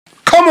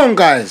Come on,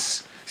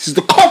 guys. This is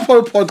the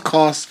Coppo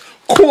podcast,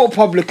 Court of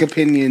Public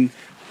Opinion,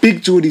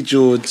 Big Geordie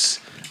George,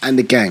 and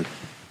the gang.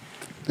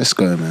 Let's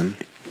go, man.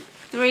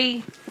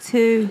 3,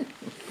 2,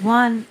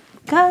 1,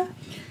 go.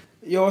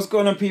 Yo, what's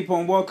going on, people,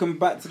 and welcome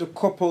back to the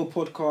Coppo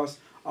podcast,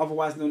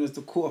 otherwise known as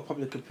the Court of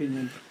Public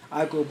Opinion.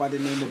 I go by the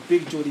name of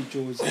Big Geordie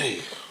George,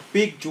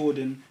 Big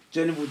Jordan,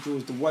 General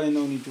George, the one and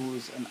only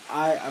George, and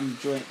I am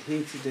joined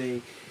here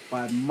today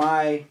by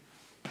my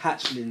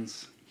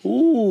hatchlings.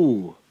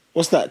 Ooh.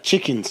 What's that?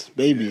 Chickens.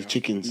 Baby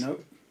chickens.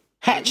 Nope.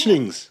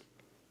 Hatchlings.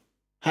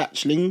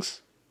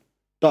 Hatchlings.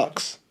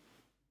 Ducks.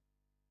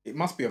 It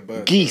must be a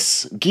bird.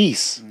 Geese.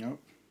 Geese.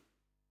 Nope.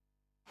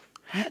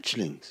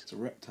 Hatchlings. It's a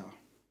reptile.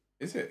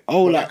 Is it?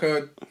 Oh, what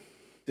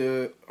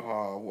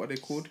are they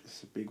called?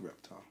 It's a big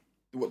reptile.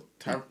 What?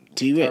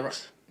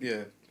 T-Rex.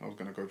 Yeah, I was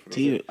gonna go for that.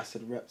 T-Rex. I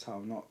said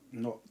reptile,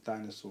 not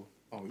dinosaur.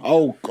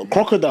 Oh,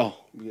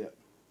 crocodile. Yeah.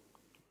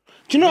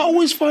 Do you know, I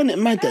always find it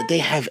mad that they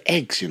have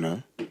eggs, you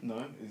know?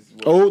 No, it's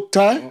Oh,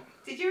 Ty?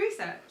 Did you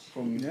research?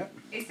 from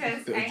It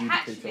says The a adjudicator.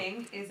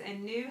 hatchling is a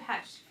new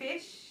hatched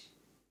fish,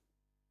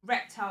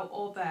 reptile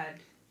or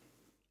bird.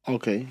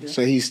 Okay,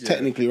 so he's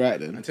technically right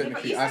then. And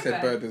technically, you I said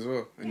said bird as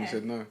well, and you Yeah.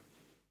 said no.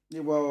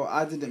 Yeah, well,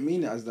 I didn't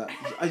mean it as that.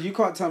 You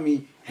can't tell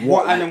me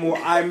what animal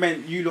I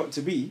meant you lot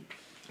to be.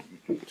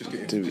 Just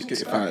get To your be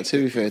facts fair, right, to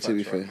be fair,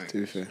 mate. to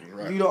be fair.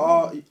 Right. You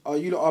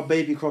lot are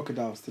baby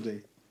crocodiles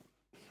today.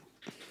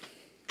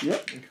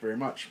 Yep. Thank you very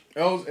much.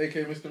 Els,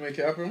 aka Mr. Make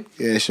It Happen.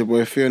 Yeah, it's your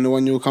boy Fear and the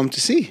one you'll come to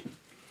see.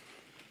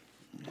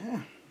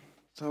 Yeah.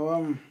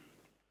 So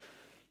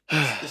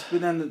it's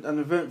been an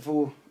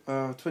eventful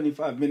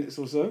 25 minutes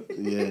or so.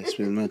 Yeah, it's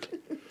been mad.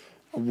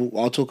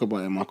 I'll talk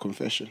about it in my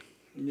confession.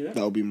 Yeah.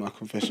 That'll be my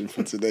confession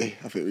for today.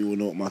 I think we all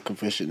know what my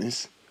confession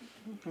is.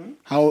 Okay.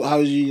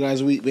 How's you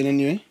guys' week been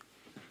anyway?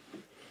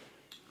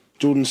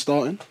 Jordan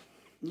starting?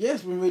 Yeah,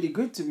 it's been really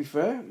good, to be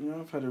fair. You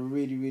know, I've had a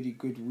really, really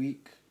good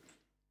week.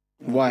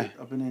 You know, Why?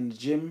 I've been in the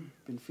gym,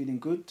 been feeling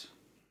good.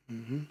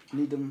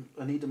 Mm-hmm.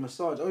 I need a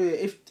massage. Oh yeah,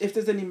 if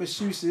there's any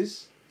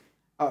masseuses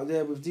out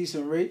there with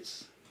decent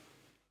rates,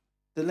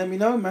 then let me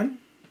know, man.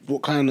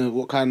 What kind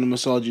of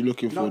massage you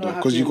looking for though?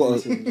 Because you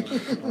got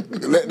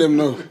gotta let them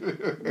know.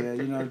 Yeah,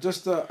 you know,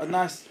 just a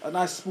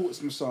nice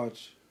sports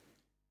massage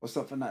or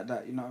something like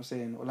that. You know what I'm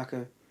saying? Or like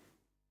a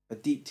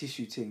deep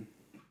tissue thing.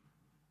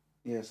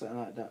 Yeah, something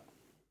like that.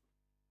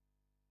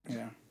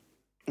 Yeah.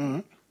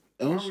 Alright.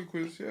 My Else? week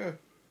was,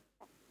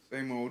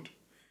 same old.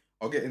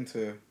 I'll get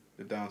into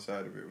the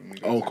downside of it when we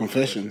go Oh, to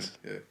confessions.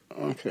 confession.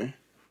 Yeah. Okay.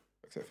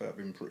 Except for that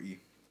being pretty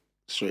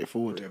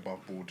Straightforward.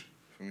 above board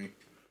for me.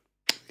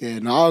 Yeah,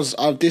 now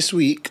I've this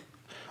week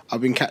I've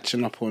been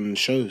catching up on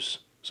shows.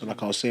 So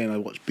like I was saying, I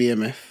watched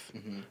BMF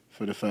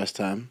for the first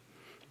time.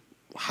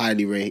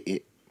 Highly rate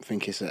it. I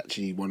think it's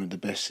actually one of the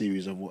best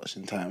series I've watched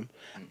in time.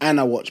 And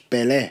I watched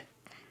Bel Air.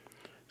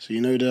 So you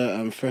know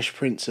the Fresh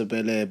Prince of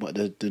Bel Air, but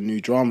the new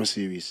drama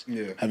series.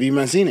 Yeah. Have you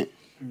man seen it?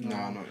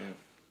 Nah, not yet.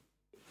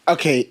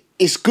 Okay,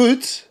 it's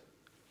good,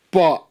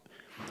 but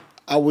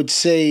I would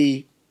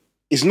say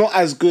it's not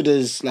as good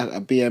as like a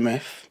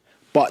BMF.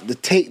 But the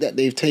take that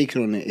they've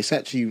taken on it, it's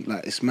actually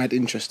like it's mad I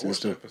interesting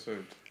watched the stuff.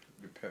 episode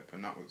with Pep,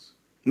 and that was...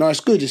 No,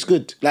 it's good. It's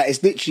good. Like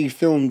it's literally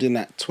filmed in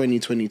that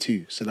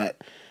 2022. So like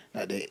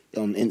they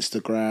on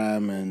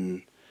Instagram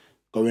and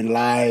going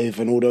live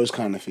and all those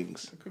kind of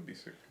things. It could be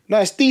sick. No,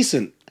 it's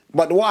decent.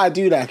 But what I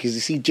do like is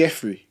you see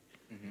Jeffrey.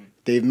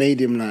 They've made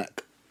him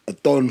like a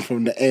don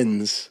from the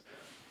ends,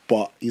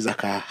 but he's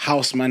like a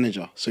house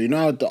manager. So you know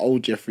how the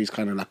old Jeffrey's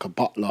kind of like a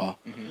butler.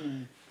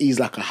 He's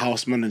like a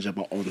house manager,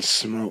 but on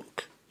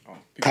smoke. Oh,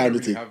 people Kind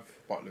don't of really thing. have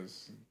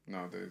butlers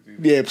nowadays, do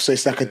they? Yeah, so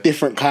it's like a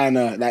different kind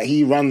of like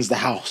he runs the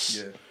house.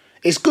 Yeah.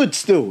 It's good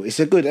still. It's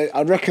a good.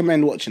 I'd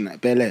recommend watching that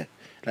Bel Air.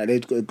 Like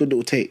they've got a good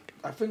little take.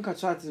 I think I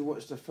tried to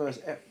watch the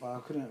first ep, but I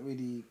couldn't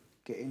really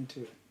get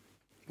into it.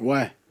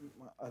 Why?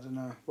 I don't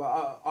know.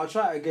 But I'll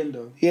try it again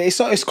though. Yeah,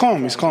 it's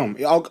calm. It's calm.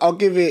 I'll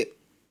give it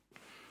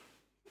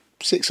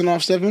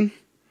 6.5, 7.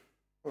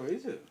 Oh,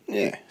 is it?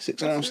 Yeah,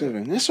 6.5,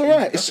 7. That's all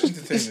right. That's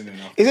entertaining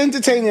enough. It's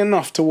entertaining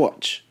enough to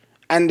watch,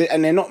 and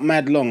they're not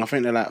mad long. I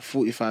think they're like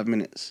 45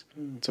 minutes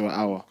to an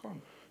hour.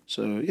 Calm.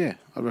 So yeah,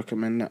 I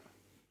recommend that.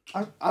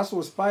 I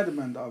saw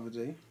Spider-Man the other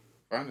day.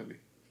 Finally.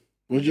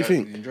 What do you Did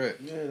think? you enjoy it?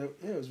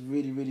 Yeah, it was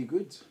really, really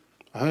good.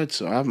 I heard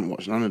so. I haven't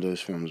watched none of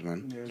those films,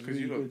 man. Yeah, it was Because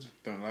really you good.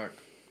 don't like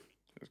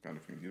those kind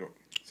of things. You don't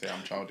say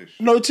I'm childish.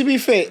 No, to be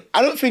fair,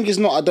 I don't think it's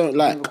not I don't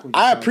like.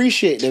 I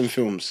appreciate them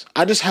films.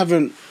 I just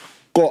haven't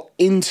got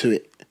into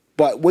it.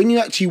 But when you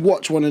actually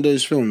watch one of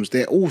those films,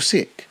 they're all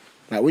sick.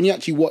 Like when you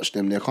actually watch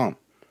them, they're calm.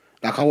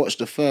 Like I watched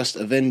the first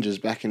Avengers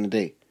back in the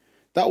day.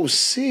 That was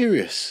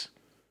serious.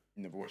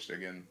 You never watched it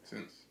again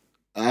since.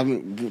 I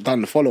haven't done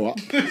the follow-up.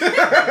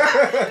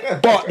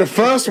 But the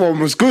first one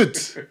was good.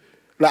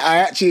 Like I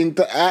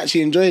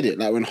actually enjoyed it.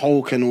 Like when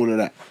Hulk and all of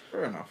that.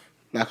 Fair enough.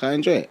 Like I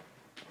enjoy it.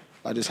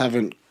 I just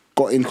haven't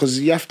got in because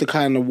you have to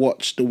kind of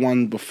watch the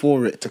one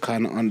before it to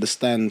kind of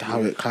understand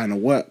how it kind of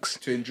works.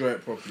 To enjoy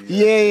it properly.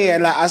 Yeah.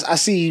 Like I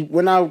see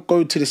when I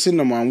go to the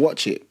cinema and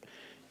watch it,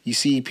 you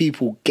see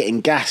people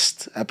getting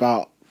gassed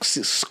about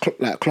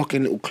like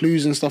clocking little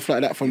clues and stuff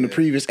like that from the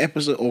previous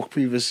episode or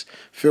previous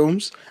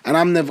films, and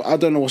I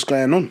don't know what's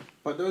going on.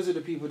 But those are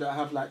the people that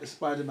have like the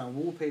Spider-Man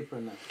wallpaper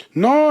and that.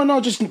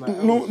 No, just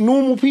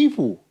normal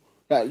people.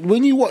 Like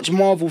when you watch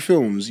Marvel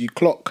films, you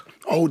clock,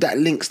 that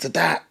links to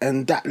that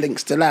and that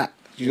links to that.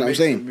 You know what I'm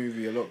saying? The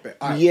movie a lot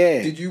better.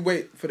 Yeah. Did you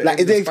wait for the Like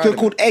end of they're Spider-Man?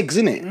 called eggs,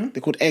 innit?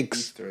 They're called eggs.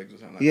 Easter eggs or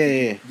something like Yeah, that.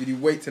 yeah. Did you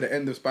wait to the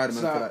end of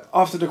Spider-Man for that?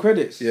 After the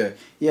credits? Yeah.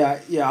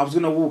 Yeah, I was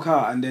going to walk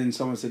out and then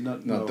someone said, no,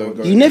 don't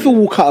go. You never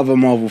walk out of a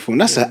Marvel film.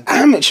 That's an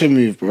amateur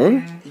move,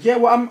 bro. Yeah,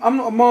 well, I'm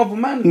not a Marvel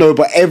man. No,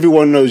 but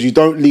everyone knows you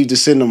don't leave the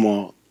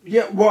cinema.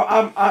 Yeah, well,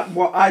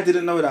 I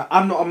didn't know that.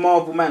 I'm not a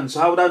Marvel man, so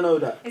how would I know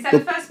that? Is that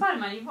the first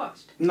Spider-Man you've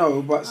watched?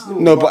 No, but still.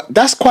 No, but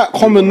that's quite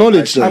common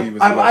knowledge, though.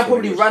 I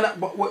probably ran out.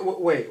 But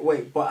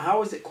wait. But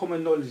how is it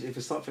common knowledge if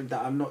it's something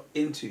that I'm not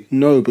into?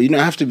 No, but you don't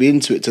have to be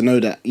into it to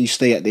know that you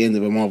stay at the end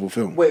of a Marvel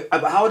film. Wait,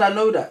 but how would I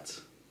know that?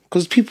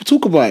 Because people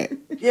talk about it.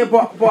 Yeah,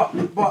 but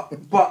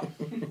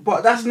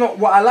that's not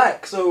what I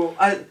like. So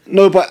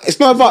No, but it's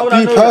not How would about I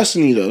you know that?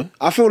 personally, though.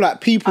 I feel like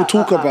people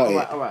talk about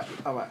it.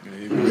 All right.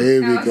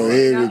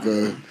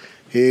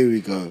 Here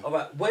we go. All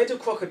right. Where do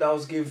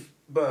crocodiles give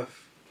birth?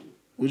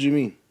 What do you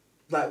mean?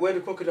 Like, where do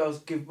crocodiles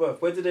give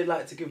birth? Where do they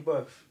like to give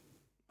birth?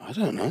 I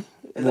don't know.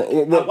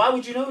 Why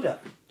would you know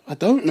that? I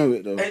don't know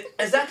it, though.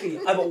 Exactly.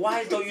 But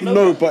why don't you know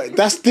No, that? but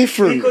that's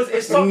different. Because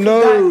it's something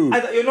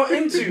that you're not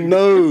into.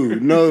 No.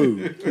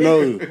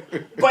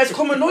 But it's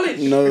common knowledge.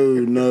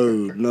 No.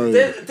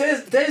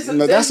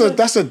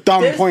 That's a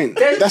dumb point.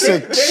 That's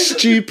a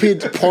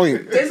stupid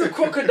point. There's a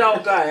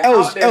crocodile guy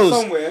Els. out there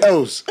somewhere.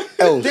 Els.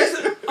 Els. There's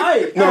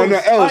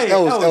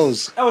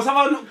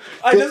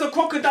a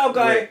crocodile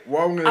guy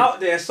out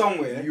there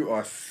somewhere. You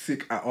are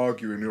sick at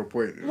arguing your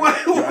point. Why?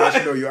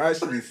 You're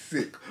actually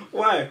sick.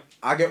 Why?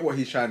 I get what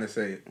he's trying to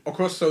say.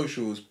 Across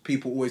socials,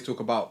 people always talk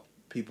about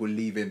people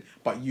leaving,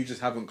 but you just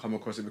haven't come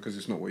across it because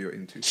it's not what you're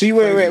into. See,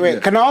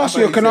 wait. Can I ask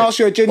you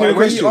a genuine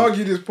question? When you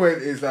argue this point,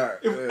 is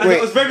that That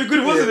was very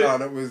good, wasn't it? No,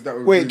 that was Wait,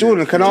 brilliant.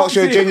 Jordan, can I ask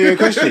you a genuine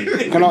question?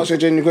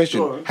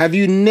 Go on. Have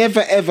you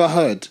never ever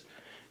heard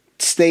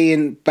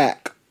staying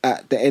back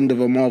at the end of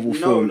a Marvel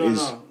film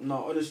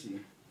No, honestly.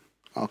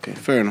 Okay,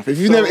 fair enough. If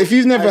you've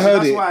never heard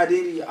that's it, why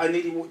I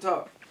nearly walked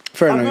out.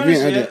 fair enough. If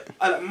you ain't heard it.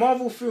 Like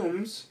Marvel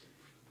films,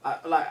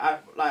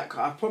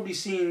 I've probably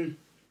seen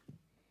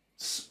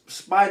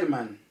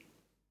Spider-Man,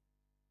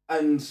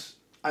 and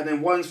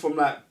then ones from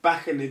like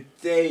back in the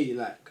day,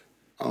 like,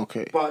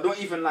 Okay. but not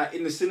even like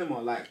in the cinema,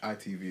 like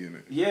ITV in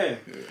it. yeah.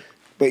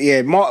 But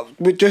yeah,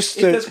 but just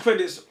If there's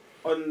credits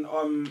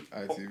on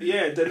ITV.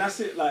 yeah, then that's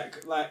it. Like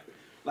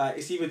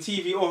it's either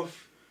TV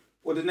off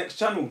or the next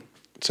channel.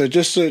 so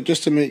just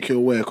to make you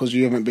aware, because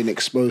you haven't been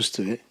exposed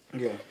to it.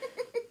 Yeah.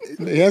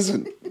 He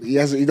hasn't.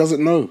 He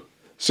doesn't know.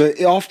 So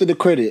after the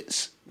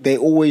credits, they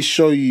always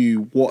show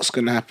you what's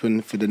gonna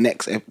happen for the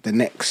next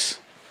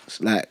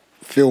like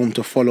film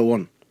to follow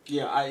on.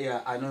 Yeah,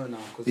 I know now.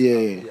 Cause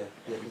Yeah.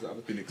 Cause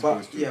I've Been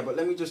exposed to it. but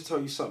let me just tell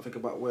you something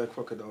about where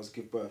crocodiles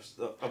give birth.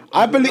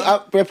 I believe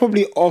they're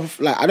probably off.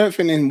 Like I don't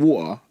think they're in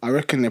water. I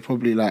reckon they're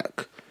probably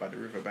like By the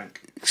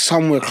riverbank.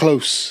 somewhere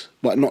close,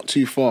 but not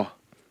too far.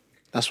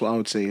 That's what I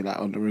would say. Like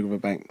on the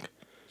riverbank.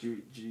 Do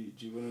you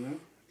want to know?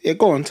 Yeah,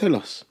 go on, tell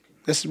us.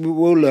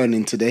 We're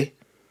learning today.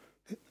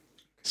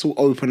 Let's all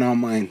open our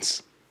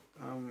minds.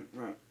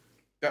 Right.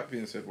 That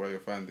being said, while you're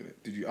finding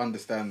it, did you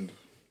understand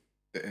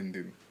the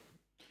ending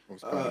of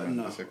Spider-Man?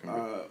 No. The second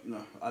bit?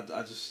 No. I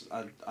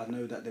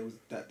know that there was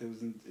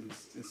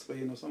in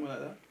Spain or something like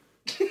that,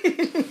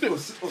 or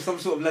some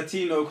sort of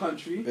Latino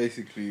country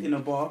Basically, in a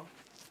bar.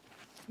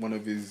 one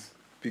of his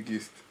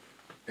biggest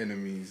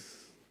enemies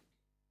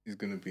is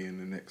going to be in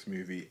the next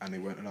movie, and they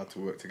weren't allowed to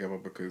work together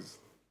because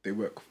they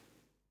work.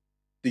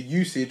 The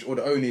usage or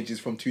the ownage is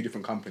from two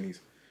different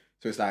companies,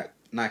 so it's like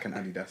Nike and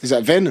Adidas. Is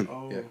that Venom?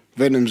 Oh. Yeah.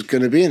 Venom's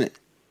gonna be in it.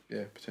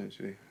 Yeah,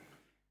 potentially.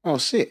 Oh,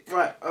 sick.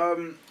 Right.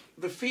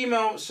 The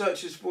female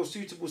searches for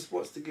suitable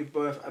spots to give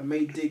birth and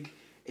may dig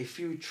a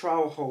few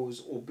trowel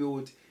holes or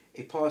build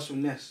a partial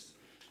nest.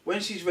 When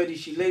she's ready,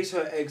 she lays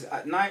her eggs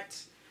at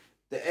night.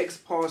 The eggs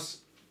pass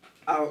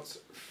out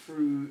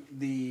through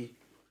the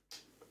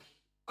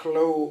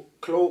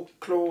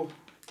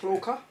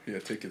cloaca. Yeah,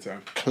 take your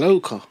time.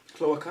 Cloaca.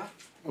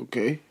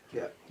 Okay.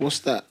 Yeah. What's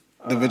that?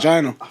 The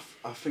vagina.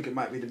 I think it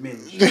might be the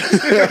minge.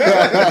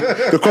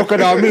 The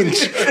crocodile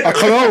minge. A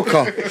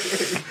cloaca.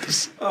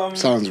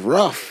 Sounds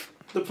rough.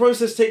 The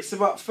process takes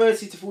about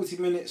 30 to 40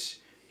 minutes,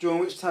 during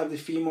which time the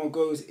female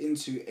goes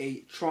into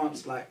a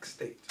trance-like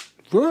state.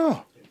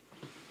 Bro.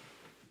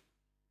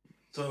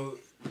 So,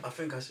 I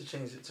think I should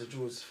change it to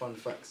George's fun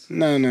facts.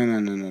 No.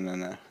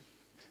 You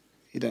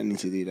don't need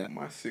to do that.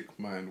 My sick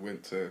mind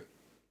went to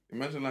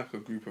imagine like a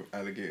group of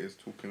alligators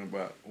talking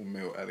about, or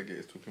male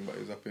alligators talking about,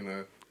 he was up in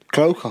a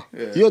Cloaca.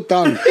 Yeah. You're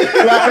done. right.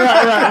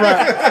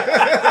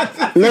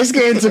 Let's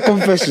get into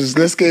confessions.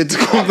 They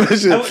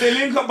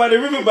link up by the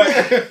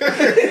riverbank.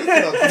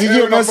 Did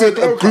you ever see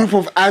a group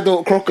of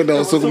adult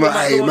crocodiles talking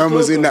about, hey, man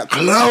was in that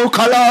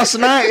cloaca last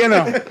night, you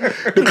know?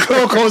 The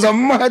cloaca was a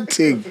mad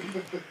thing.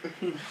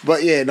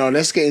 But yeah, no,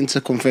 let's get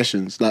into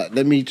confessions. Like,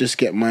 let me just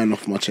get mine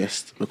off my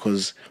chest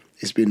because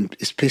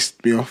it's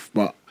pissed me off,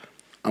 but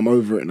I'm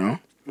over it now.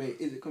 Wait,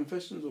 is it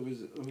confessions or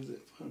is it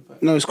fun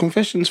fact? No, it's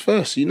confessions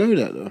first. You know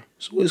that though.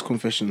 It's always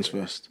confessions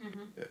first.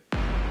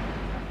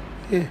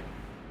 Yeah.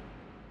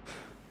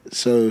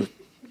 So,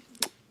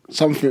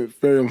 something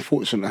very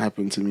unfortunate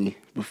happened to me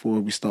before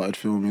we started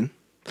filming.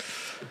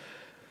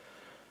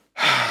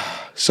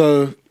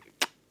 So,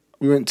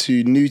 we went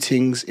to New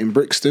Tings in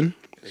Brixton.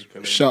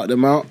 Shout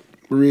them out.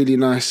 Really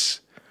nice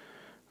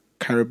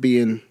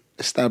Caribbean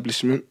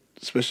establishment,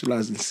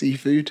 specialised in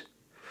seafood.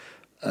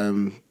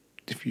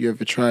 If you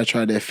ever try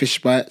their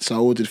fish bites. I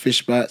ordered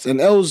fish bites.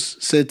 And Els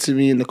said to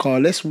me in the car,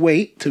 let's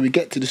wait till we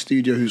get to the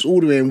studio, who's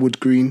all the way in Wood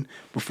Green,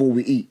 before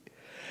we eat.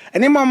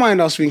 And in my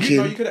mind, I was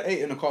thinking... You could have ate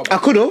in the car. I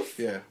could have.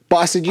 Yeah. But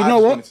I said, you know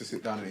just what? wanted to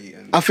sit down and eat.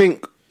 I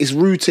think it's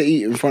rude to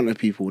eat in front of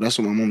people. That's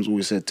what my mom's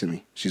always said to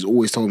me. She's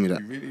always told me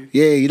that. Really?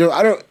 Yeah,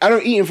 I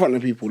don't eat in front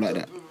of people like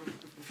that.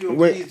 Fionn,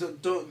 Wait. please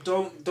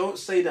don't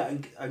say that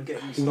and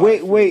get me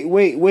started.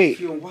 Wait.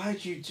 Fionn,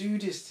 why'd you do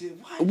this to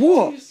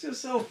What? you do this to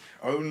yourself?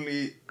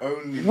 Only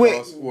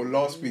Wait.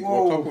 last week Whoa.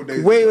 or a couple of days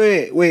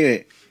ago.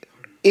 Wait.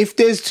 If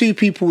there's two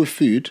people with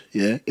food,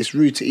 yeah, it's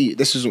rude to eat.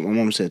 This is what my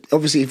mom said.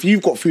 Obviously, if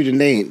you've got food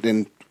and they ain't,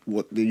 then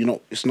what? You're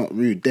not. It's not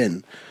rude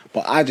then.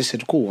 But I just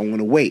said, cool, I'm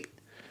gonna wait.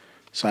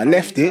 So I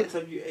left How many it. times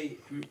have you ate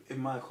in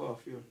my car,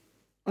 Fionn?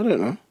 I don't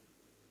know.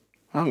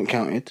 I haven't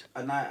counted.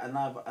 And I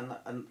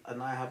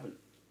haven't.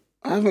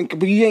 I haven't.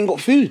 But you ain't got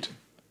food.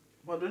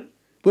 Pardon?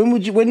 When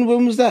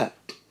was that?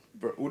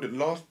 But all the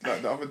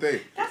other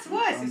day. That's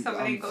worse if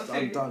someone ain't got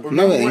I'm food. done.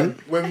 No, it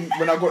ain't. When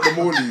I got the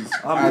Morleys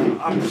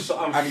and he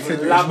said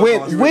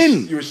flabbergasted.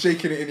 When? you were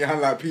shaking it in your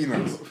hand like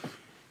peanuts.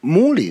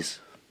 Morley's.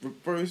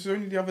 Bro, it was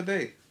only the other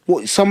day.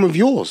 What? Some of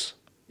yours?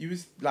 You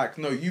was like,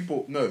 no, you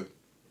bought no.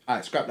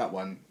 Alright, scrap that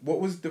one.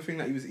 What was the thing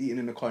that he was eating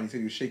in the car and he said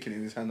he was shaking it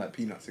in his hand like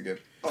peanuts again?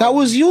 That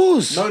was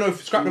yours. No,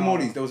 scrap the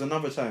Morleys. There was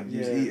another time he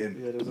was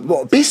eating. Yeah, there was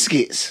What?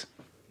 Biscuits?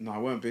 No, it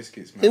weren't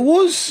biscuits, man. It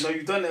was. No,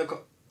 you've done it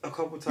a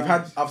couple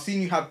times. I've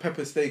seen you have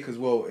pepper steak as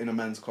well in a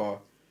man's car.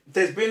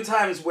 There's been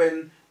times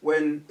when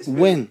it's been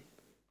When?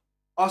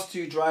 us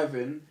two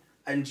driving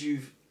and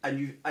you've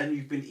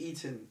been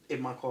eating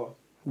in my car.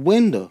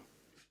 When though?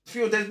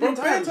 Fionn, there's Bro,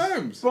 been bare times.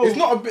 times. Bro, It's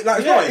not a bit like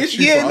it's yeah. not an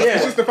issue. Yeah, for us. yeah.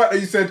 It's just the fact that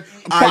you said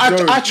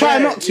But I try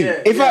not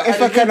to. If I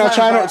And can, I there's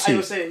try been not times to. I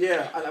was saying,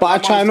 and But my I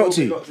try mum not told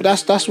me to.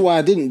 That's do why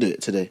I didn't do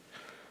it today.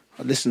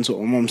 I listened to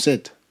what my mum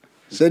said.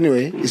 So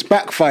anyway, it's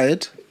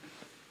backfired.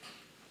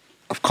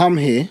 I've come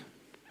here,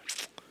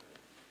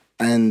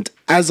 and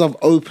as I've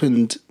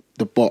opened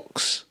the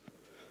box,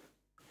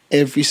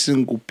 every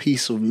single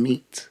piece of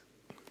meat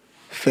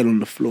fell on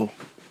the floor.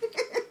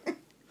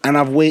 And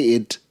I've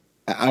waited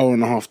an hour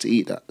and a half to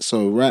eat that.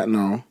 So right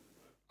now,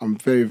 I'm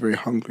very, very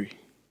hungry.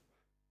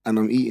 And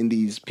I'm eating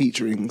these peach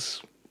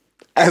rings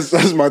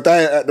as my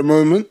diet at the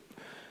moment.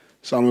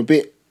 So I'm a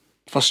bit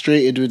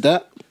frustrated with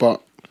that,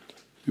 but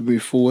we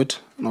move forward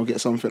and I'll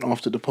get something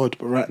after the pod.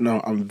 But right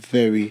now, I'm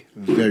very,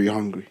 very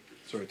hungry.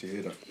 Sorry to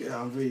hear that. Yeah,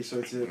 I'm really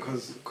sorry to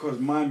because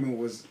my meal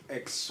was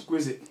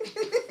exquisite.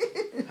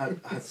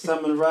 had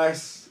salmon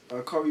rice,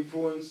 curry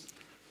prawns,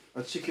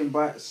 chicken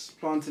bites,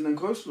 plantain and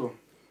coleslaw.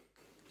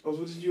 What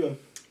did you have?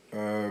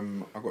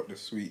 I got the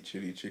sweet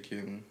chili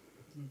chicken,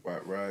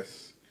 white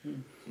rice,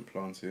 some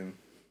plantain.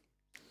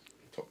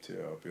 Top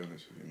tier, I'll be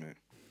honest with you,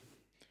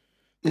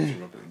 mate. Just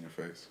rub it in your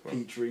face. But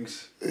Peach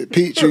rings.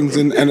 Peach rings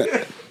and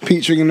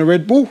peach ring and a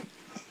Red Bull.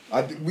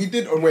 we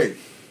did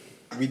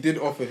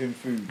offer him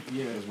food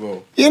as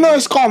well. You know,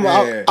 it's calm.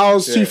 Yeah, I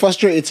was too yeah.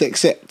 frustrated to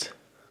accept.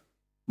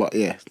 But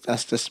yeah,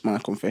 that's just my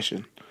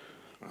confession.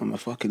 I'm a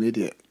fucking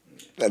idiot.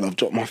 And I've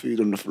dropped my food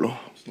on the floor.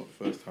 It's not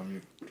the first time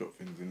you've dropped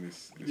things in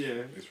this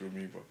room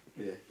either.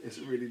 Yeah, it's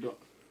really not.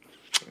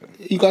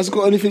 You guys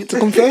got anything to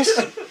confess?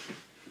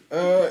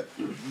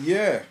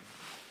 Yeah.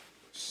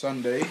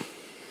 Sunday,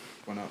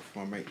 went out for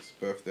my mate's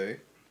birthday.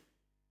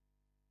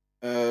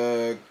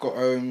 Got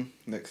home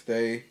next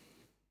day.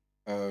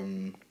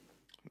 You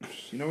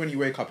know when you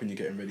wake up and you're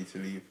getting ready to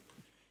leave?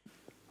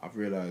 I've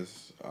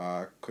realised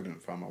I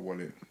couldn't find my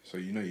wallet. So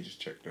you just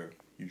check the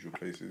usual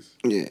places.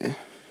 Yeah.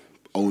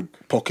 Old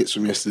pockets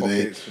from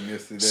yesterday. Pockets from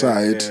yesterday.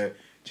 Side. Yeah.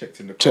 Checked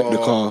in the car. Check the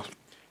car.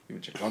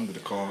 Even checked under the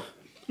car.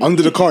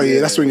 Under the car, yeah,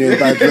 that's when you're in a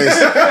bad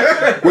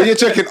place. When you're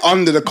checking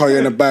under the car, you're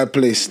in a bad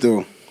place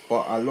still.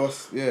 But I've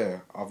lost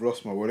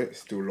my wallet.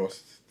 Still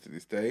lost to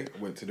this day.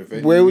 I went to the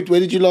venue. Where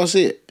did you last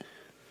see it?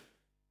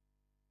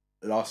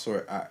 Last saw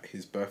it at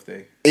his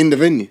birthday. In the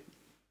venue?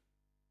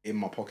 In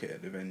my pocket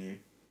at the venue.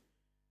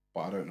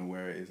 But I don't know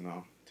where it is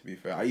now, to be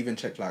fair. I even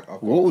checked I've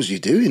got What was you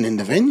doing in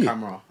the a venue?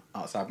 camera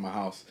outside my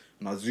house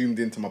and I zoomed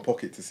into my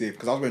pocket to see if,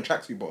 because I was wearing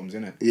tracksuit bottoms,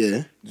 innit?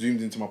 Yeah.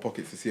 Zoomed into my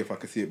pocket to see if I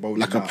could see it bulging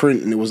Like a out.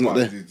 print and it was not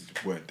But there?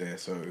 it weren't there,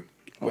 so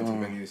went to the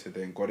venue, said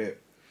they ain't got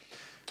it.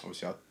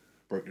 Obviously I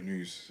broke the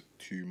news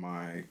to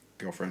my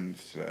girlfriend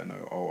to let her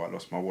know, I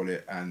lost my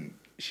wallet, and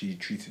she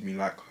treated me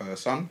like her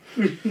son.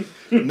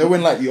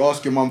 When you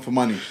ask your mum for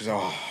money, she's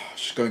like,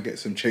 just go and get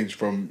some change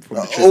from the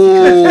chest.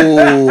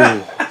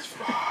 Oh.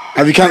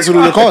 Have you cancelled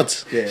all the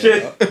cards? Yeah.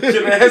 Shit, a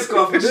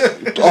headscarf.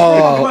 And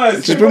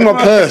Oh, just bring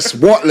my purse.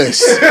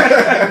 Whatless.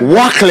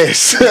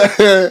 Wackless.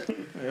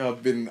 Yeah,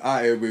 I've been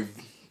out here with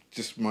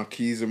just my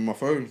keys and my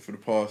phone for the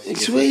past.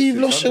 It's where you've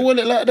lost your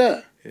wallet like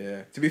that.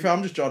 Yeah. To be fair,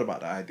 I'm just jarred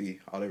about the ID.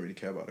 I don't really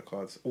care about the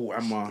cards. Oh,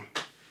 and my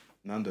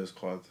Nando's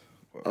card.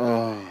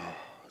 Oh,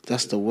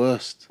 that's the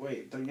worst.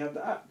 Wait, don't you have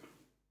the app?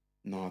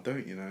 No, I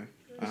don't. You know.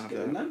 I Just have get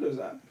the the app. Nando's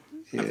app.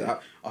 I have the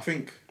app. I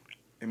think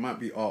it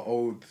might be our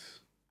old,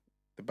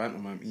 the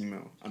Bantamam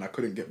email, and I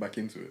couldn't get back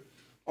into it.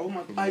 Oh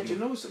my! Do you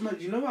know something?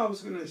 Do you know I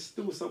was gonna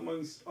steal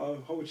someone's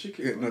whole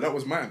chicken? Yeah, no, that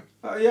was mine.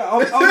 Yeah, I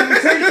was gonna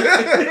take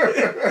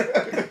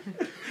it.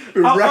 I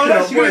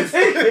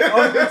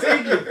was gonna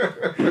take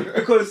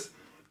it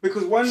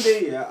because one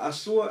day I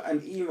saw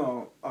an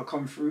email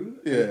come through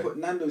and it put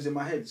Nando's in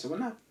my head. So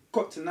when I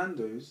got to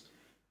Nando's,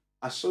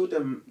 I showed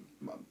them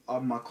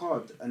my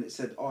card and it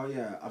said, "Oh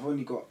yeah, I've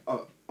only got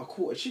a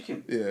quarter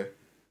chicken." Yeah.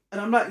 And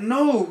I'm like,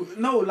 no,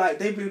 like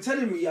they've been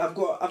telling me I've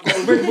got a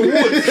red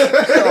reward.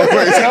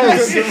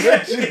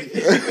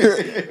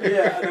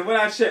 Yeah, and then when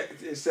I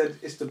checked, it said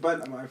it's the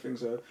Bantamam thing,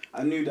 so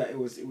I knew that it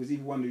was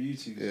either one of you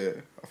two. Yeah,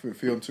 I think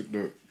Theon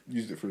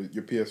used it for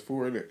your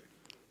PS4, innit?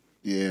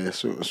 Yeah,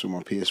 that's what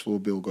my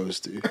PS4 bill goes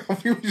to. I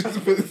think we just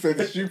supposed to say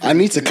the stupid. I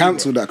need to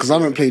cancel that because I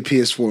haven't played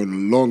PS4 in a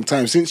long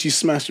time. Since you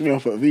smashed me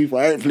up at FIFA,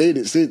 I ain't played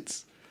it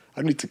since.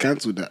 I need to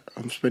cancel that.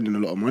 I'm spending a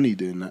lot of money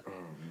doing that.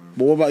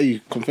 But what about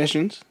you?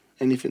 Confessions?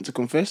 Anything to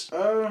confess?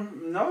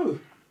 No.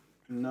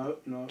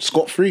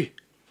 Scot-free.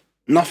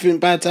 Nothing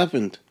bad's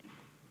happened.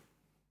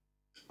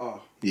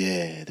 Oh.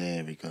 Yeah,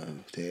 there we go.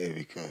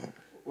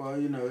 Well,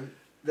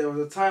 there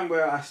was a time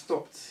where I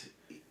stopped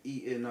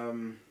eating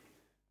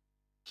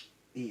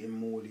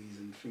Morley's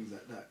and things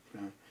like that,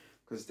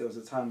 because there was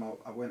a time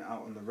I went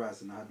out on the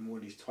Raz and I had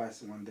Morley's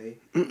twice in one day.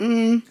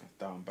 That's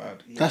down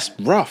bad. Yeah. That's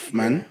rough,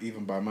 man. Yeah,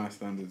 even by my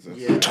standards.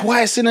 Yeah.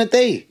 Twice in a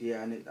day.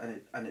 Yeah, and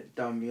it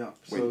done me up.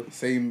 Wait, So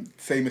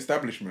same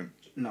establishment.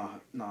 no,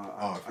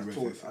 I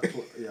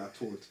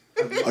toured.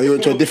 Are you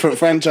into a different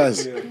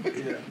franchise?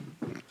 Yeah.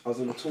 I was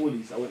on the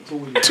Tories. I went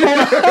Tories.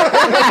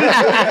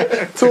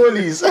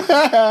 Tories.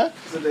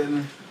 So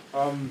then,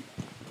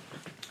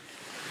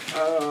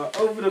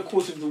 over the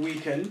course of the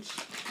weekend,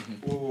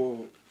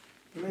 or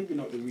maybe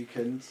not the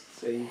weekend,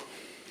 say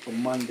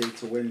from Monday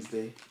to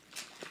Wednesday,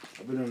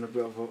 I've been on a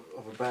bit of a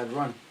bad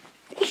run.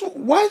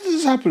 Why does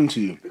this happen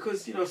to you?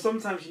 Because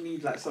sometimes you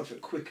need like something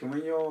quick, and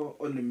when you're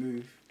on the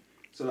move,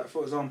 so like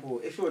for example,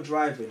 if you're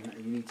driving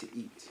and you need to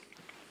eat,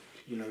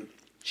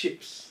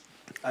 chips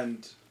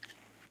and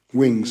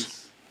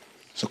Wings.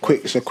 So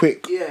quick.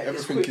 Yeah,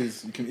 Everything quick.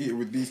 is you can eat it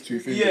with these two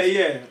fingers.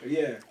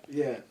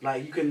 Yeah.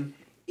 Like you can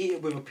eat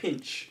it with a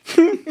pinch.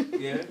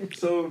 Yeah.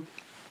 So,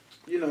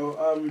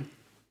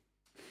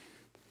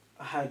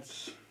 I had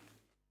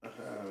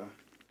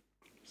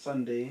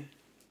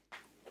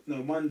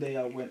Monday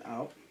I went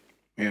out.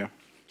 Yeah.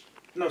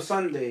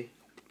 Monday,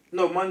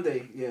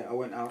 yeah, I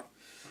went out.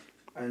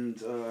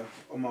 And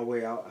on my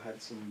way out I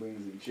had some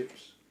wings and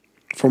chips.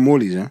 From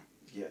Morley's, yeah?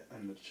 Yeah,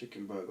 and a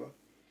chicken burger.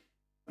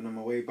 And on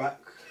my way back,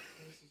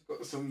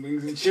 got some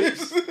wings and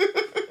chips.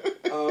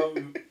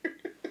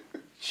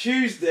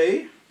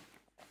 Tuesday,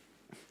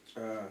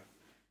 I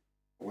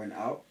went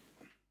out.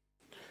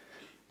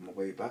 On my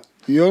way back.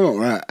 You're not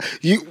right.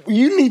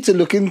 You need to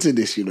look into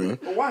this,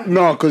 Why?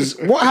 No, because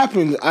what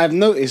happened, I've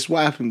noticed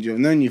what happened to you. I've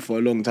known you for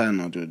a long time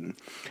now, Jordan.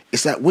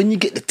 It's like when you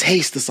get the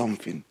taste of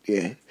something,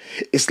 yeah,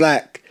 it's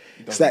like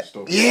you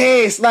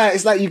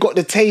got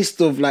the taste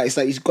of it's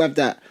like you grab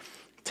that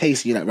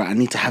taste and you're like, right, I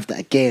need to have that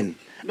again.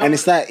 And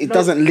it's like it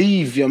doesn't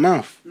leave your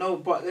mouth. No,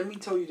 but let me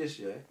tell you this,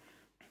 yeah.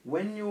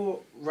 When you're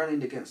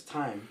running against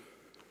time,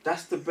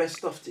 that's the best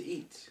stuff to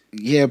eat.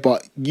 Yeah,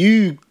 but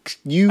you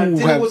and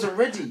will have wasn't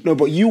ready. No,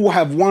 but you will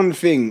have one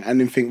thing and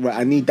then think, right,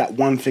 I need that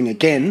one thing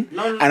again.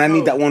 I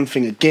need that one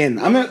thing again.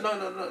 No.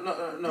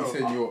 You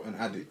said you're an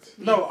addict.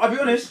 No, I'll be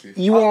honest.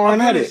 You are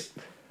an addict.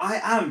 I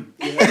am.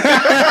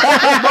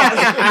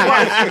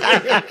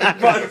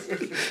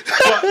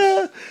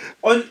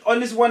 But on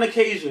this one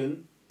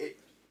occasion,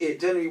 it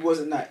genuinely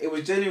wasn't that. It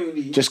was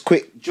genuinely just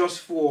quick,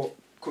 just for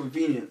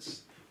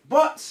convenience.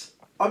 But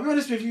I'll be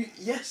honest with you.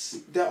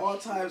 Yes, there are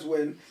times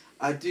when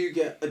I do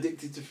get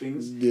addicted to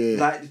things,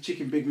 like the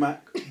chicken Big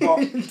Mac.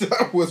 But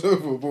that was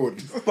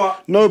overboard.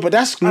 But but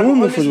that's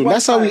normal for you.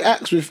 That's how we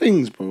act with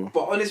things, bro.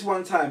 But on this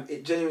one time,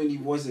 it genuinely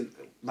wasn't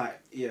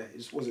it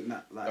just wasn't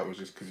that. Like, that was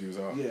just because you was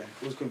out. Yeah,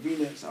 it was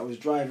convenience. I was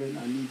driving.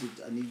 I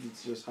needed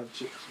to just have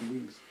chips and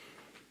wings.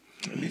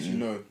 At least you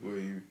know where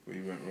you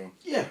went wrong.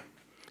 Yeah.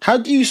 How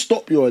do you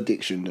stop your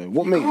addiction though?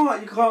 What makes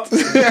you can't.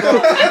 Is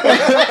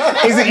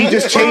it you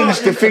just change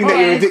the thing that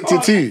you're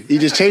addicted to? He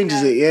just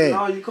changes it, yeah.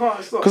 No, you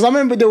can't stop. Because I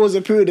remember there was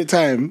a period of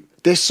time.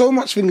 There's so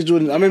much things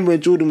Jordan. I remember when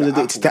Jordan was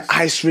addicted to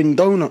ice ring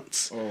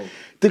donuts. Oh.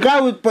 The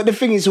guy would, but the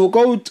thing is, he'll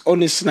go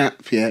on his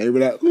snap, yeah, he'll be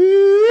like,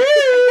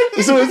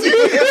 So it's,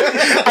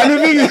 and the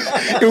thing is,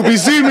 it'll be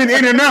zooming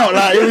in and out.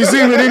 Like, it'll be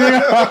zooming in and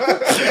out.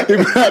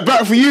 It'll be like,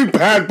 back for you,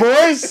 bad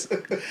boys.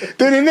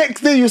 Then the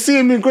next day, you'll see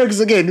him in Greg's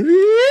again.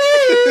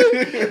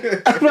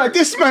 I'm like,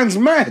 this man's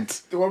mad.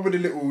 The one with the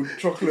little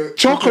chocolate.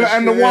 Chocolate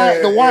and the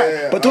white.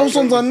 Yeah, but those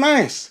ones are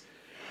nice.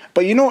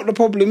 But you know what the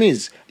problem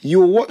is?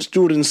 You'll watch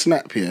Jordan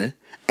snap here,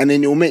 and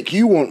then it'll make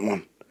you want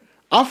one.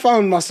 I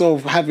found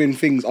myself having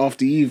things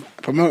after you've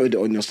promoted it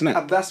on your snap.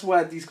 And that's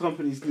why these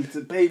companies need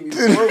to pay me.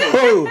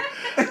 Bro,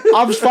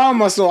 I've found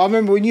myself. I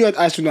remember when you had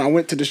ice cream, I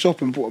went to the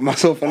shop and bought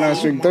myself an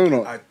ice cream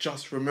donut. I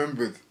just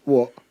remembered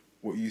What?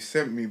 what you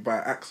sent me by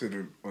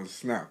accident on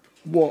Snap.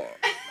 What?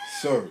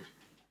 So,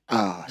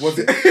 Ah, was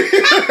shit.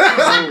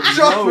 it?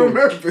 Just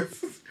remembered.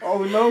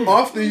 Oh no!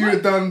 After you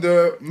had done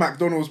the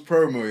McDonald's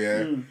promo,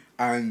 yeah,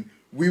 and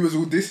we was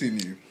all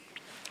dissing you.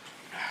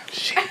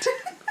 Shit.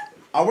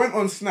 I went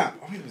on Snap.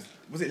 I mean,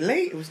 was it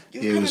late? It was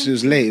late.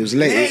 It was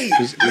late. late. It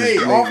was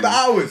Late, after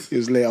hours. It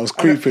was late. I was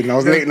creeping. I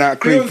was Then late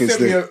night Leon creeping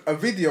sent me still. a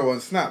video on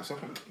Snap. So I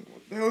thought,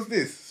 what the hell's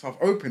this? So I've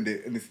opened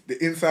it, and it's the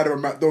inside of a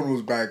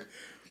McDonald's bag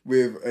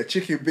with a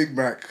chicken Big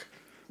Mac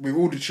with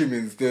all the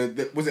trimmings.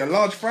 Was it a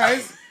large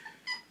fries?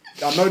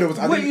 I know there was.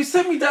 Wait, you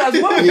sent me that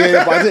as well?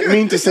 Yeah, but I didn't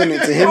mean to send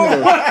it to him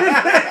though.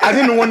 I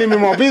didn't want him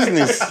in my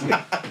business.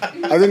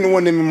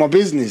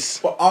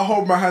 But I'll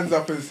hold my hands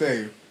up and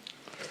say,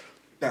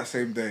 that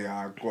same day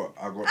I got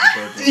the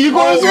burger. You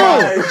got as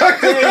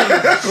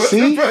well.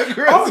 See?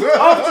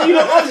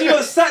 After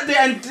you sat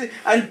there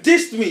and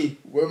dissed me.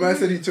 When man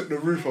said he took the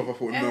roof off, I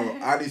thought, no,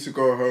 I need to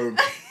go home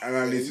and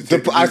I need to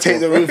take I take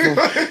the roof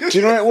off. Do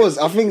you know what it was?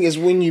 I think it's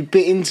when you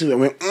bit into it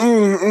and went,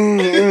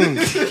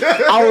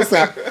 I was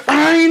like,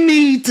 I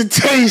need to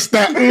taste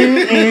that.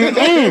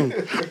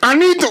 I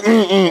need to.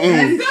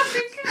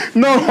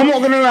 No, I'm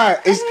not gonna lie.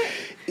 It's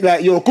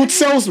like you're a good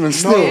salesman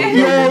still. No,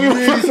 you're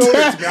really sold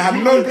it to me. I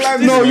had no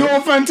plans. No, you're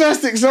a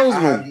fantastic I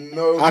salesman. had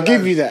no I'll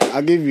give you plans. that.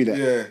 I'll give you that.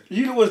 Yeah.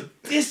 You was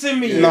dissing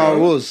me. No, I you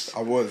know? was.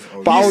 I was.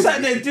 But I You was-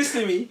 sat there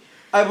dissing me.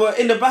 But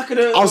in the back of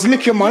the. I was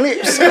licking my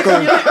lips.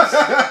 Going,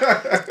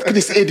 look at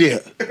this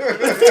idiot.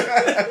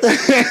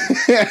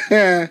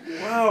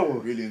 Wow.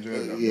 Really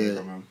enjoyed that Yeah.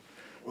 burger, man.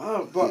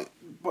 Wow.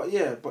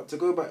 But to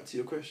go back to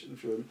your question,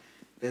 Sean,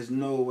 there's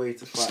no way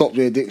to fight. Stop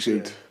the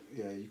addiction.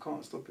 Yeah, you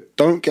can't stop it.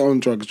 Don't get on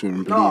drugs,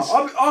 Jordan, please. No,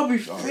 I'll be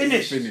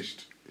finished.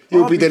 Finished.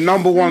 You'll I'll be the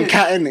number one finished.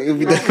 cat, innit? You'll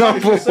be the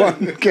number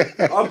 100%. one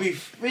cat. I'll be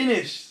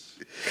finished.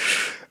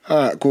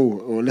 Alright, cool.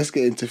 Well, let's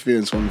get into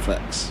feelings fun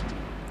facts.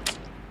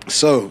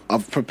 So,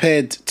 I've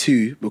prepared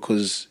two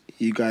because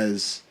you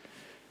guys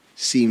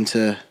seem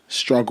to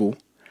struggle.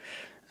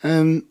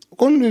 Gone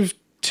with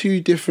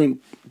two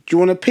different. Do you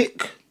want to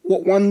pick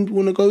what one you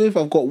want to go with?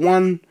 I've got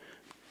one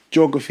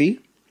geography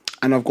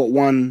and I've got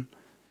one,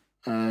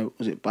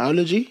 was it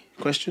biology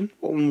question?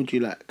 What one would you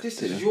like?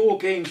 This is your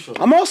game show.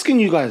 I'm asking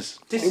you guys.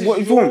 This is what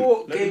if you want? your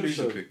Let the game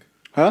loser show. pick.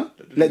 Huh?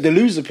 Let the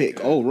loser pick.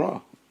 Oh,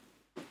 raw.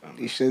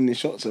 He's sending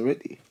shots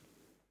already.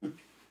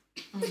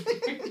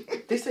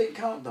 This ain't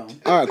countdown.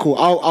 All right, cool.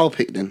 I'll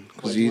pick then.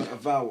 Cause You you. want a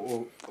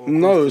vowel or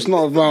No, it's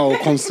not a vowel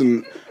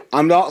constant.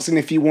 I'm asking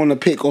if you want to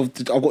pick of.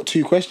 I've got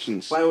two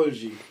questions.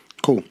 biology.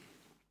 Cool.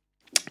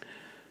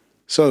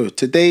 So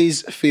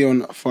today's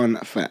Theon fun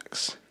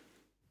facts.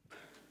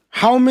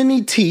 How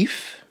many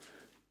teeth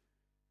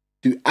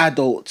do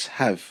adults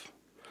have?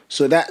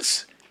 So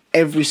that's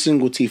every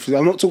single teeth.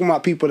 I'm not talking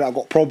about people that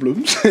got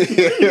problems.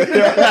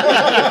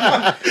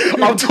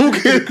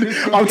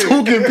 I'm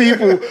talking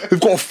people who've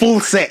got a full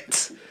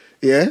set.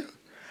 Yeah.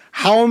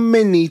 How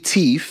many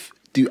teeth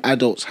do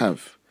adults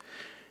have?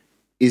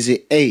 Is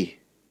it A,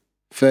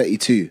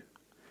 32,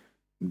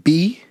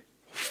 B,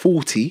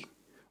 40,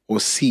 or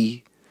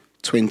C,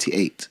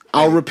 28?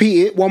 I'll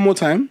repeat it one more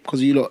time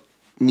because you lot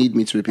need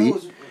me to repeat.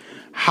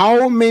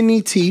 How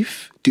many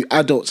teeth do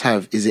adults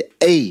have? Is it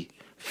A,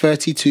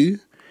 32,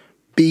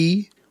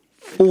 B,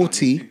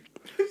 40,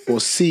 or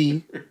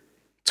C,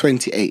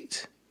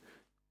 28?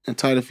 And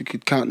Tyler, if you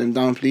could count them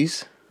down,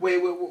 please.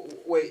 Wait.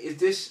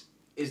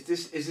 Is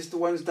this the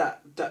ones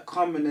that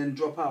come and then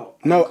drop out?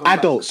 and No, come back?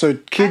 adults. So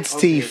kids'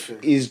 Okay, teeth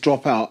okay. is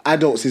drop out.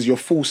 Adults is your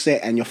full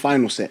set and your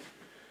final set.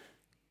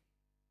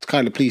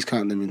 Tyler, please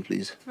count them in,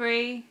 please.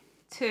 3,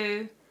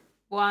 2,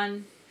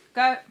 1,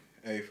 go.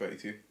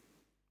 A32.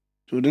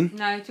 Jordan,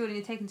 No, Jordan,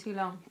 you're taking too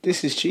long.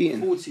 this is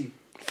cheating. 40.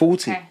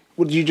 40. Okay.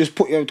 What did you just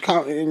put your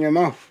count in your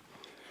mouth?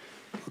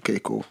 Okay,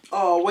 cool.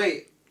 Oh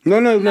wait. No,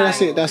 No.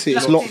 that's it.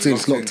 It's locked in.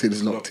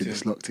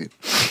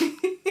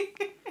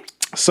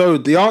 So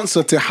the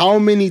answer to how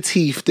many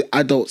teeth do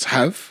adults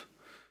have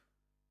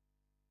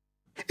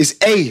is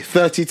A,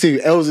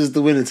 32. Els is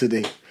the winner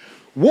today.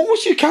 What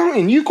was you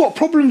counting? You got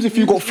problems if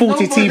you got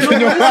 40 teeth in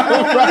your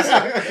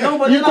mouth. No,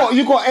 but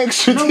You got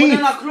extra No, but teeth.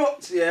 then I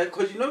clocked, yeah,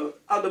 because you know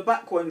how the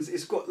back ones,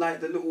 it's got like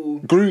the little.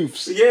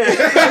 Grooves. Yeah.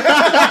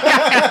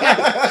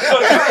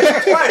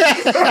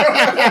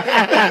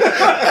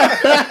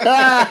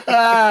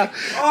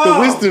 The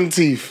wisdom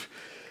teeth.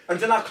 And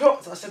then I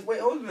clocked. I said,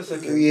 wait, hold on a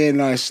second. Yeah,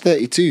 no, it's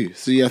 32.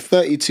 So you have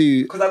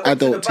 32 Because I got to the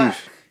adult back,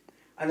 teeth.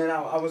 and then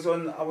I was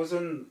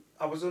on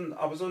I was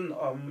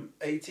on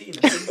 18.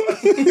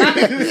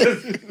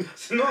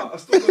 It's not. I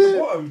still got the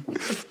bottom.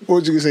 What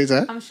would you say to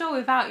that? I'm sure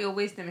without your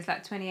wisdom, it's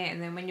like 28,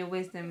 and then when your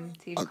wisdom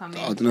teeth come in.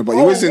 I don't know, but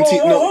your wisdom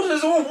teeth.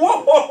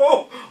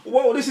 No.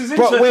 Whoa, this is But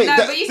interesting. wait, No,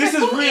 that- but you This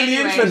said is 40 really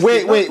anyway.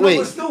 interesting. Wait.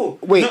 But still.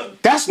 Wait, No,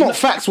 that's not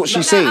facts. What she's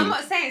No, saying. I'm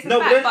not saying it's a No,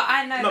 fact, but then, but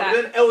I know no, that.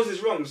 but then Els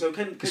is wrong. So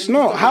can It's you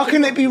not. double How check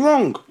can that? it be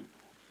wrong?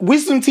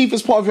 Wisdom teeth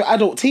is part of your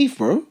adult teeth,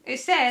 bro. It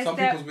says Some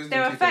there people's wisdom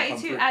are teeth don't come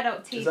 32 through.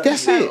 adult teeth in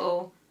That's it.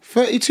 total.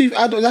 32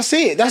 adult. That's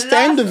it. That's The the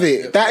end last- of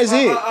it. That is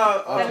it.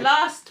 The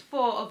last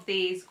 4 of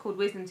these called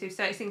wisdom teeth,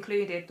 so it's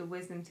included the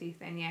wisdom teeth.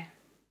 Then yeah.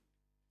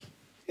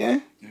 Yeah.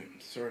 Yeah,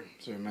 sorry,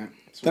 man.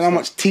 Then how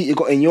much teeth you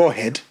got in your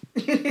head?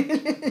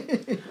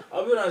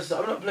 I'll be honest,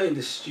 I'm not playing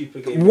this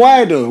stupid game.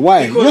 Why though?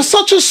 Why? Because- You're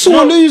such a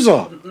sore No.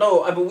 loser.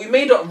 No, but we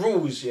made up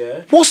rules,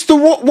 yeah? What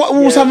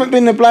rules Yeah. haven't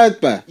been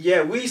obliged by?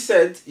 Yeah, we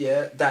said,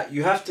 yeah, that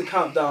you have to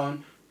count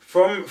down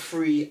from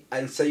 3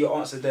 and say your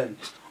answer then.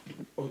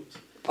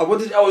 What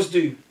did Els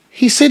do?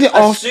 He said it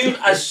As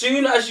after.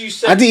 soon as you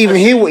said... I didn't even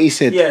hear what he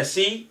said. Yeah,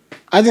 see?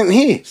 I didn't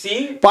hear.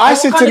 See? But I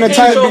What said kind to of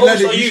Natalia- game show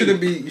host You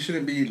are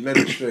shouldn't be led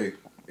astray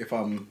if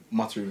I'm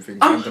muttering things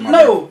under my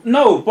breath.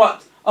 No,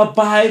 but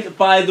abide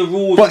by the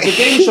rules But of the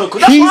game show.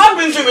 'Cause that's he's- what I've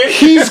been doing.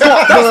 He's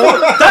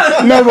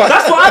got. No, but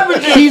That's what I've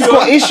been doing. he's bro.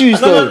 got issues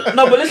though.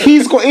 No, but listen.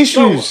 He's got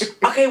issues.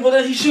 No, okay, well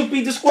then he should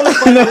be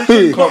disqualified. No,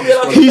 He should not be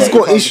allowed to he's play.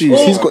 got issues.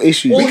 He's got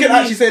issues. We can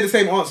actually say the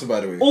same answer, by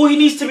the way. Or he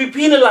needs to be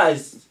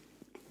penalised.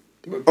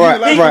 Alright,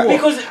 right.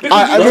 Because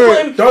I you just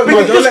got him. don't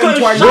because you just let him got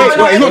twang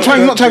shouted Wait, at he's not him. trying.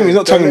 He's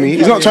not trying me.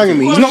 He's not trying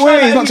me. He's not trying me. He's not.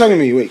 Wait, he's not trying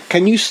me. Wait,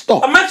 can you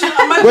stop? Imagine.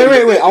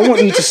 Wait. I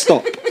want you to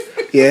stop.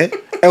 Yeah,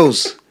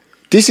 Els.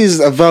 This is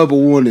a verbal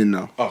warning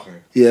now. Okay.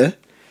 Yeah.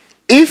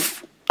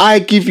 If I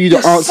give you the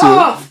You're answer,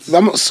 soft.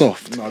 I'm not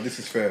soft. No, this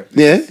is fair.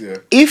 Yeah. This is-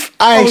 If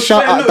I Oh,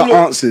 shout fair, out look, the look.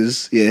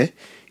 answers, yeah,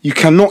 you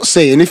cannot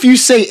say. And if you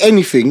say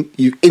anything,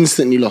 you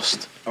instantly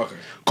lost. Okay.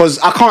 Because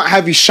I can't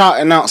have you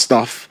shouting out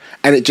stuff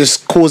and it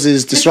just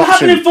causes It's been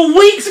happening disruption. for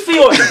weeks,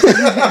 Fiona.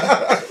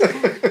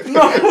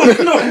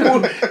 No.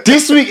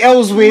 This week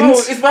Els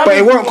wins, it's but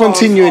it won't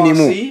continue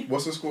anymore. See?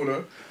 What's the score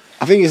though?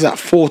 I think it's at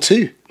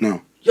 4-2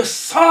 now. You're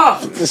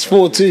soft. It's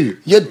 4-2.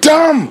 You're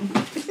dumb.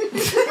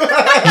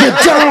 You're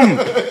dumb.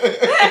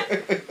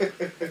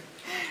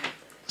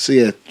 So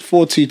yeah,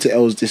 4-2 to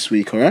Els this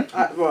week. All right.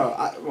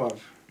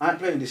 I ain't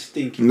playing this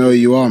stinky. No,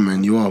 you are,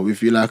 man. You are.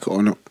 If you like it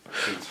or not.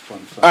 It's fun.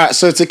 All right.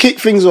 So to kick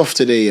things off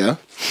today, yeah.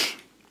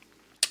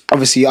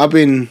 Obviously, I've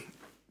been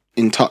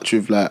in touch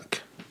with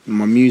like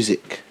my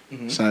music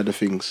side of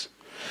things,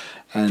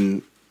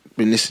 and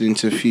been listening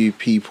to a few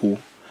people,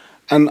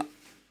 and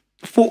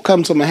a thought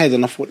came to my head,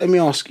 and I thought, let me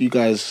ask you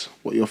guys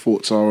what your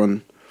thoughts are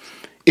on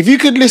if you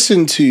could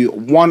listen to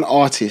one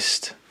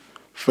artist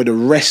for the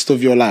rest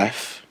of your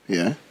life.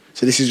 Yeah.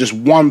 So this is just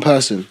one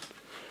person.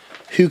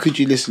 Who could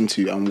you listen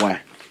to and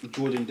why?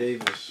 Jordan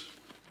Davis.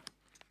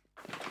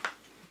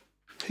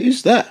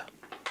 Who's that?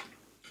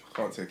 I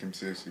can't take him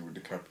seriously with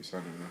the Capri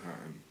Sun in the hat.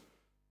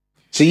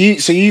 So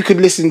you could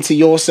listen to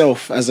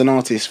yourself as an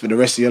artist for the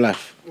rest of your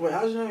life. Wait,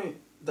 how do you know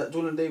that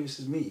Jordan Davis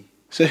is me?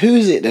 So who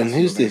is it then? What's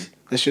Who's your this?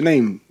 That's your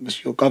name.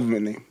 That's your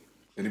government name.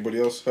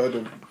 Anybody else heard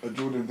of a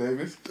Jordan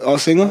Davis? Our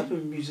singer? I've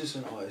been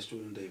musician artist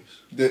Jordan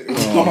Davis.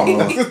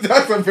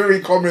 That's a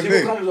very common See what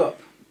name. comes up?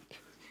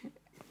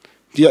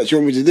 Do you actually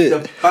want me to do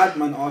it? The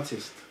Badman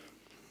artist.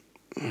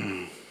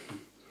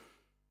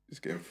 He's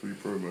getting free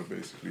promo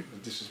basically.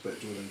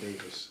 Disrespect Jordan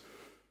Davis.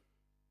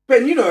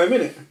 Ben, you know him,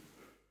 innit?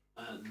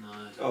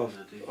 No,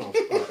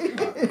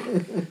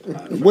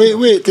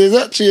 Wait. There's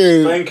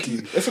actually a... Thank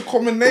you. It's a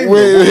common name.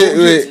 Wait, though. What wait, would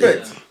you wait.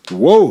 expect?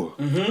 Whoa.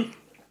 Mm-hmm.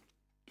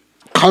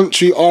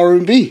 Country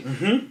R&B.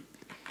 Mm-hmm.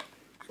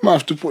 Might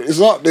have to put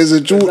this up. There's a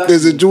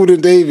Exactly.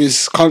 Jordan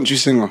Davis country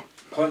singer.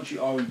 Country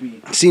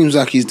R&B. Seems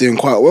like he's doing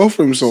quite well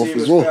for himself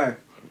Serious as well. guy.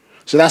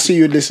 So that's who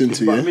you'd listen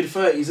to, About yeah?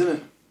 mid-30s, isn't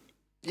it?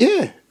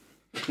 Yeah.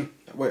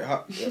 Wait,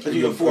 how?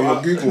 you got four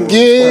out. Yeah,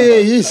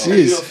 yes, You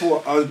yes.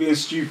 thought I was being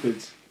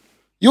stupid.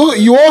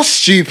 You are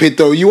stupid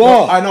though. You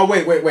are. I know.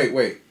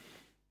 Wait.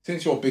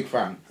 Since you're a big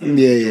fan,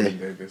 Yeah. Jordan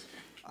Davis,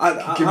 I'm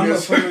give me a not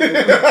song.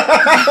 familiar.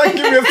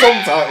 Give me a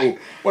song title.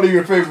 One of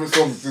your favourite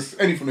songs, just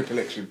any from the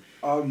collection.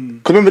 Cause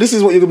remember, this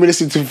is what you're gonna be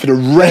listening to for the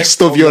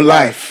rest of your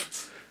life.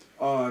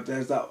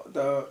 There's that.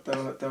 There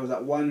was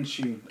that one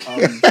tune.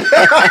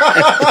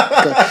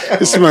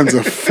 This man's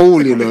a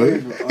fool, you know.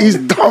 He's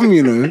dumb,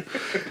 you know.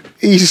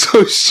 He's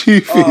so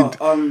stupid.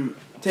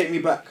 Take Me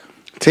Back.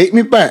 Take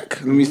Me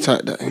Back. Let me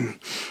type that in.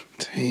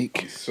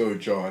 Take. He's so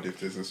jarred if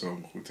there's a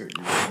song called Take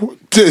Me.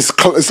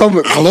 It's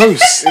something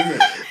close.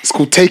 It's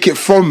called Take It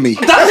From Me.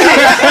 That's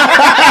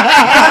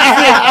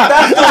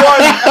the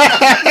one.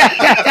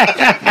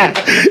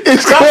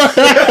 It's called.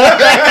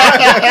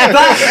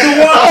 That's the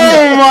one.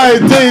 Oh my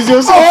days!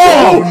 You're so. Oh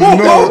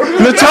no,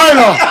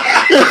 Latina.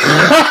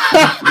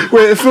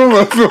 Wait, film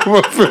her.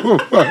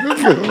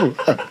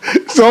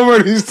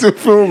 Someone used to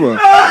film her.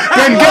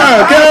 Then get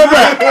her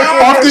back.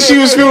 After she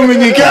was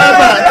filming you, get her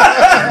back.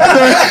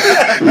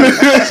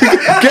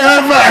 Get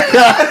her back.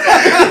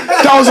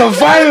 That was a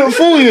violent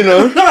fall, you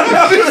know.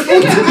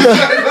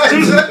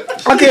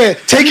 Okay,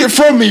 take it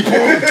from me,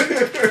 Paul.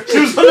 She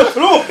was on the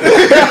floor.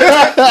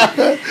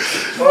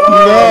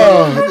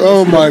 No.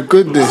 Oh my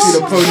goodness. See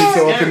the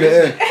ponytail up in the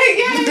air.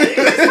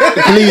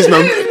 Please,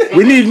 man.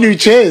 We need new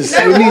chairs.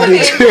 We need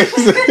new chairs.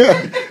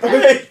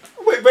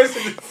 Wait,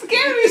 basically.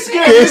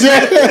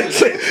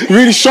 It's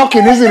really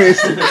shocking, isn't it?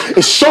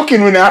 It's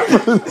shocking when it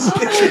happens.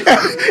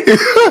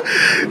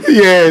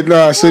 Yeah,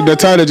 no. So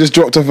Natalia just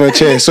dropped off her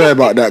chair. Sorry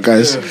about that,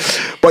 guys.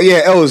 But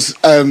yeah, Els,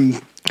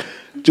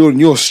 Jordan,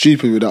 you're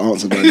stupid with that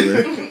answer, by the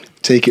way.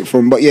 Take it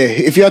from. But yeah,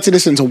 if you had to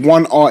listen to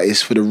one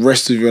artist for the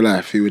rest of your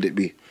life, who would it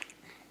be?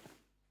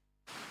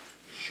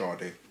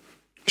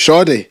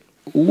 Sade.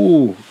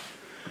 Ooh,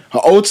 her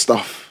old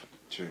stuff.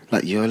 True.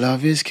 Like Your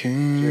Love Is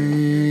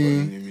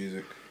King. New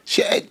music.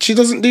 She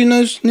doesn't do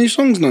no new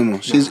songs no more.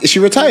 Is she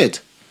retired?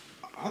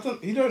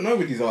 You don't know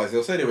with these eyes.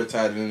 They'll say they're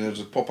retired and then they'll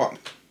just pop up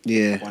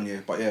Yeah. 1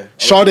 year. But yeah.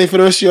 Sade for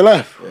the rest of your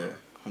life. Yeah,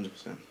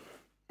 100%.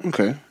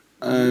 Okay.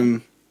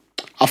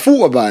 I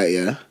thought about it,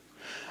 yeah,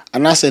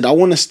 and I said I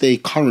want to stay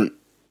current.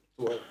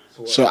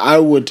 So I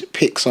would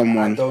pick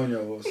someone.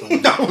 Adonia or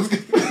something. That was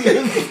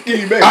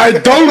Skilly Bang.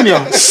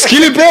 Idonia,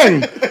 Skilly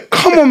Bang.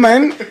 Come on,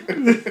 man.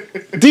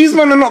 These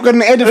men are not going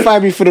to edify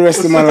me for the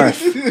rest of my life.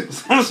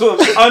 Some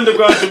sort of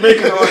underground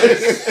Jamaican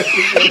artist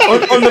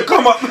on the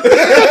come up.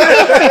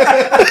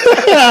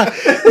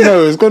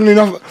 No, it's got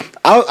enough.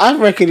 I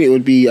reckon it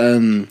would be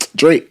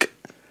Drake.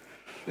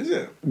 Is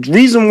it?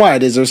 Reason why?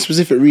 There's a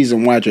specific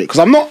reason why Drake. Because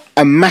I'm not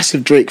a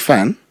massive Drake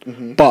fan,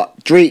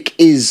 but Drake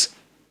is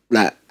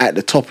like at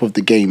the top of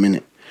the game,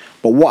 innit?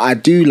 But what I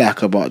do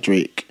like about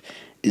Drake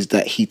is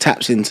that he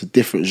taps into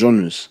different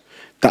genres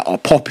that are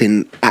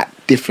popping at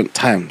different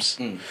times.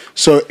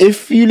 So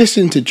if you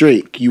listen to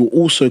Drake, you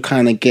also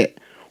kind of get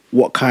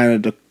what kind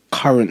of the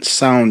current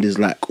sound is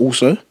like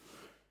also.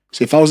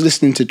 So if I was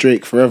listening to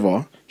Drake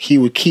forever, he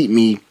would keep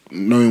me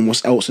knowing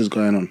what else is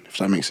going on, if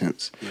that makes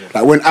sense. Yeah.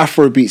 Like when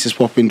Afrobeats is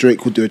popping,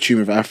 Drake will do a tune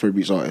with an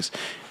Afrobeats artist.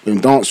 When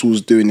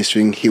Dancehall's doing this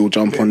thing, he'll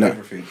jump on that.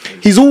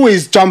 He's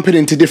always jumping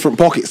into different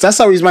pockets. That's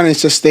how he's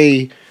managed to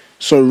stay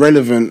so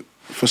relevant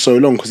for so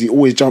long, because he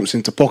always jumps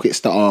into pockets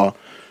that are...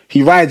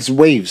 He rides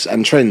waves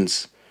and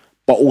trends,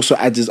 but also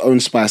adds his own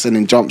spice and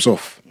then jumps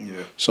off.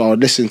 Yeah. So I'd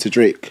listen to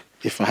Drake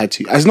if I had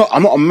to.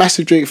 I'm not a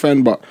massive Drake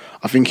fan, but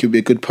I think he'll be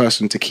a good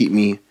person to keep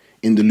me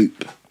in the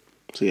loop.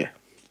 So yeah.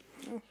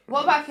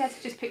 What about if you had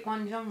to just pick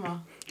one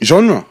genre?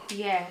 Genre?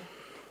 Yeah.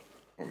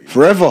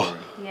 Forever?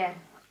 Yeah.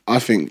 I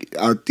think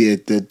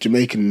the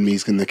Jamaican in me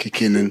is going to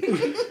kick in. And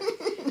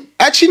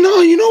actually,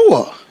 no, you know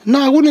what? No,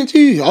 I wouldn't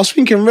do. I was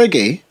thinking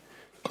reggae,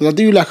 because I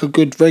do like a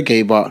good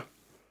reggae, but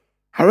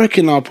I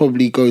reckon I'll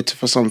probably go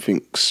for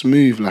something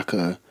smooth, like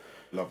a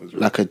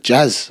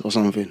jazz or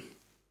something.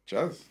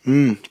 Jazz?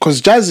 Because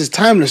jazz is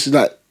timeless. It's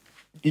like,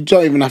 you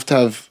don't even have to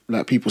have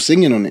like people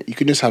singing on it. You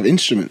can just have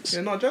instruments.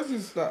 Yeah, no, jazz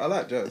is like, I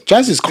like jazz.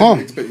 Jazz is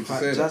calm.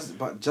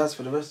 But jazz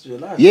for the rest of your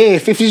life. Yeah,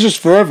 if it's just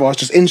forever, it's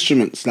just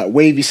instruments, like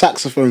wavy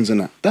saxophones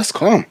and that. That's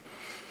calm.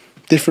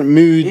 Different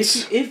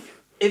moods.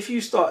 If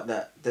you start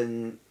that,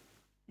 then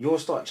you'll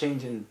start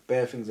changing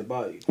bare things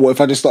about you. What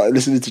if I just started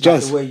listening to Like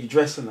jazz? the way you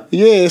dress and that.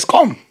 Yeah, it's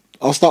calm.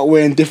 I'll start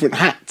wearing different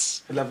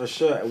hats. He'll have a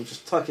shirt and we'll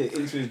just tuck it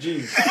into his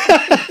jeans.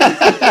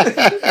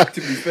 To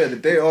be fair, the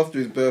day after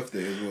his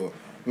birthday as well,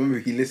 remember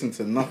he listened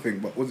to nothing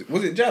but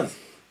was it jazz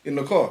in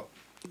the car?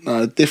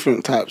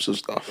 Different types of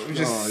stuff. It was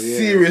just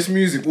serious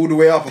music all the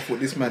way up. I thought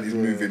this man is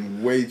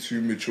moving way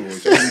too mature.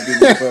 It's only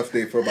been his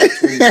birthday for about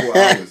 24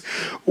 hours.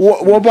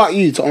 What about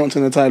you, to answer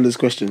Natalia's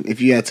question?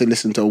 If you had to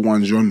listen to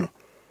one genre,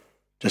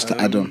 just to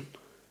add on.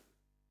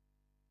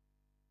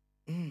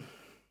 I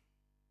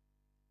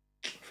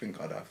think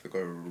I'd have to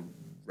go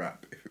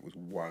rap if it was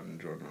one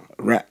genre.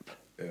 Rap.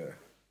 Yeah.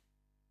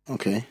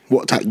 Okay.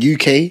 What type?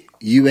 UK,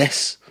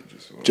 US.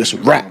 Just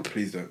rap.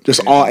 Please don't.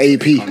 Just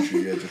RAP.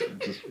 Yeah,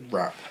 just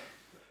rap.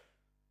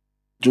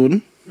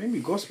 Jordan. Maybe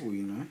gospel,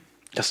 you know.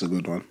 That's a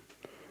good one.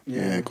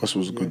 Yeah,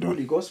 gospel's a good one.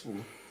 Probably gospel.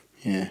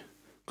 Yeah,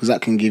 because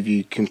that can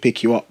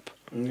pick you up.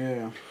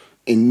 Yeah.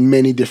 In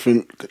many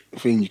different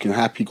things, you can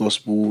happy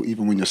gospel,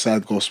 even when you're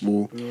sad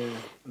gospel. Yeah,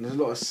 and there's a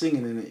lot of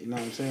singing in it. You know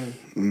what I'm saying?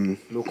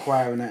 A little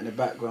choir and that in the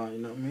background. You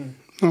know what I mean?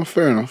 No,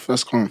 fair enough.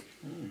 That's calm.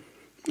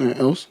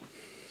 Anything else?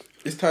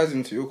 This ties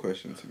into your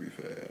question. To be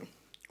fair,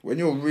 when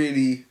you're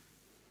really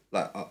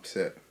like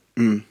upset,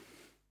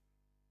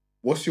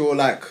 what's your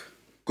like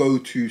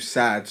go-to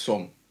sad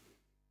song?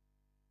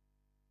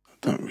 I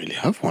don't really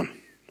have one.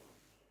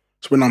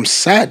 It's when I'm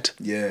sad.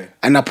 Yeah.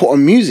 And I put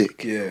on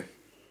music. Yeah.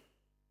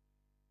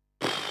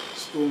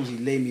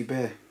 Stormzy, Lay Me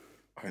Bare.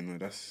 I know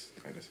that's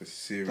a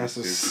serious. That's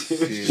a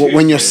serious. What,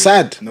 when you're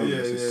sad? No,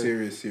 it's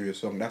a serious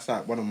song. That's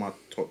like one of my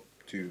top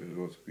 2 as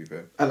well. To be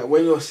fair. And like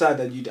when you're sad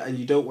and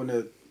you don't want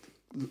to.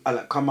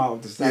 Like come out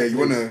of the sad. Yeah, you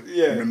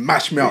wanna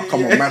mash me up. Come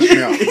Yeah. on, mash me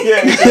up.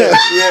 yeah.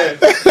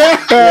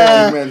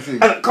 Yeah, man,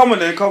 sing. And come on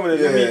then.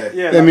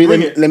 Yeah.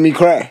 Let me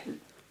cry.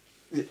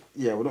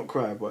 Yeah, we'll not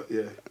cry, but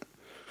yeah.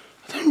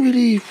 I don't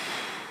really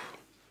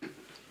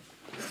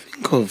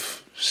think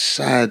of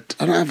sad.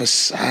 I don't have a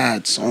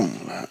sad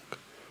song. Like,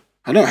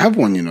 I don't have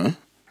one.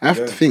 I have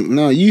to think.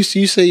 No, you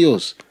say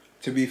yours.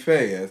 To be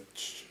fair, yeah,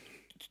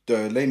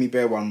 the Lay Me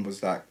Bare one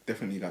was like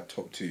definitely like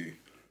top 2,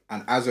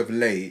 and as of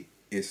late,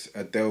 it's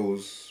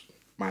Adele's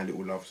My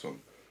Little Love song.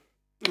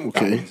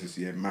 Okay. That one just,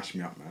 mash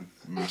me up, man.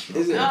 Mash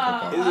me Is up. it?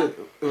 Pop Is up.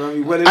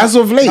 it? As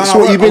of late, so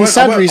what, you've been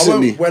sad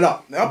recently. Well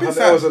up. I've been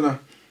That was sad. on a.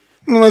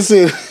 No, I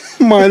said,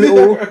 my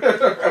little.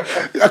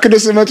 I can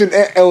just imagine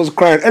Els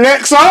crying.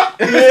 Alexa,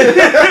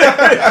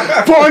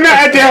 put on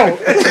that Adele.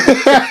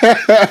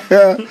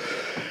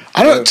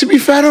 I don't. To be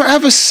fair, I don't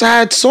have a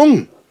sad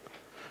song.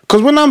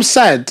 Because when I'm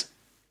sad,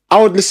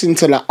 I would listen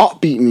to like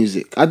upbeat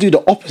music. I do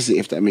the opposite,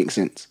 if that makes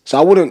sense. So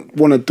I wouldn't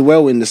want to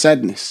dwell in the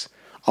sadness.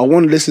 I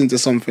want to listen to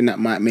something that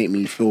might make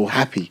me feel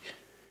happy.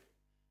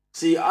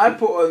 See, I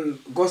put on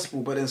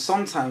gospel, but then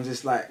sometimes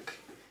it's like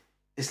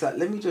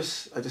let me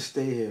just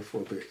stay here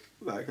for a bit.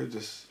 Like I'm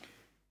just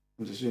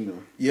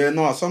Yeah,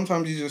 no.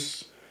 Sometimes you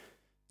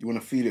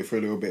want to feel it for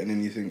a little bit, and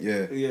then you think,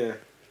 yeah.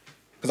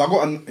 Because I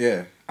got and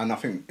I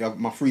think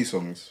my 3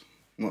 songs.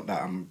 Not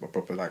that I'm a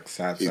proper like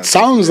sad. It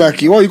sounds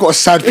like you got a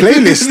sad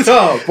playlist.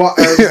 No, but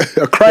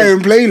a crying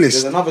playlist.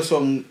 There's another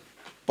song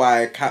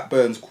by Cat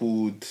Burns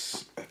called,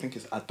 I think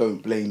it's I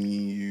Don't Blame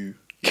You.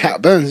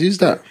 Cat Burns, who's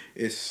that?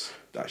 It's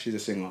that she's a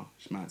singer.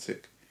 She's mad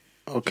sick.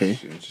 Okay.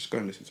 Just go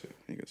and listen to it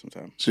when you get some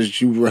time. So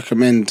do you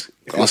recommend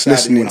If you're us sad and you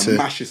listening wanna to?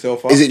 mash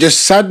yourself up. Is it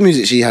just sad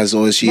music she has,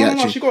 or is she No,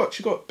 actually? she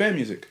got bare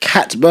music.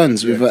 Cat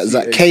Burns with is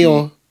that K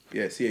or?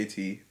 Yeah,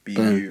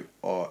 CATBURNS.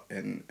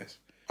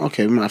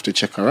 Okay, we might have to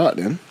check her out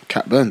then.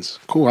 Cat Burns,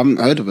 cool. I haven't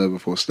heard of her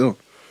before. Still,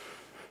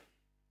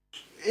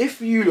 If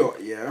you lot,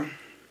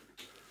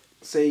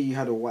 say you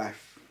had a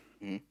wife,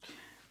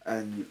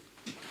 and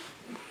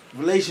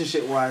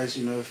relationship wise,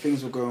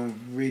 things were going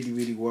really,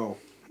 really well.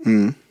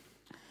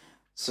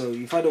 So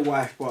you've had a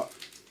wife, but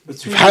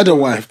between you've had a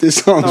wife. This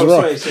sounds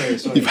rough. Sorry.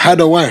 You've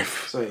had a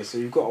wife. Sorry, so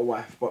you've got a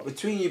wife, but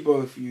between you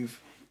both, you've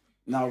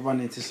now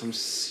run into some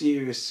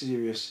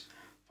serious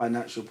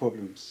financial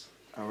problems.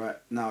 All right,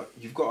 now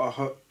you've got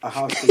a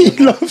house. He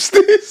loves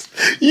this.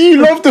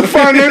 You love the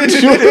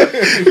financial.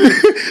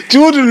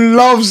 Jordan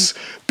loves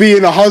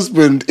being a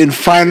husband in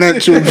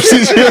financial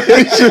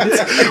situations.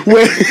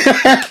 Where,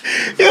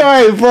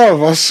 hey,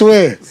 bro, I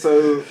swear.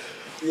 So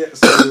you've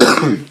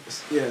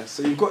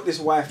got this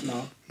wife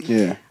now.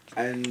 Yeah.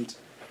 And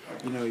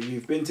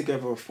you've been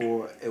together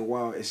for a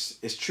while.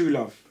 It's true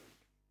love.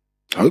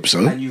 I hope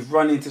so. And you've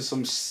run into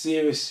some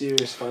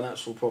serious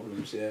financial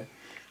problems. Yeah.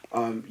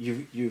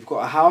 You've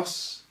got a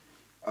house,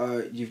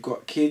 you've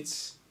got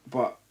kids,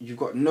 but you've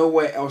got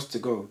nowhere else to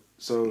go.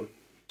 So,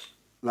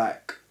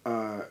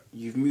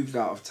 you've moved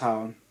out of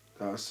town,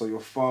 so you're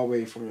far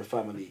away from your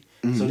family.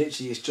 So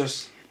literally, it's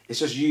just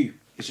you.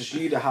 It's just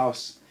you, the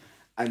house,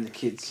 and the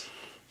kids.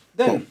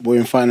 Then we're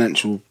in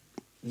financial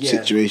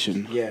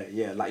situation.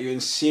 Yeah. Like you're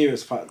in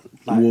serious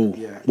Whoa.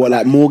 Yeah. What,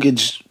 like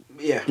mortgage?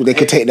 Yeah. They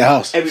could take the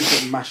house.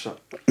 Everything mash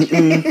up.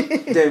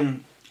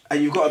 Then.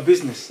 And you've got a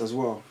business as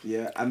well,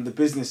 yeah? And the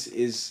business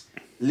is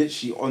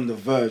literally on the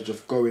verge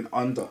of going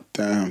under.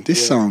 Damn,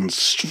 this sounds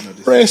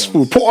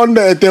stressful. Put on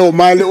the Adele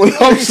My Little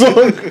Love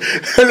song.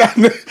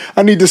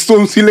 I need the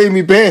Storms to lay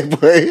me bare,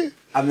 boy.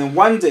 And then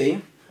one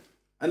day,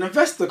 an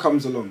investor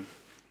comes along.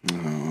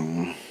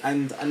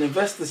 And an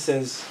investor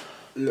says,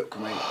 look,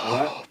 mate,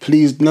 alright?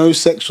 Please, no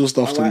sexual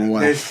stuff to my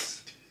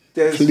wife.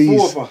 There's Please.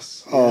 4 of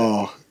us. Yeah?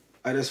 Oh.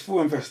 And there's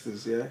 4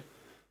 investors, yeah?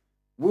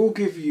 We'll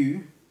give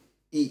you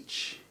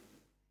each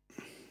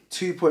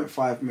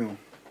 2.5 mil,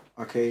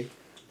 okay?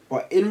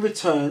 But in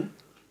return,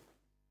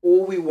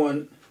 all we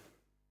want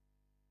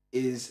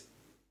is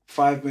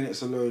 5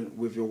 minutes alone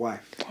with your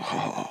wife.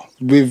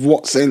 With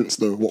what sense,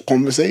 though? What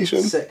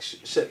conversation?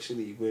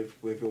 Sexually with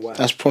your wife.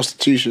 That's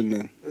prostitution,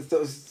 then.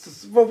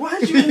 But why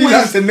do you always... You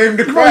have to name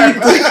the crime.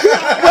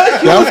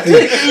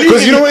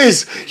 Because you know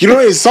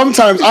what it is?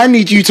 Sometimes I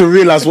need you to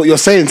realise what you're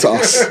saying to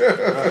us.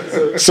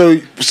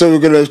 So we're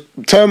going to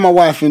turn my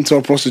wife into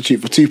a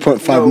prostitute for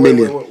 2.5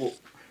 million.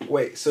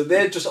 Wait, so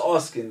they're just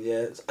asking,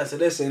 yeah? So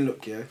they're saying,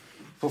 look, yeah,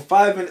 for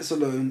 5 minutes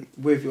alone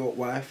with your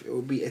wife, it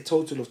will be a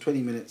total of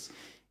 20 minutes.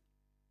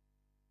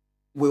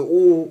 We're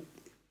all...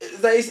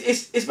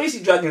 It's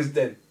basically Dragon's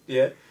Den,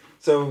 yeah?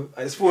 So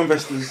it's 4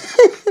 investors,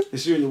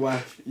 it's you and your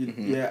wife,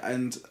 yeah,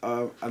 and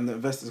the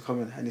investors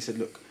come in and he said,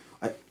 look,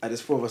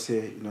 there's 4 of us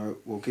here,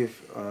 we'll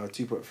give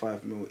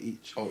 2.5 mil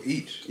each. Oh,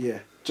 each? Yeah.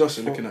 Just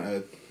so looking at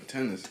a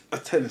tennis. A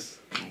tennis,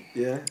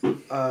 yeah?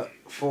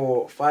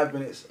 For 5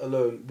 minutes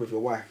alone with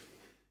your wife.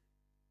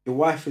 Your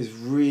wife is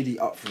really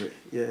up for it.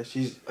 Yeah,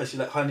 she's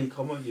like, honey,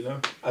 come on,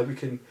 and we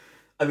can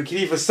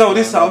either sell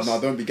this house. No,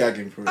 don't be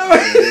gagging for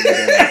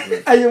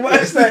it. And your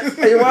wife's like,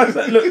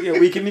 look, yeah,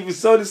 we can either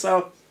sell this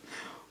house,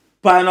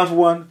 buy another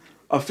one,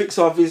 or fix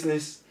our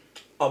business,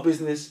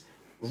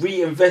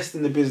 reinvest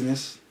in the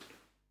business.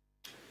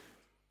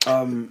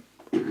 Honey,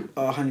 what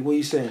are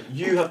you saying?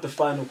 You have the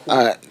final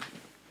call.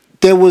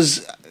 There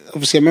was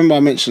obviously, I remember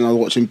I mentioned I was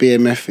watching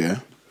BMF,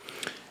 yeah,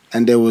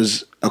 and there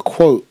was a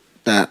quote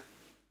that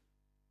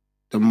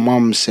the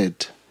mum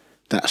said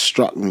that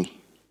struck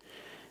me,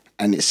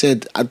 and it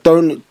said, I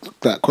don't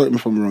like, quote me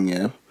if I'm wrong,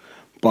 yeah,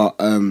 but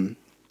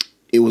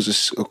it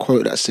was a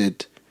quote that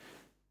said,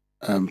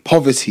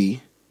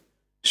 poverty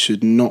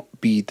should not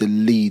be the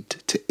lead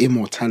to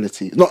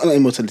immortality, not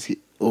immortality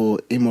or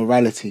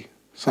immorality,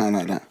 something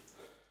like that.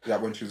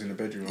 Like when she was in the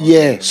bedroom.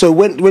 Yeah. So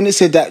when it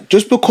said that,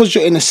 just because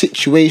you're in a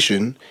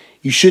situation,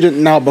 you shouldn't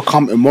now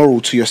become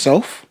immoral to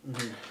yourself,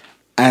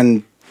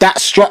 and that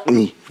struck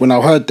me when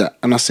I heard that,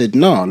 and I said,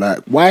 no, like,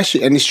 why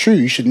should? And it's true,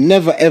 you should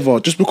never ever,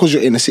 just because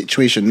you're in a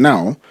situation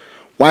now,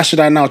 why should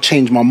I now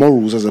change my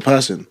morals as a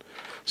person?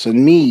 So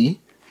me,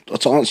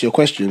 to answer your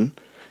question,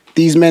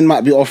 these men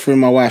might be offering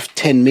my wife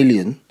 10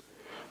 million,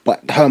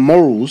 but her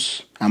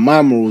morals and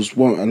my morals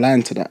won't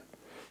align to that.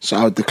 So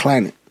I'll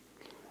decline it.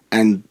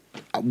 And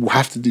we'll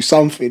have to do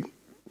something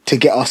to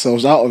get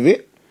ourselves out of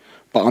it.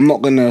 But I'm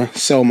not going to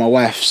sell my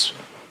wife's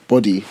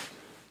body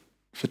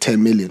for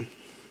 10 million.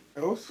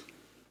 Else?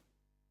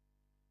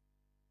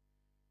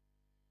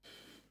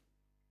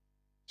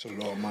 It's a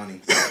lot of money.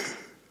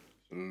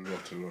 A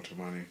lot of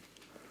money.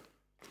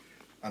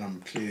 And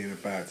I'm clearly in a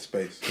bad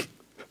space.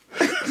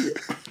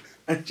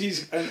 And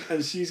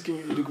she's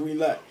giving you the green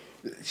light.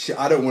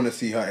 I don't want to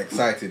see her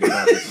excited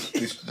about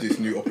this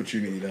new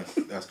opportunity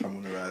that's come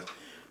on the rise.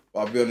 But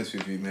I'll be honest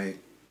with you, mate.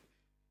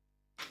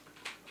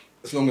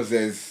 As long as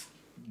there's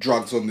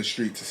drugs on the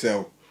street to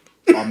sell,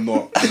 I'm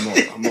not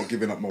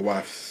giving up my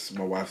wife's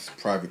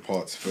private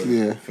parts for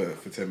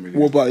 10 million.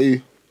 What about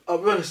you? I'll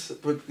be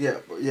honest, but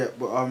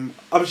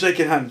I'm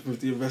shaking hands with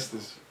the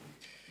investors.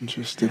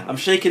 Interesting. I'm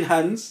shaking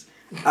hands,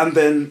 and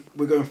then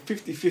we're going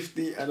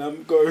 50-50, and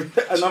I'm going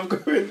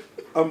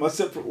a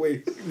separate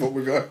way. What,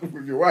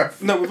 with your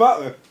wife? No,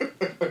 without her.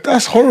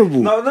 That's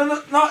horrible. No,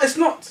 it's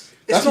not.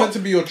 That's meant to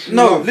be your true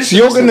No, love. listen,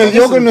 So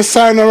you're gonna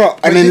sign her up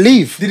and then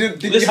leave.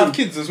 Did you have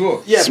kids as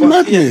well? Yeah, It's but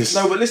madness.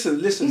 no, but listen.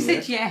 You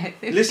said yeah.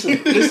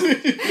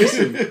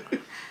 Listen.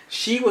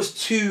 She was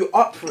too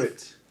up for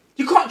it.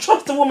 You can't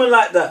trust a woman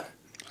like that.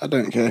 I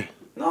don't care.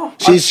 No,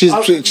 But it's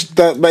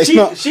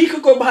not. She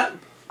could go back.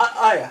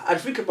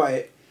 I'd think about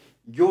it.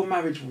 Your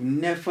marriage will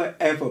never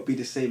ever be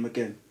the same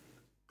again.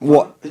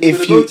 What You're if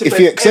gonna go to you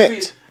bed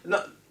accept?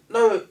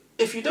 No.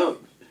 If you don't,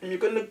 and you're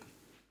gonna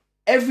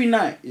every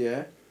night,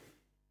 yeah,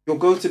 you'll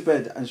go to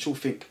bed and she'll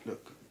think,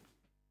 look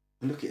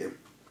at him.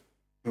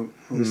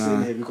 We're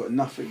sitting here, we've got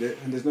nothing there,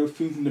 and there's no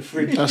food in the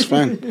fridge. That's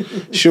fine.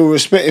 She'll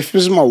respect. If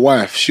this is my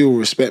wife, she'll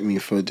respect me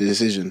for the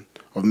decision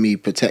of me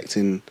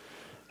protecting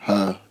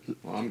her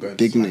I'm going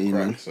dignity, to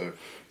man. So.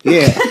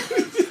 Yeah.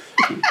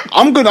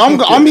 I'm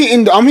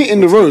hitting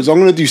the roads. I'm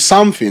gonna do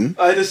something.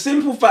 The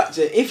simple fact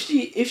is,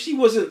 if she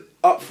wasn't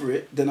up for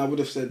it, then I would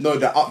have said No,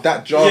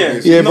 that job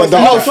is... Yeah, but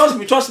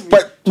trust me.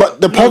 But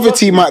the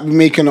poverty might be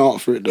making her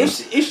up for it though.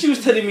 If she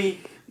was telling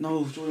me,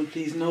 no, Jordan,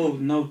 please, no,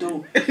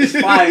 don't. It's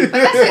fine.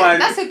 But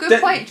that's a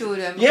good point,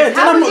 Jordan. Yeah, then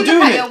how I'm would not you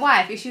look doing at it. your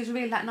wife if she was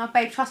really like, no,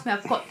 babe, trust me,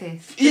 I've got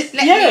this. Yeah, Just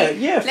let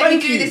me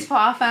thank do you. this for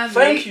our family.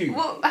 Thank you.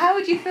 How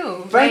would you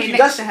feel? Thank you.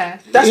 Next to her.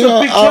 That's You know,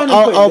 a big turning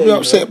point. I'll be there,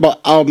 upset,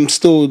 but I'm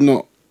still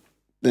not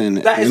doing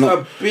it. That is you know?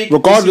 a big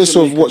regardless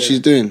decision of maker what there. she's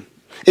doing.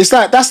 It's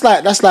like that's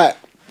like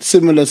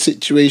similar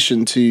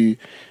situation to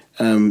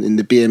in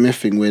the BMF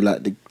thing where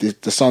like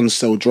the sons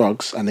sell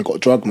drugs and they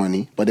got drug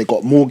money, but they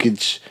got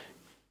mortgage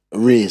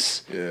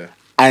arrears. Yeah.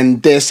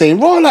 And they're saying,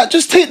 well, like,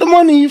 just take the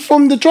money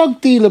from the drug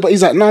dealer. But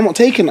he's like, no, I'm not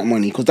taking that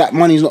money because that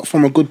money's not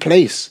from a good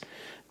place.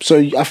 So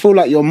I feel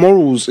like your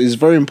morals is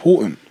very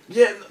important.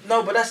 Yeah,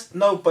 but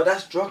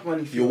that's drug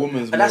money. Your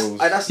woman's and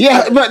morals.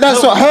 Yeah, but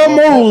that's what her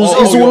morals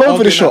is all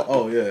over the shop.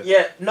 Oh, yeah.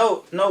 Yeah,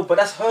 no, but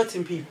that's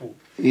hurting people.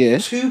 Yeah.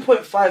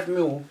 2.5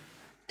 mil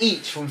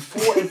each from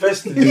 4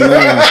 investors.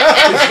 Yeah.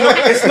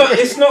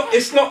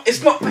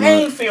 It's not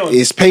paying for you.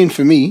 It's paying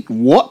for me.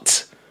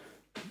 What?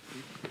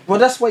 Well,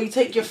 that's why you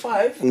take your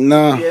 5.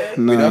 Nah, Yeah.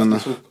 no.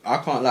 I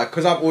can't, like,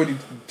 because I've already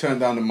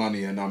turned down the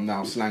money and I'm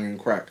now slanging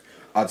crack.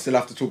 I'd still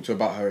have to talk to her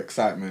about her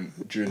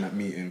excitement during that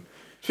meeting.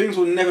 Things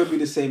will never be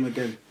the same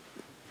again.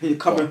 You're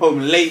coming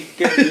home late.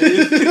 Get me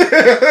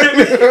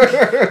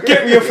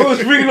your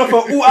phone's ringing off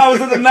at all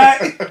hours of the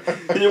night.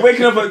 And you're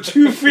waking up at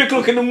 2-3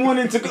 o'clock in the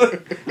morning to go.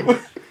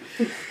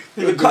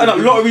 You're cutting up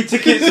lottery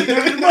tickets. You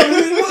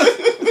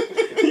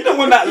don't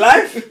want that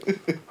life.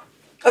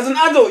 As an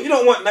adult, you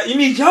don't want that. You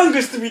need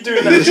youngers to be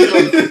doing that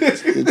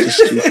shit. You're just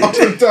stupid. Up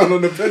and down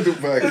on the pedal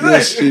bag. You're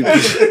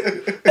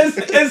stupid.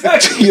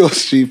 Exactly. You're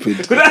stupid.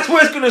 But that's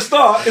where it's going to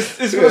start. It's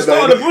going to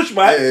start on the bush,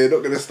 man. Yeah, you're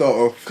not going to start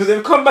off. Because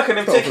they've come back and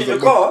they've taken your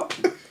car.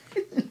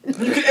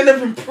 You could end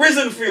up in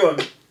prison, Fionn.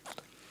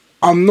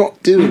 I'm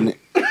not doing it.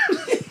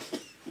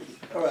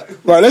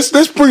 Right,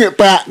 let's bring it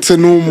back to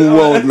normal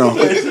world now.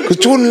 Because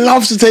Jordan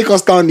loves to take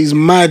us down these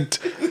mad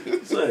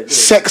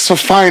sex for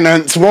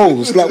finance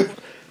roles. Like,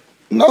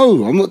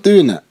 no, I'm not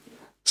doing that.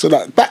 So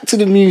like, back to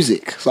the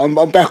music. So I'm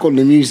back on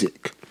the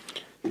music.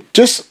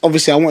 Just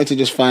obviously, I wanted to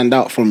just find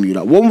out from you.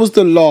 Like, when was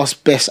the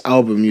last best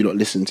album you lot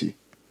listened to?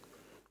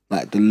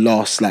 Like the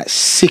last, like,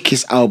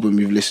 sickest album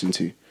you've listened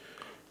to.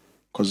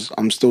 because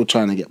I'm still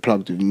trying to get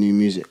plugged with new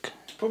music.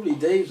 Probably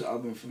Dave's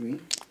album for me.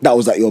 That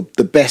was like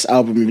the best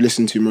album you've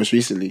listened to most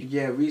recently.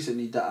 Yeah,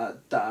 recently that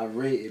I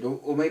rated,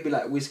 or maybe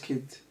like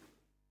Wizkid.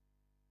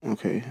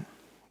 Okay,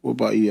 what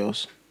about you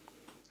else?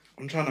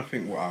 I'm trying to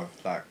think what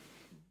I've like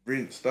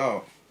rinsed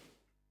out.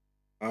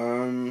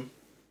 You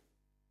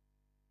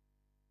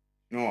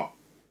know what?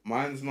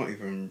 Mine's not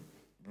even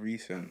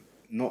recent.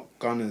 Not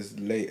Gunna's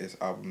latest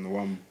album, the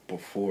one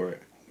before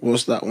it.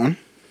 What's that one?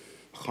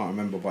 I can't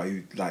remember, but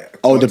he like.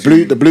 Oh, the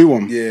blue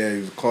one. Yeah, it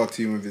was a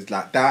cartoon with his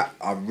like that.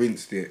 I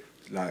rinsed it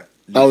like.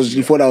 That was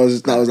you thought that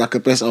was like the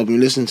best album you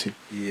listened to.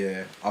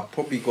 Yeah, I've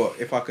probably got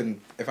if I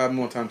have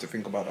more time to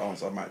think about the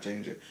answer, I might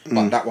change it.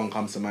 But that one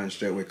comes to mind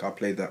straight away. 'Cause I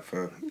played that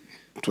for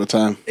a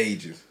time.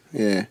 Ages.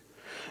 Yeah.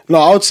 No,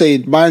 I would say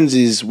mine's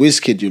is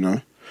Wizkid, you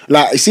know.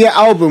 Like, see an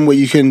album where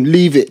you can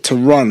leave it to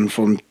run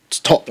from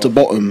top to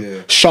bottom,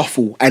 yeah.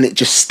 shuffle, and it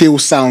just still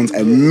sounds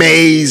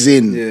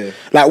amazing. Yeah.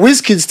 Like,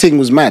 Wizkid's thing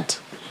was mad.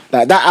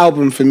 Like, that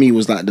album for me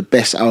was like the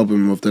best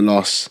album of the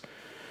last,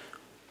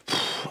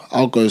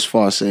 I'll go as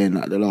far as saying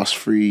like the last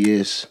 3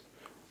 years.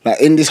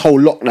 Like, in this whole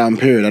lockdown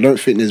period, I don't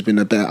think there's been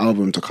a better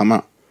album to come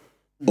out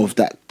of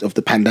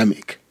the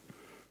pandemic.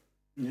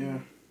 Yeah.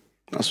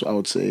 That's what I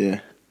would say, yeah.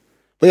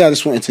 But yeah, I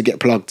just wanted to get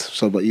plugged.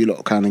 So, but you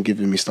lot kind of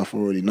giving me stuff I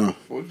already know.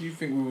 What do you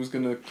think we was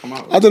gonna come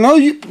out with? I don't know.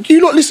 You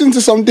lot listen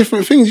to some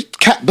different things.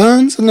 Cat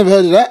Burns, I never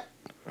heard of that.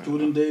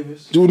 Jordan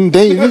Davis. Jordan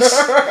Davis,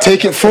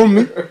 take it from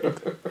me.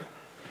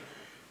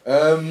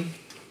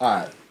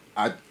 Alright.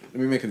 Let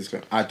me make a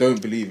disclaimer. I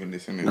don't believe in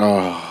this, innit?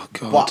 Oh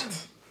God.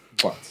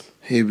 But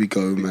Here we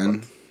go,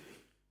 man.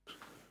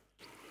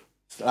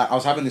 like, I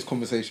was having this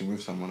conversation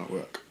with someone at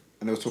work,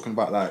 and they was talking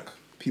about like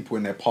people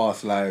in their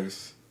past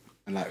lives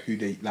and like who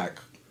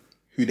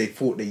they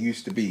thought they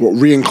used to be. What,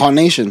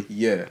 reincarnation?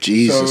 Yeah.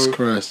 Jesus So-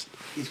 Christ.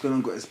 He's gone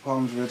and got his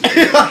palms ready.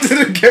 I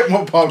didn't get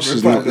my palms.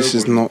 This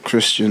is not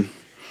Christian.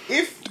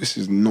 If This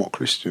is not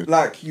Christian.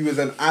 like you was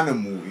an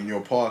animal in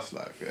your past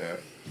life, yeah,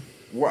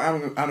 what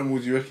animal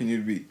do you reckon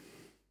you'd be?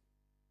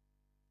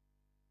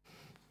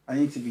 I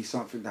need to be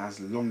something that has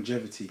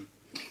longevity.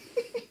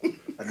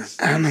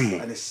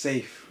 Animal. And it's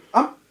safe.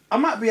 I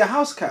might be a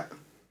house cat.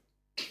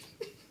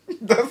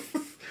 That's,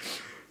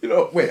 you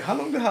know, wait, how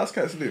long do house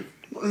cats live?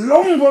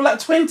 Long, bro, like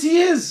 20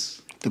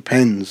 years.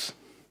 Depends.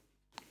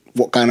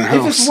 What kind of If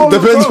house? it's one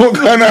Depends of what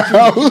kind of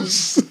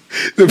house.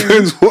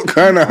 Depends what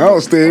kind of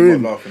house they're I'm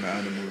in. not laughing at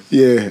animals.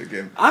 Yeah.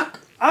 Again. I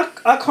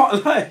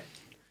can't lie.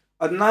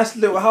 A nice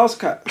little house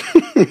cat.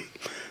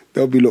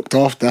 They'll be looked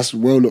after. That's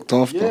well looked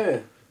after. Yeah.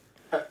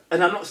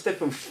 And I'm not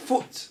stepping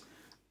foot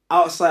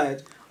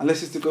outside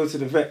unless it's to go to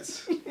the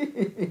vets.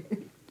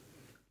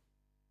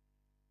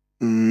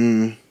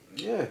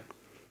 Yeah.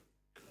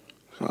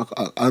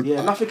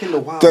 Yeah, nothing in the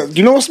wild.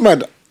 You know what's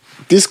mad?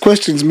 This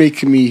question's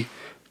making me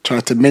try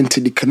to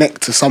mentally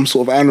connect to some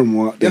sort of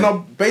animal out there. You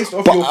know, based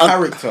off But your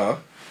character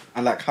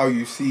and like how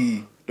you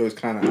see those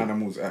kind of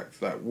animals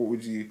act, like what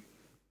would you?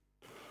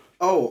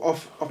 Oh,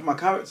 off my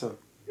character.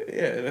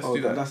 Yeah, let's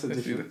do that. That's a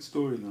Let's do different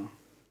story now.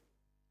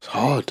 It's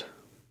hard.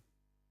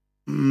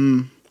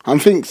 I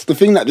think the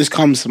thing that just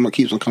keeps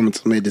on coming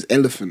to my head is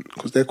elephant,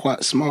 because they're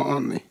quite smart,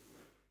 aren't they?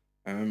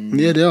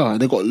 Yeah, they are.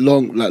 They got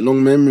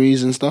long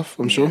memories and stuff.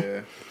 I'm sure.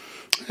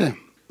 Yeah,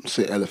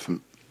 say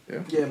elephant.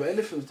 Yeah, but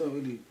elephants don't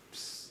really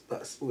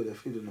spoil their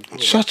food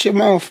enough. Shut your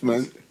mouth,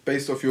 man.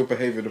 Based off your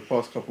behaviour the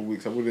past couple of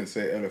weeks, I wouldn't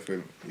say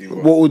elephant. Either.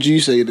 What would you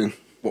say then?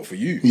 What for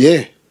you?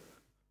 Yeah.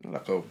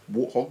 Like a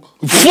warthog.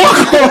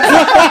 Fuck off!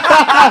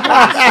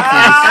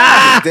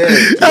 Dead.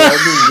 You know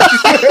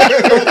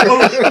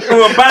what I mean?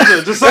 Or a badger,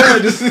 just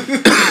something, just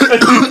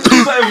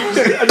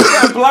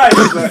blind.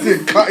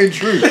 Like. Cutting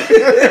through.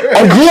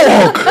 A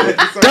warthog.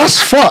 That's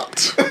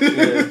fucked.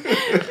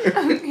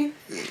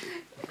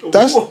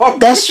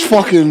 That's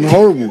fucking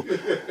horrible.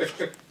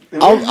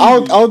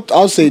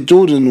 I'll say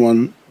Jordan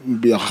one would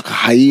be like a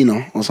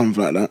hyena or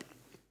something like that.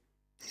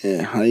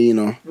 Yeah,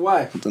 hyena.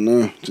 Why? I don't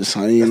know, just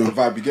hyena. That's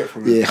the vibe you get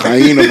from it. Yeah,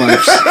 hyena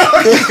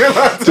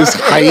vibes. Just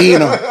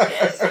hyena.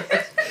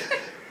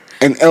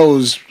 And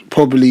L's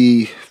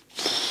probably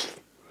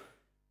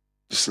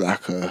just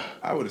like a.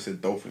 I would have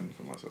said dolphin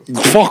for myself.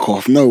 Fuck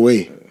off! No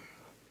way.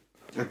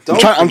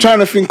 I'm trying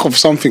to think of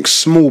something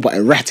small but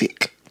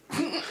erratic.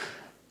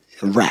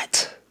 A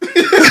rat.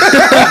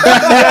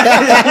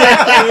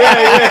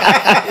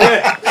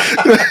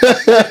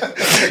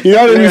 You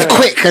know, move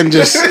quick and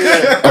just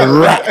a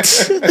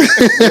rat.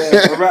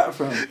 A rat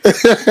fam.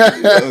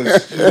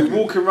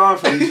 Walking around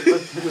fam,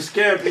 just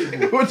scaring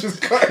people.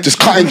 Just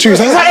cutting trees.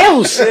 Is that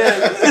else?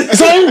 Is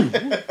that him?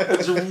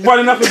 Just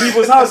running up in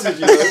people's houses,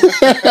 you know.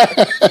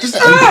 Just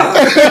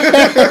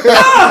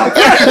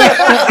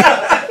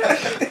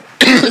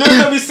You know,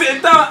 they'll be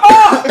sitting down.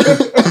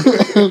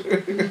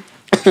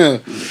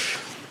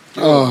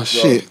 Oh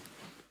shit.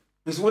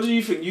 So what do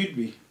you think you'd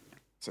be?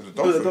 So the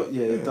dolphin.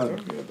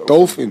 Yeah,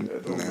 Dolphin.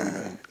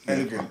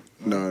 Elegant.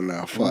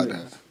 No, fuck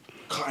that.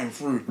 Cutting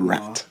through.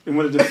 Rat. In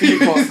one of the theme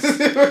parks.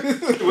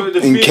 In one of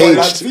the Encaged.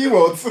 Like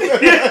SeaWorld.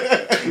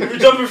 We're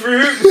jumping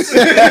through hoops.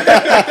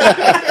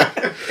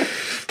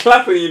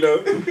 clapping, you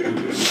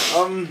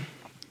know.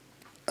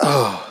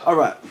 All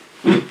right.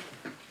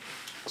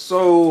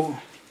 So,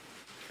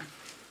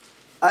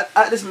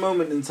 at this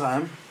moment in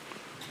time,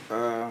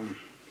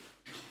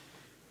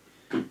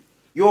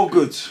 you're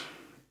good.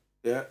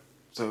 Yeah.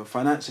 So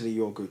financially,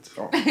 you're good.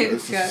 Oh,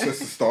 that's a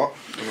start.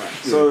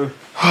 Right.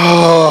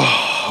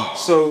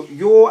 So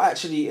you're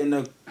actually in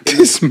a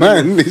This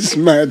man is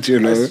mad, you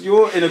know.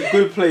 you're in a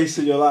good place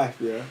in your life,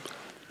 yeah.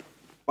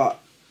 But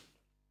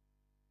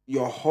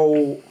your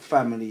whole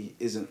family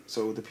isn't.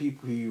 So the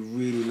people who you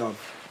really love,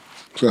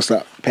 So that's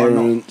like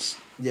parents.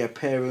 yeah,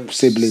 parents,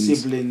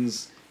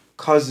 Siblings.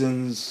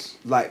 cousins,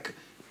 like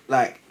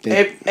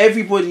Yeah.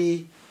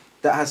 everybody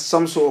that has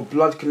some sort of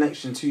blood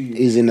connection to you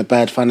Is in a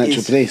bad financial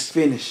is place.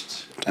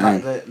 finished.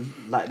 Damn.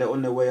 Like they're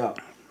on their way up,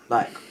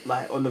 like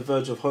on the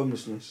verge of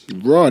homelessness.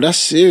 Bro, that's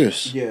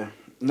serious. Yeah.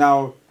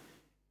 Now,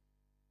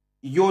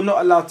 you're not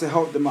allowed to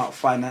help them out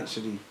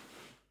financially,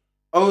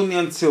 only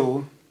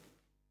until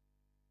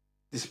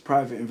this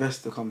private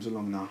investor comes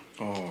along now.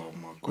 Oh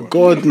my god.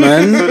 God,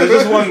 man. So there's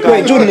just one guy.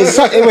 Wait, Jordan, is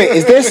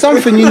there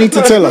something you need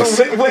to tell us?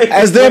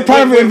 Has their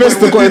private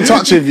investor got in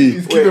touch with you?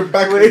 He's giving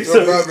back to wait,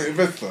 your private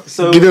investor.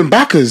 So Giving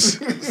backers?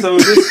 so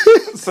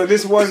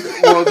this one.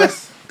 Well,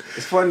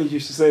 it's funny you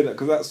should say that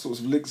because that sort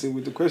of links in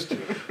with the question.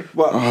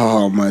 But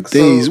Oh, my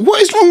days.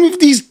 What is wrong with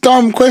these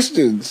dumb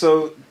questions?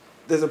 so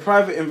there's a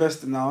private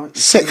investor now.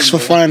 He's Sex for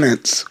coming there.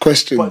 finance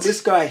questions. But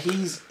this guy,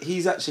 he's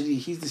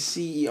the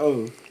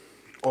CEO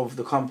of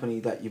the company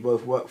that you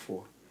both work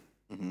for.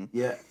 Mm-hmm.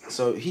 Yeah.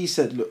 So he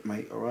said, "Look,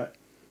 mate, all right,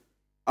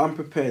 I'm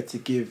prepared to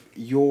give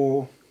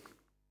your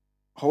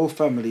whole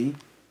family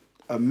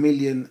 £1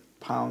 million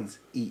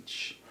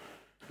each.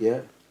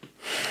 Yeah.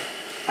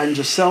 And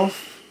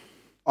yourself,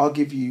 I'll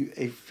give you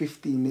a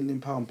 £15 million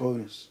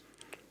bonus."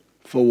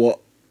 For what?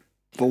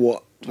 For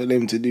what? For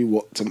them to do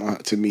what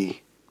to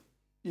me?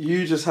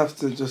 You just have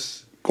to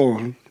just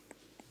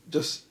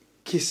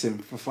kiss him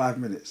for 5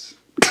 minutes.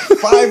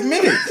 5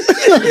 minutes?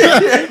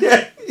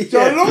 So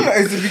how long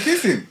is to be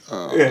kissing?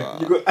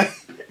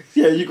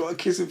 You got to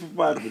kiss him for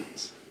 5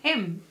 minutes.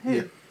 Him? Who?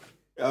 Yeah.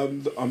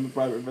 I'm the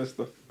private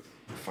investor.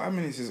 5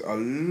 minutes is a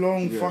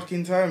long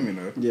fucking time, you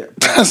know. Yeah,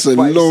 That's a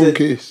but he long said-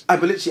 kiss.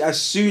 But literally,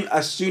 as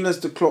soon as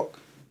the clock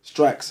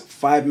strikes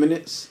 5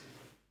 minutes,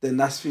 then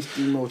that's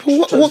 15 more. But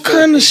what transfer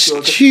kind of into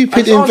your- stupid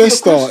Answer the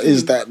investor question.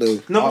 is that, though?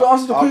 No, but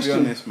answer the I'll question.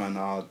 be honest,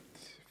 man.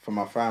 For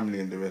my family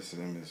and the rest of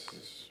them,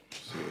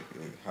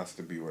 it has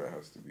to be where it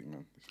has to be,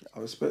 man. I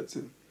respect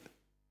it.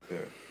 Yeah.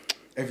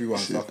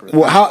 Everyone's suffering.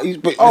 What? How?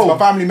 But, It's my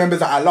family members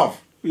that I love.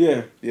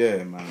 Yeah.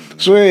 Yeah, man.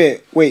 So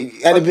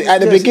wait. At the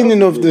yes,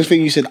 beginning of the absolutely.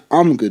 thing, you said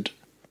I'm good.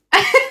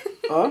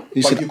 Huh?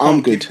 You But said you I'm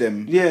can't give good.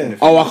 them Yeah. anything.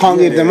 Oh, I can't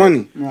give them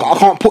money. I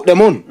can't put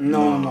them on.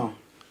 No.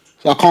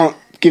 So I can't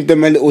give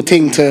them a little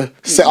thing to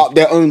set up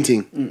their own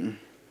thing.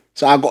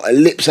 So I got to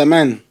lips a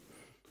man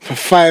for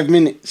 5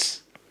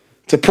 minutes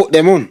to put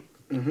them on.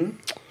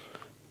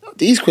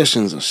 These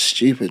questions are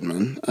stupid,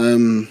 man.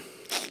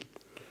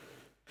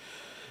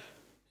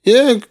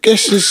 Yeah, I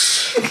guess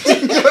this.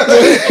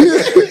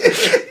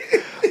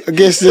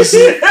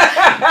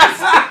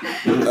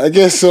 I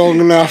guess I'm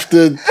gonna have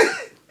to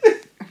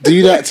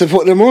do that to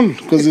put them on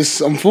because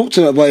it's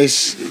unfortunate, but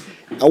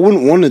I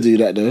wouldn't want to do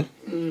that though.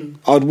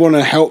 I'd want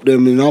to help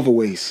them in other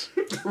ways.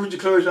 Would you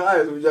close your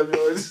eyes? Would you have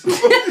your eyes?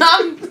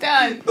 I'm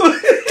done.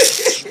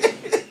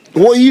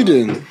 What are you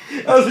doing? Would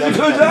you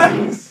close your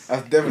eyes?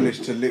 That's devilish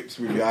to lips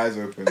with your eyes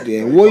open.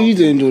 Yeah, what are you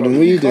doing, Jordan?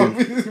 What are you doing?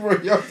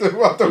 You have to,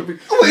 I don't be-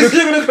 What, is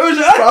you gonna close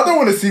your eyes? I don't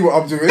want to see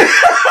what I'm doing.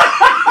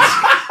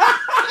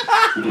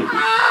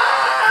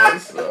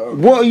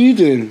 What are you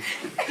doing?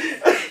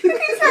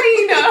 That's how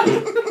you know.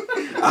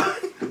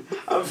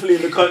 I'm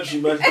fleeing the country,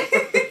 man.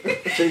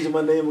 Changing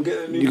my name and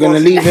getting a new You're gonna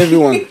passport. leave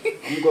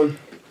everyone.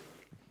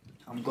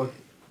 I'm gone.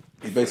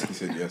 He basically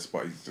said yes,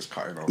 but he's just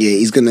cutting off. Yeah,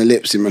 he's gonna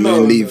lips him and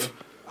then leave. No.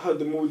 I heard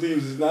the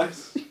Maldives is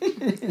nice.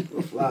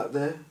 I'll fly out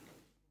there.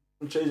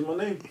 I'm changing my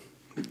name.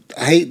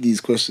 I hate these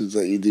questions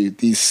that you do.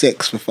 These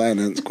sex for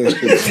finance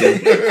questions.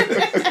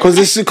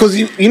 Because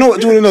you know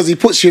what Jordan does. He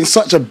puts you in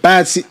such a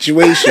bad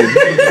situation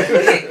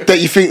that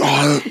you think,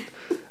 oh,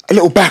 a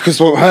little backers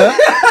won't hurt.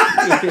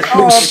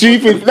 Look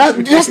stupid.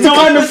 That's the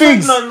kind of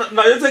things. No,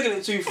 you're taking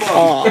it too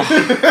far.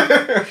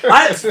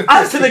 I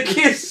said a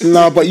kiss.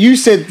 No, but you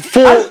said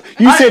four.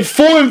 Said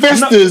four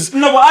investors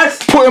No, but I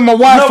putting my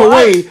wife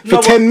away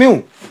for 10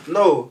 mil.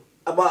 No.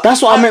 But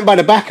That's what I meant by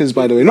the backers,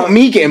 by the way. Not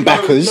me getting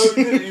backers.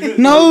 No, you didn't.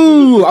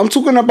 No, I'm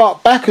talking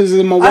about backers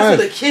and my I said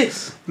a wife.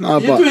 kiss. No,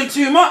 You're doing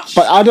too much.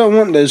 But I don't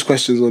want those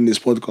questions on this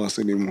podcast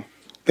anymore.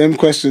 Them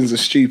questions are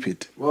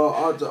stupid. Well,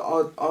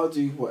 I'll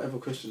do whatever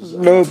questions.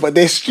 No, but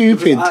they're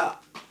stupid.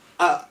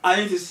 I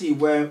need to see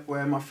where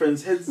my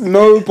friends' heads.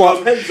 No,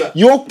 but heads at.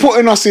 you're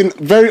putting us in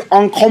very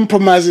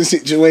uncompromising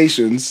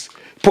situations.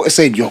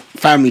 Saying your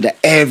family that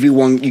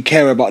everyone you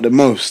care about the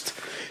most.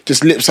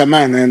 Just lips a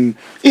man, and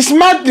it's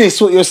madness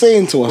what you're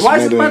saying to us. Why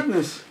is it brother.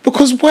 madness?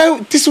 Because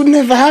this would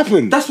never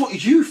happen. That's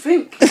what you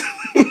think.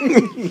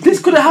 This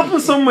could have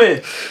happened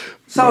somewhere,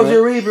 Saudi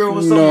Arabia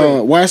or somewhere.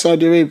 No, why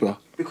Saudi Arabia?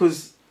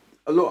 Because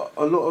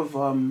a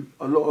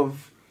lot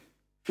of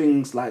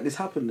things like this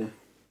happened there.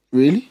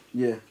 Really?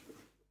 Yeah.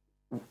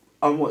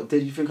 What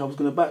did you think I was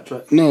gonna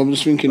backtrack? No, I'm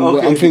just thinking.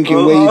 Okay. I'm thinking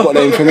where you got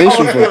that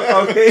information from.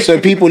 Okay. So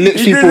people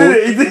lips He people,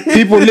 did it.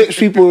 people lips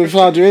people with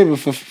Saudi Arabia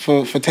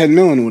for 10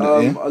 mil and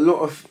all that. Yeah. A lot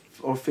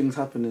of things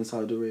happen in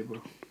Saudi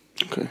Arabia.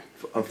 Okay.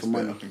 For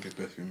money. I think it's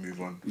best we move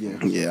on. Yeah.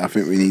 Yeah, I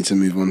think we need to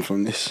move on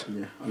from this.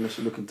 Yeah. Unless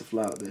you're looking to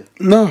fly out there.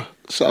 No,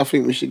 so I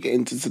think we should get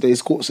into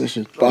today's court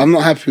session. But I'm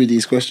not happy with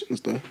these questions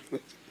though.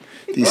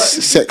 These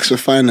sex for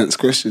finance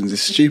questions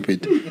is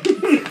stupid.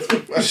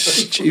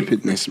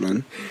 Stupidness,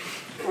 man.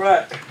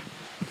 Right.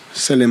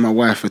 Selling my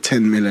wife for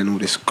 10 mil and all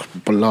this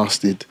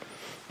blasted.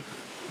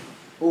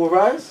 All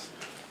rise.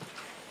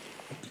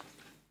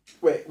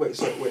 Wait.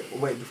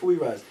 Before we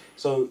rise,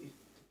 so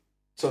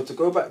to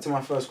go back to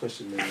my first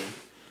question, then.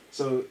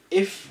 So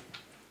if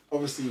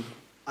obviously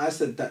I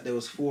said that there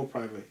was 4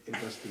 private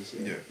investors.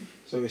 Yeah.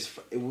 So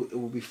it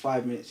will be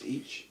 5 minutes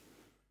each,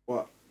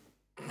 but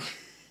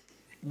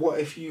what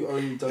if you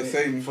only done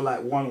it for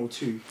like 1 or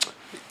 2?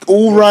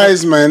 All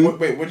rise, man.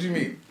 Wait, what do you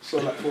mean? So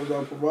like for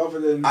example, rather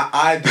than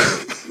I did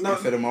it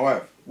instead of my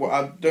wife. Well,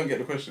 I don't get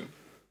the question.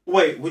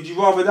 wait, would you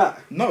rather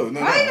that? No.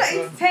 Why are you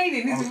not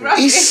entertaining this rubbish?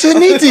 He's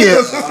an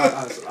idiot.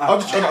 I'm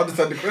just trying to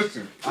understand the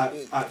question.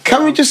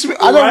 Can we just?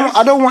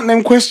 I don't want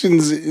them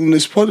questions in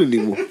this pod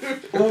anymore.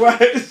 All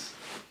right.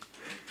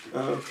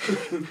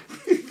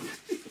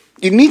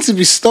 You need to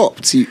be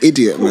stopped, you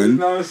idiot, man.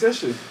 Now in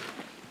session.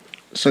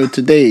 So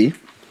today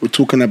we're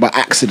talking about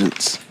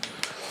accidents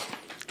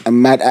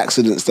and mad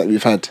accidents that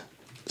we've had.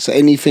 So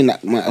anything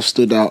that might have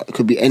stood out, it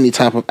could be any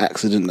type of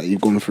accident that you've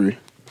gone through.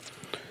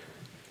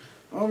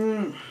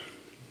 Who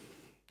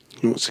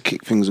wants to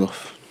kick things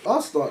off?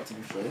 I'll start, to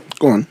be fair.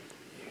 Go on.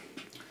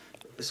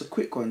 It's a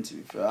quick one, to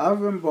be fair. I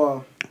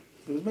remember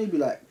it was maybe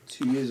like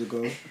 2 years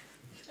ago,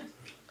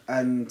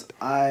 and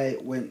I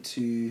went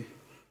to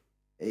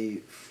a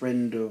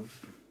friend of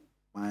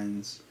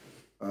mine's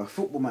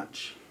football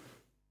match.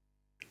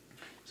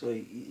 So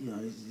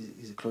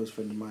he's a close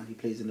friend of mine. He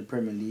plays in the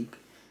Premier League,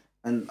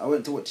 and I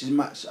went to watch his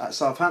match at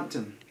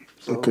Southampton.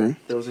 So Okay.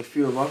 There was a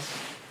few of us.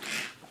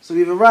 So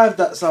we've arrived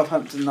at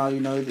Southampton now.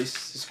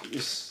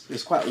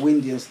 It's quite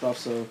windy and stuff.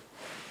 So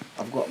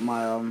I've got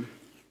my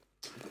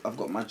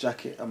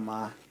jacket and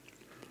I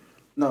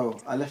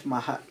left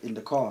my hat in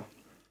the car.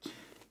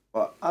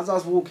 But as I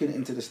was walking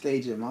into the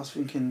stadium, I was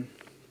thinking,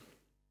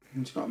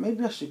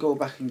 maybe I should go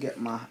back and get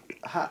my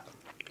hat.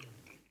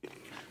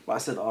 But I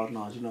said, oh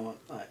no, do you know what?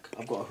 Like,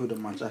 I've got a hood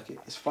on my jacket.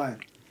 It's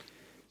fine.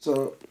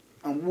 So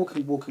I'm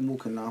walking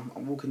now.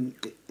 I'm walking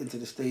into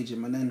the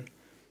stadium, and then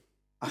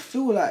I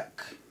feel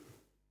like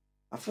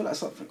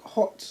something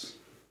hot,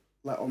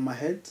 like on my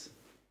head.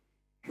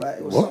 Like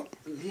it was What?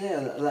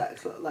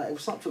 Like it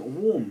was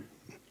something warm.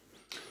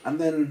 And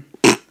then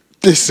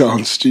This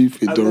sounds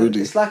stupid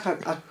already. it's like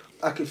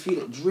I could feel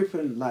it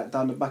dripping like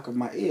down the back of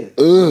my ear.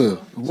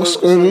 What's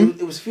going on?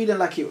 It was feeling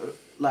like it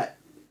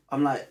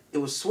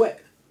was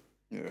sweat.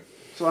 Yeah.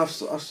 So I've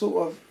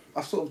sort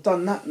of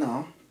done that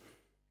now,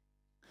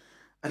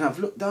 and I've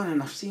looked down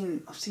and I've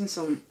seen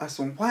some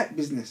white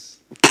business.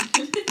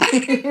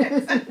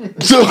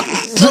 So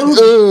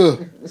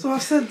I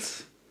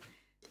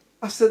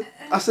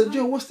said,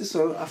 yo, what's this?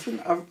 So I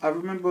think I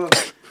remember,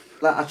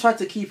 like, I tried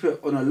to keep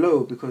it on a low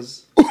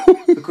because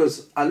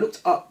I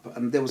looked up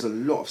and there was a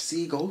lot of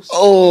seagulls.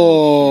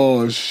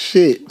 Oh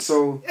shit!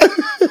 So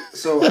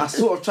I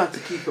sort of tried to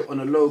keep it on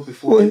a low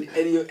before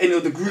any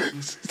of the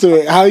groups. So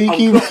wait, how you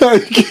keep it?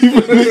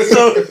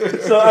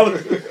 So I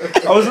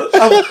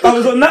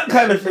was on that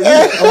kind of thing.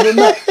 I was on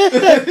that.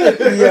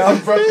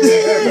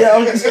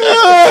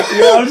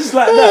 I'm just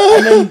like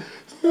that.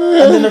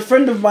 And then a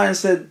friend of mine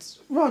said,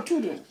 "Wow,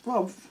 Jordan,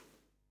 wow,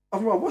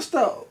 what's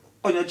that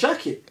on your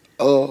jacket?"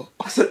 Oh,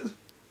 I said,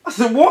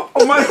 what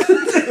on my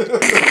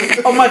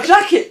on my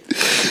jacket?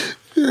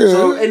 yeah.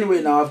 So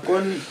anyway, now I've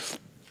gone.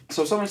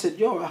 So someone said,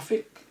 "Yo, I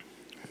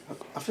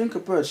think a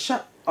bird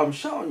shot on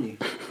you,"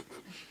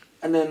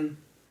 and then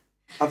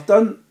I've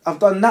done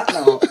that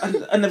now,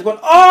 and they've gone,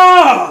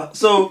 ah.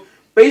 So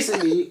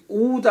basically,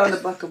 all down the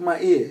back of my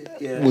ear,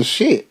 Well,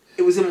 shit.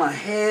 it was in my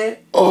hair.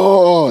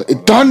 Oh,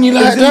 it done you It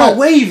like was in that? my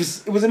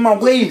waves. It was in my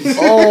waves.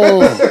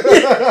 Oh,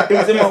 It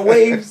was in my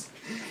waves.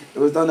 It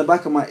was down the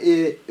back of my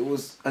ear. It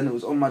was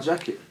on my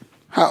jacket.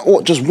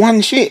 what? Just one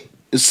shit?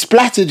 It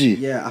splattered you.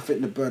 Yeah, I think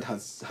the bird had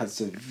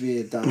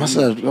severe damage. Must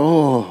have.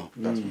 Oh,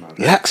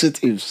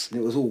 laxatives.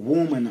 And it was all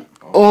warm and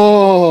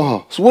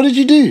Oh, so what did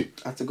you do?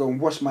 I had to go and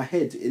wash my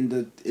head in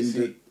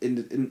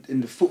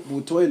the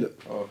football toilet.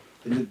 Oh.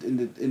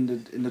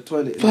 In the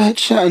toilet. Bird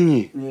shot on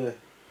you. Yeah.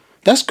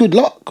 That's good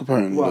luck,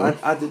 apparently. Well,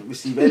 I didn't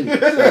receive any.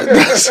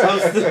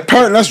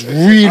 Apparently, that's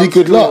really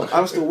good luck.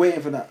 I'm still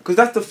waiting for that because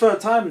that's the third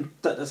time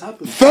that's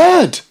happened.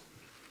 Third.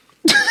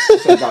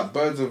 So like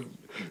birds of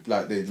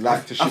like they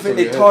like to shit I think on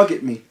they your head.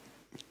 target me.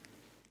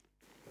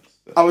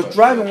 I was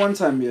driving one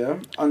time,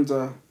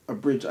 under a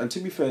bridge, and to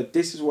be fair,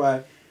 this is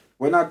why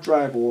when I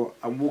drive or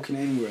I'm walking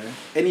anywhere,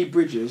 any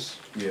bridges,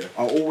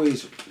 I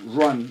always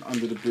run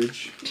under the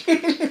bridge.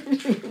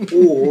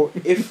 Or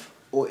if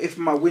or if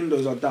my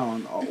windows are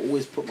down, I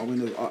always put my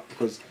windows up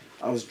because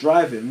I was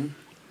driving,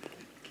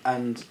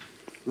 and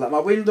like my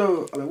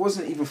window, I mean, it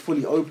wasn't even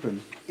fully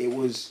open. It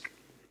was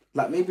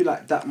like maybe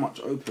like that much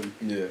open.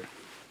 Yeah.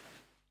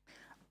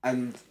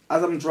 And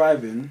as I'm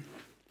driving,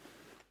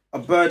 a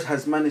bird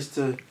has managed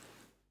to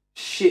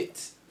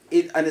shit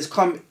it, and it's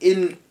come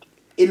in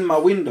my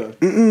window.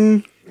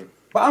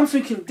 But I'm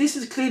thinking this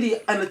is clearly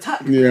an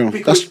attack. Yeah,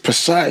 because, that's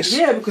precise.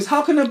 Yeah, because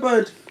how can a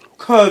bird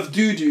curve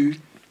doo-doo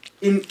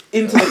into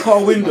the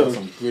car window? That's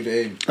some good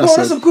aim.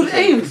 That's some good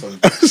aim.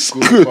 That's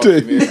good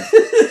aim.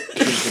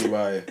 Thinking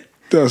about it.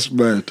 That's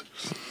bad.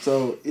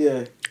 So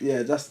yeah,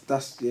 that's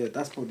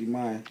probably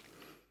my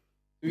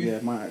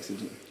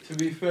accident. To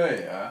be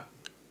fair,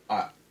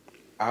 I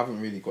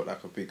haven't really got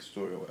like a big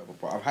story or whatever,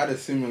 but I've had a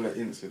similar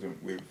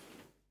incident with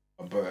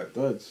a bird.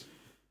 Birds.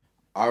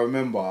 I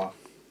remember,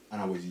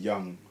 and I was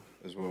young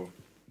as well.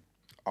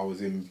 I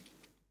was in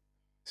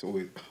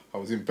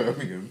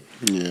Birmingham.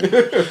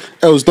 Yeah.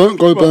 Els, don't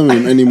go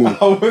Birmingham anymore.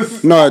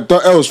 No,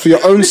 don't, Els, for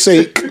your own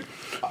sake.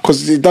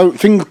 Because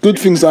good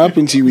things that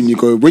happen to you when you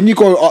go. When you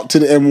go up to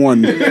the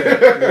M1,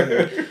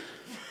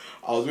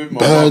 I was with my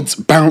birds,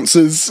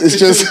 bouncers. It's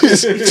just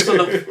it's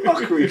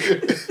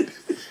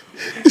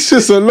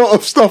just a lot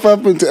of stuff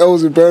happened to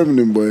Els in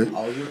Birmingham, boy.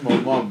 I was with my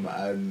mum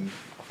and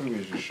I think we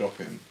was just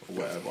shopping or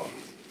whatever.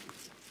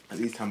 At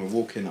this time we're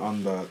walking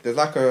under. There's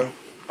like I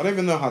don't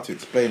even know how to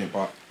explain it,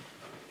 but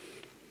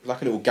it's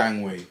like a little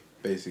gangway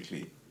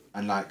basically,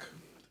 and like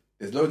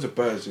there's loads of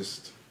birds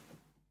just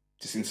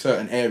in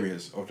certain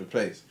areas of the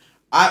place.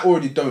 I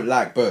already don't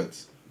like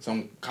birds, so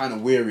I'm kind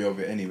of weary of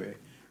it anyway.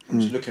 I'm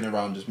just looking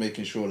around, just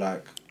making sure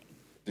like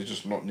they're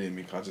just not near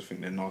me, because I just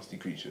think they're nasty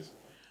creatures.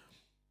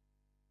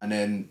 And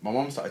then my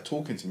mum started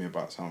talking to me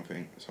about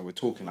something, so we're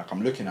talking, like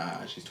I'm looking at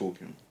her and she's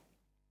talking.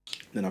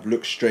 Then I've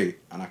looked straight,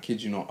 and I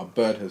kid you not, a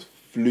bird has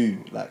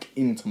flew like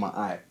into my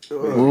eye.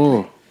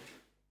 Oh.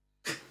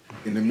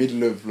 In the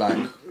middle of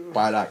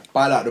by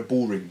the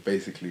ball ring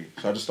basically.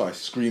 So I just started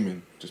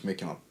screaming, just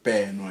making a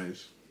bare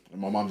noise.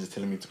 And my mum's just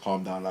telling me to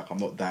calm down, like I'm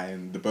not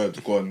dying, the bird's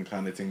gone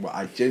kind of thing. But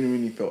I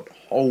genuinely felt the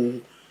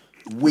whole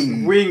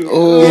wing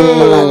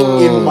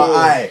in my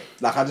eye.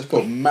 Like I just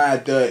felt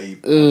mad dirty.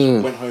 I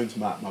just went home to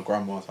my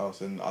grandma's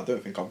house, and I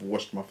don't think I've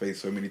washed my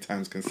face so many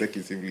times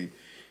consecutively,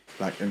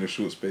 like in a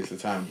short space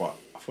of time. But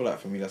I feel like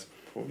for me that's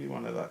probably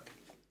one of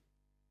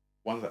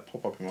ones that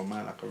pop up in my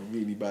mind, like a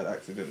really bad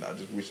accident that I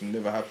just wish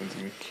never happened to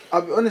me.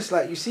 I'll be honest,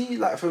 like you see,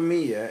 like for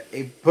me, yeah,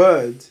 a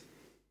bird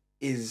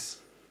is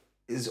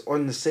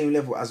on the same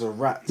level as a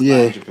rat.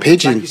 Yeah, like,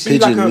 pigeon, like you see,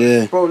 pigeon, like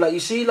yeah. Bro, like you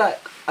see, like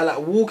I like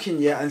walking,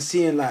 yeah, and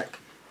seeing like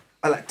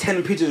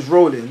 10 pigeons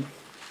rolling.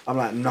 I'm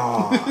like,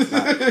 nah, like,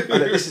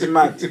 this is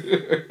mad.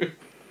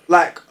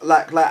 Like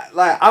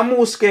I'm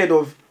more scared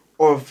of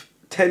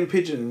 10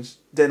 pigeons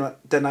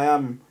than I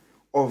am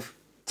of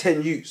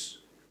 10 youths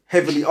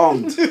heavily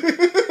armed.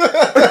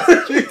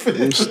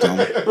 It's dumb.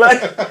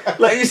 like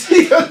you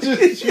see,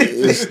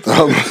 It's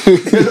dumb.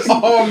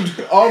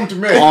 armed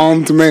men.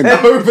 Armed men.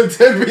 Over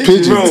 10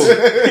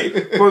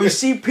 Pigeons. Bro, you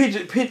see,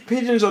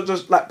 pigeons are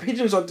just like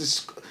pigeons are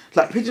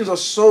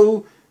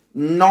so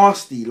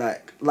nasty.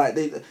 Like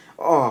they,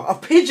 a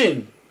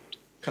pigeon.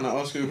 Can I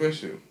ask you a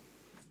question?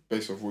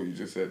 Based off what you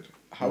just said,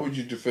 how would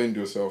you defend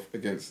yourself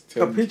against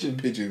 10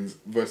 pigeons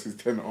versus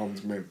 10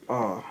 armed men?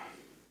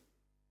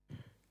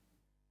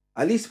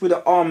 At least with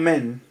the armed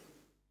men,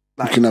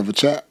 like You can have a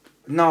chat.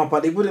 no,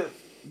 but they wouldn't.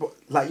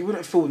 Like you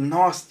wouldn't feel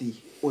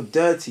nasty or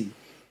dirty.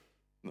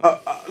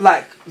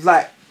 Like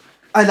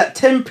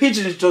 10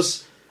 pigeons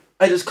just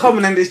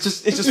coming, and it's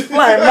just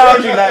flying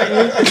around you, like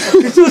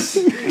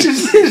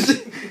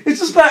it's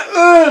just like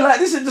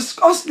this is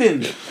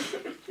disgusting.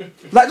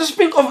 Like just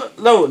think of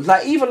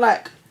even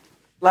like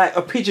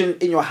a pigeon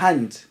in your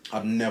hand.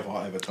 I've never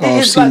ever Oh,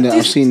 I've seen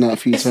that a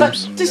few It's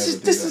times. like, this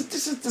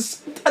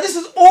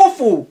is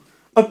awful.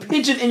 A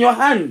pigeon in your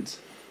hand.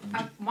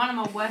 One of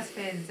my worst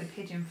fears is a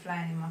pigeon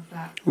flying in my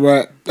flat.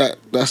 Right,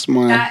 that's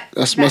my accident.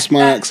 Keeps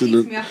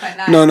me up at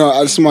night. No,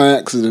 that's my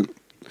accident.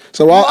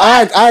 So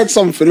I had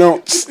something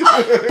else,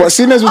 but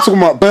seeing as we're talking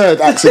about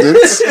bird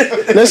accidents,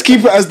 let's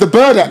keep it as the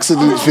bird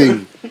accident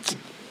thing.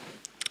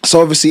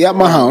 So obviously at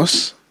my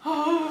house,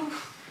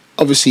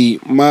 obviously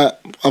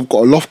I've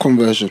got a loft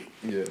conversion.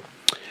 Yeah.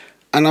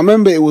 And I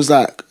remember it was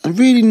like a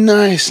really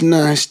nice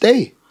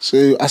day.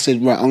 So I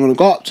said, right, I'm going to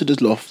go up to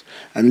the loft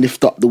and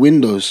lift up the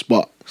windows,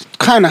 but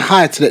kind of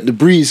high to let the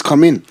breeze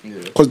come in.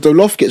 Because the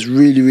loft gets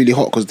really, really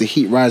hot because the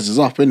heat rises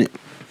up, innit?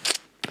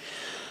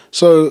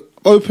 So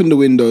open the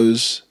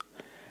windows,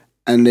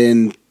 and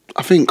then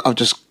I think I've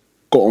just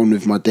got on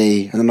with my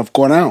day, and then I've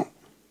gone out.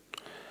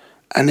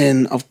 And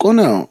then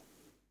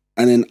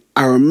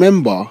I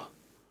remember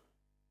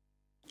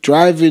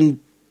driving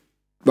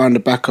round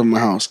the back of my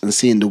house and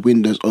seeing the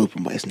windows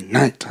open, but it's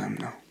nighttime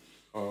now.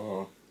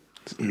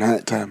 It's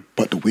nighttime,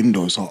 but the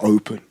windows are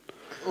open.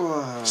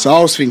 So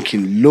I was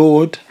thinking,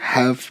 Lord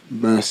have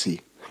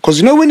mercy. Because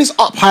you know when it's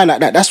up high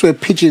like that, that's where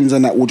pigeons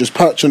and that will just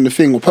perch on the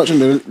thing or perch on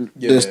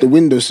the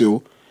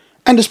windowsill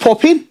and just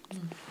pop in.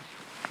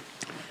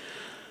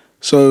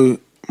 So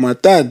my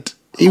dad,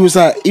 he was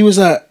like,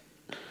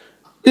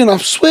 you know, I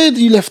swear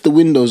you left the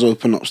windows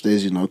open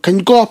upstairs, you know. Can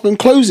you go up and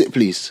close it,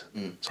 please?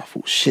 So I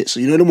thought, shit. So,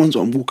 you know, the ones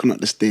where I'm walking up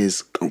the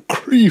stairs, I'm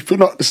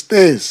creeping up the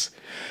stairs.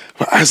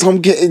 But as I'm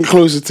getting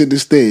closer to the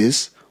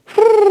stairs,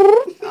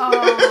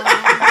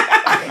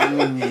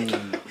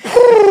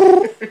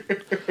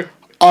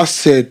 I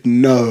said,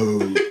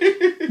 no.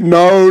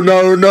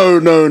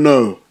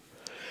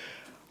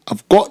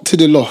 I've got to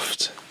the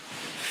loft.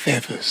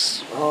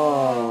 Feathers.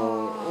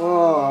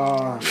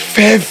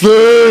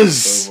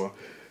 Feathers. Over.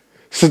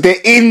 So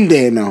they're in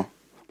there now.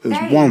 It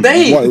was one.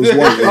 They? It was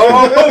one.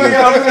 Oh,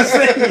 yeah, I was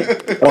gonna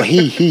say. Or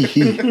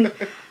he.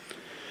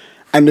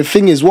 And the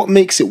thing is, what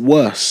makes it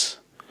worse,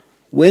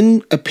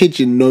 when a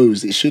pigeon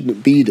knows it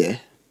shouldn't be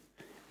there,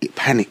 it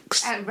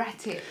panics.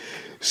 Erratic.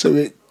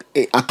 So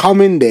I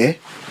come in there,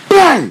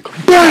 bang,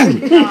 bang,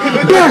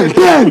 bang,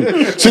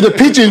 bang. So the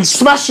pigeon's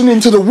smashing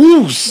into the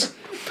walls.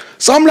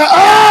 So I'm like,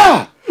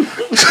 ah!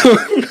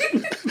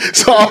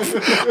 So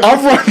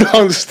I've run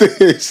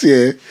downstairs,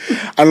 yeah,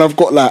 and I've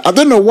got like, I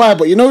don't know why,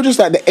 but you know, just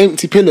like the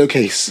empty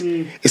pillowcase,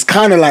 it's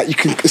kind of like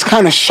it's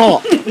kind of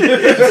sharp. I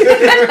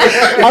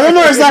don't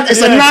know,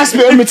 it's a nice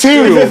bit of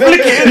material.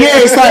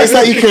 Yeah, it's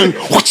like you can.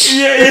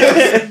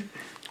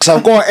 So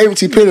I've got an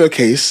empty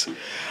pillowcase,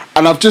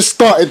 and I've just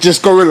started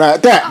just going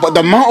like that. But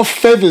the amount of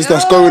feathers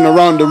that's going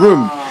around the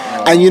room.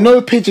 And you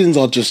know pigeons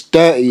are just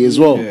dirty as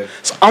well. Yeah.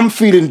 So I'm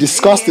feeling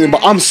disgusting,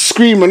 but I'm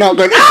screaming out,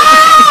 going,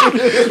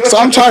 ah! So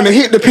I'm trying to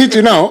hit the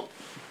pigeon out.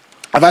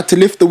 I've had to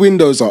lift the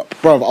windows up.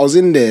 Bruv, I was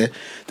in there.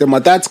 Then my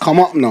dad's come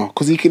up now,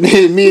 because he can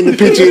hear me and the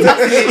pigeon.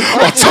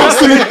 I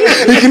touched him.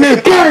 He can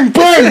hear bang,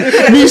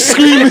 bang. Me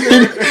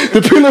screaming.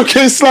 The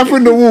pillowcase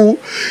slapping the wall.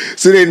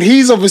 So then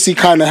he's obviously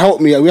kind of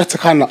helped me. We had to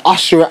kind of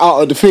usher it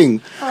out of the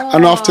thing.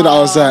 And after that, I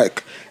was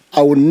like,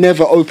 I will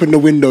never open the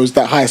windows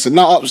that high. So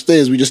now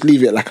upstairs, we just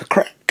leave it like a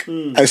crack.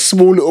 A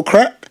small little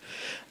crack,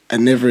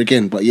 and never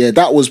again. But yeah,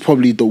 that was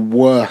probably the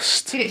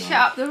worst. Did it shut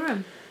up the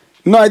room?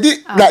 No, I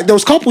did. Like there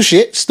was couple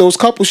shits,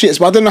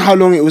 but I don't know how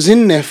long it was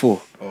in there for.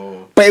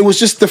 But it was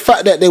just the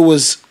fact that there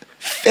was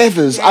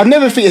feathers. I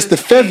never think it's the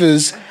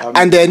feathers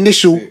and the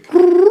initial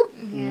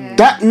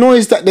that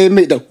noise that they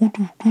make. You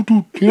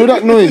know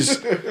that noise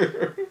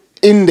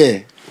in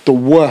there. The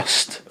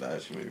worst. That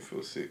actually made me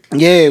feel sick.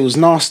 Yeah, it was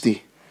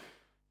nasty.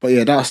 But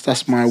yeah,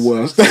 that's my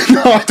worst. No,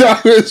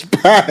 that was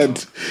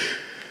bad.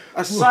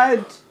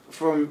 Aside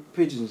from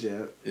pigeons,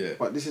 yeah.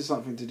 But this is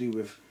something to do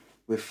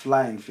with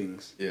flying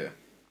things. Yeah.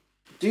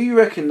 Do you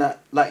reckon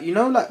that, like, you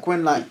know, like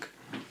when like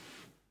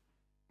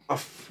a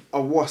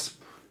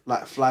wasp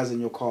like flies in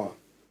your car?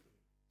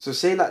 So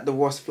say like the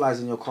wasp flies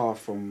in your car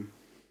from,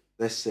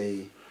 let's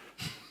say,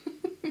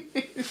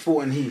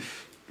 Fulton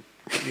Heath,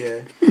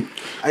 yeah,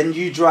 and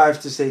you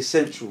drive to say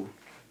Central.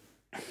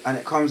 And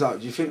it comes out.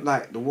 Do you think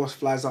like the wasp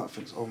flies out and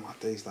thinks, "Oh my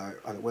days, like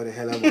where the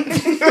hell am I?"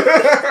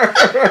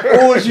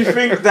 Or do you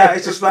think that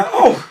it's just like,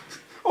 "Oh,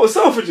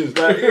 Selfridges,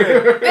 like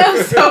yeah."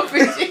 They're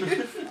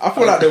Selfridges. I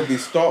feel like they'll be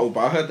startled,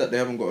 but I heard that they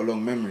haven't got a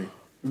long memory.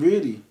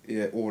 Really?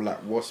 Yeah, or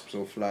like wasps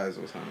or flies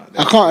or something like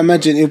that. I can't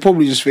imagine. He'll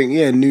probably just think,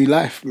 yeah, new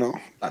life. No.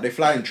 Like they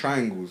fly in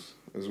triangles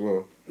as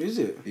well. Is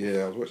it?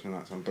 Yeah, I was watching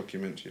like some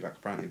documentary. Like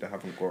apparently they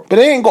haven't got. But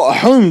they ain't got a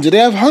home. Do they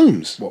have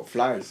homes? What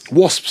flies?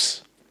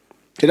 Wasps.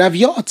 Do they have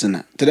yards in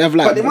that? Do they have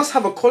like? But they must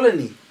have a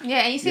colony.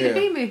 Yeah, and you see the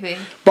bee movie.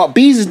 But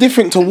bees is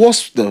different to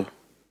wasps though.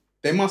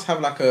 They must have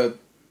like a.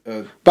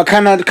 But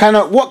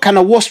what can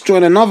a wasp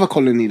join another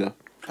colony though?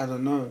 I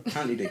don't know.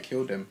 Apparently they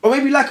kill them. Or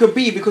maybe like a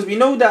bee, because we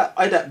know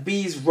that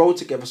bees roll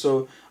together.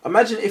 So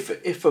imagine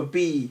if a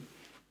bee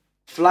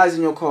flies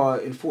in your car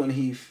in Fulton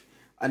Heath,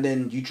 and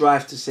then you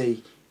drive to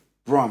say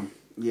Brum,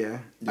 yeah.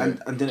 And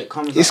then it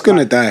comes. It's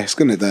gonna die. It's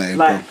gonna die.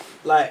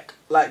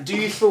 Like, do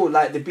you feel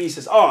like the bee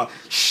says, "Oh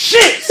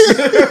shit,"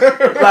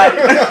 like,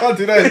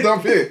 did I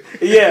stop here?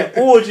 Yeah,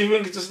 or do you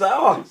think it's just like,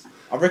 "Oh"?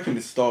 I reckon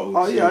it's startled.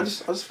 Oh yeah, I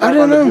just I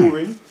don't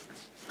know.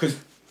 Because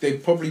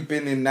they've probably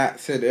been in that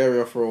said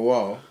area for a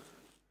while,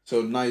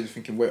 so now you're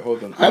thinking, wait,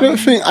 hold on. I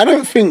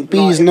don't think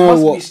bees know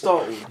what.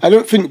 I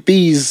don't think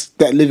bees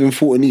that live in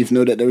Fulton Heath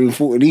know that they're in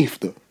Fulton Heath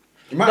though.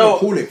 You might not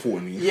call it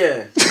Fulton Heath.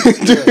 Yeah.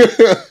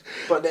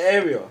 But the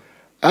area.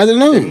 I don't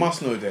know. They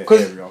must know their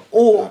area.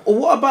 Or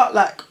what about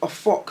like a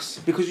fox?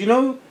 Because you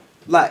know,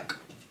 like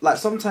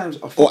sometimes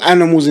a fox. Or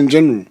animals in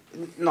general.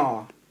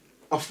 Nah,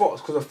 a fox,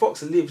 because a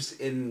fox lives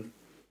in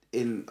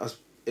a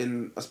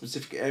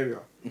specific area.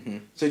 Mm-hmm.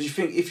 So do you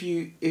think if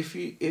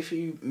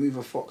you move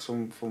a fox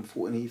from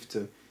Fulton Heath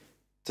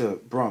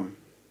to Brum,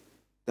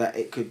 that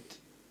it could,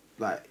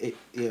 like it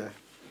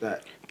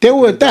that. They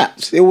will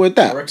adapt. I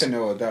reckon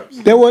they'll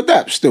adapt. They will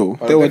adapt still.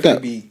 They will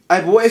adapt.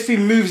 But what if he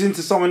moves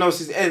into someone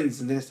else's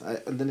ends and then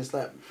it's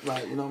like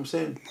you know what I'm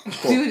saying?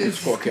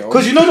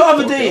 Because you know the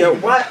other day,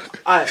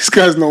 this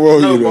guy's not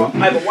well, you know.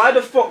 But why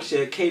the fox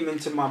came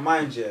into my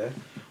mind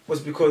was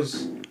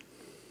because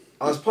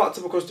I was parked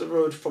up across the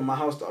road from my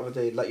house the other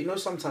day. Like, you know,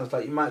 sometimes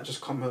like you might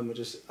just come home and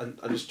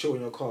just chill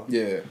in your car.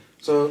 Yeah.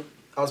 So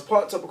I was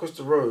parked up across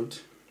the road,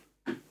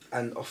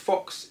 and a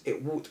fox,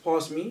 it walked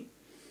past me.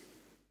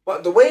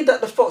 But the way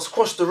that the fox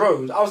crossed the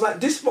road, I was like,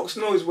 this fox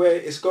knows where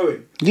it's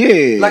going.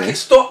 Yeah. Like it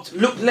stopped,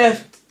 looked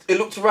left, it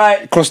looked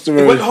right, Crossed the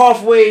it road. went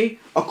halfway.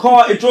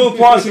 It drove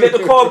past, he let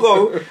the car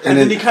go, and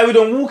then he carried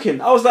on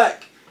walking. I was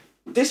like,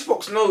 this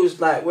fox knows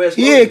like where it's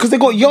going. Yeah, because they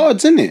got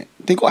yards in it.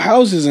 They got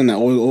houses in it,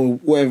 or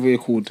whatever they're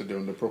called. They're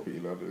on the property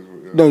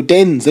ladder. No,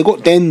 dens. They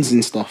got dens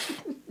and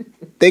stuff.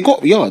 They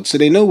got yards, so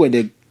they know where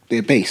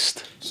they're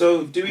based.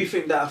 So, do we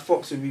think that a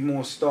fox would be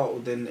more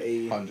startled than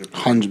a...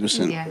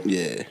 100%.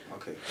 Yeah.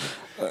 Okay.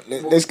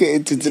 Let's get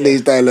into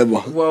today's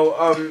dilemma.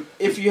 Well,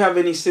 if you have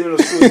any similar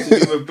stories to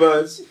do with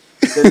birds,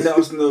 then let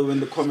us know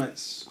in the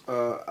comments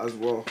as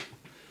well.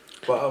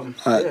 But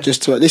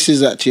this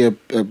is actually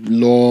a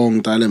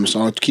long dilemma,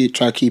 so I'll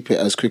try to keep it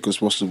as quick as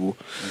possible.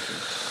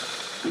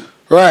 Okay.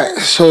 Right,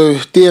 so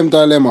DM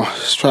dilemma.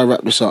 Let's try to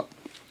wrap this up.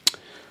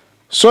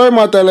 Sorry,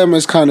 my dilemma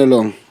is kind of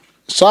long.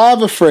 So I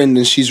have a friend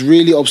and she's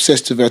really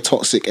obsessed with her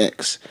toxic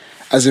ex,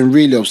 as in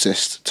really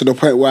obsessed, to the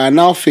point where I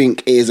now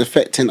think it is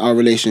affecting our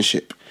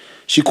relationship.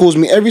 She calls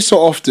me every so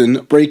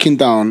often, breaking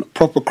down,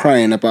 proper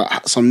crying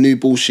about some new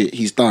bullshit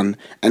he's done,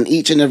 and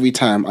each and every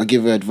time I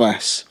give her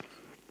advice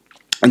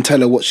and tell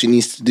her what she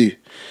needs to do.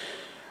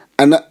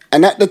 And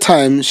at the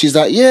time, she's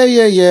like,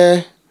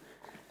 yeah.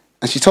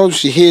 And she told me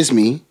she hears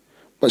me,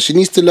 but she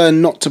needs to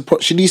learn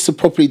she needs to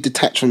properly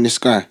detach from this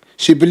guy.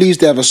 She believes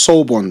they have a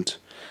soul bond.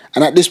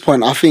 And at this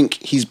point, I think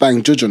he's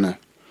bang judge on her.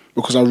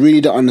 Because I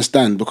really don't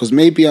understand. Because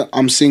maybe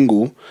I'm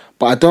single,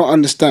 but I don't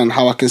understand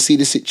how I can see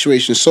the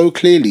situation so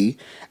clearly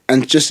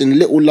and just in a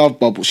little love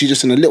bubble. She's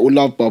just in a little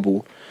love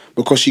bubble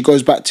because she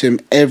goes back to him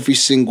every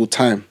single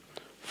time.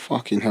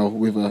 Fucking hell,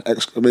 with an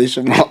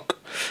exclamation mark.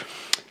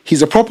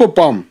 He's a proper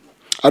bum.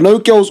 I know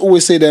girls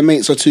always say their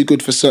mates are too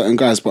good for certain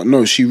guys, but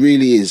no, she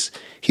really is.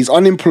 He's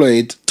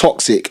unemployed,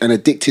 toxic, and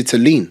addicted to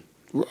lean.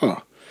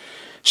 Rawr.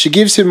 She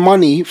gives him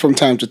money from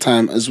time to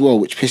time as well,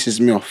 which pisses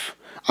me off.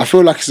 I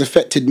feel like it's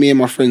affected me and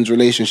my friend's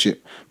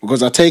relationship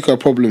because I take her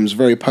problems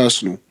very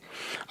personal.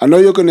 I know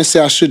you're going to say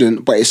I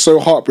shouldn't, but it's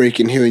so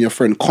heartbreaking hearing your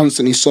friend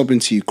constantly sobbing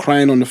to you,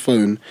 crying on the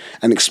phone,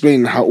 and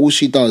explaining how all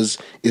she does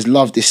is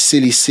love this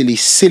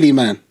silly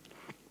man.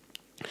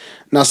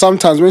 Now,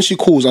 sometimes when she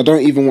calls, I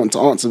don't even want to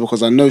answer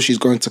because I know she's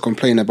going to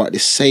complain about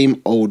this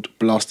same old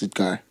blasted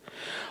guy.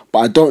 But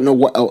I don't know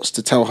what else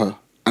to tell her.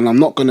 And I'm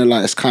not going to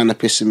lie, it's kind of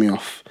pissing me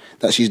off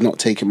that she's not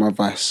taking my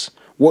advice.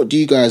 What do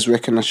you guys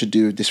reckon I should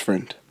do with this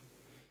friend?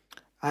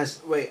 Has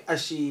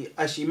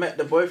she met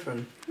the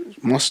boyfriend?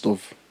 Must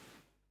have.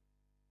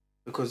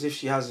 Because if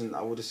she hasn't,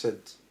 I would have said,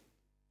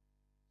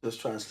 just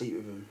try and sleep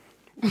with him.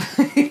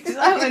 It's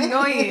so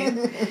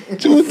annoying.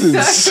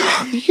 Jordan,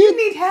 you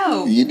need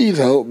help. You need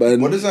help,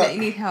 man. What does that?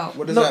 You need help.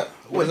 What does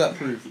that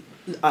prove?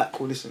 Alright,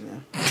 cool.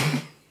 Listen, yeah.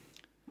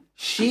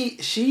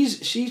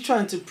 She's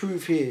trying to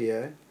prove here,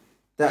 yeah,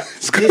 that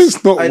this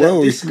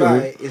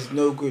guy is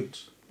no good.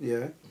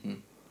 Yeah. Mm-hmm.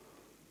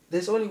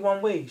 There's only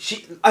one way.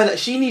 She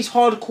needs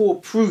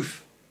hardcore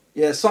proof.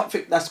 Yeah,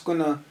 something that's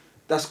gonna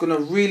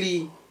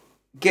really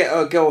get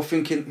a girl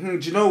thinking.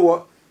 Do you know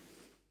what?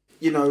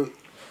 You know,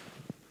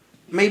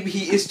 maybe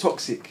he is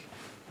toxic.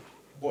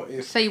 What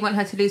if? So you want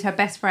her to lose her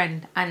best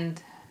friend,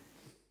 and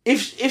if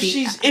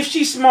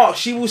she's smart,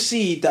 she will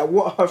see that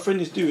what her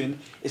friend is doing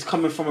is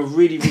coming from a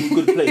really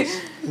good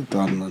place.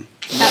 Done, man.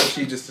 What if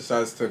she just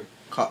decides to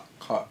cut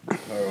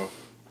her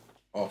off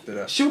after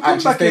that? She'll come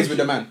and she back stays with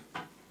the man.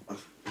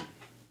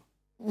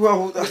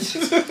 Well,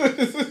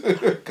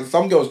 because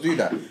some girls do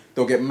that.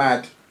 They'll get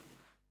mad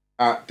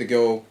at the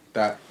girl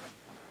that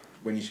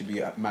when you should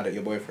be mad at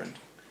your boyfriend.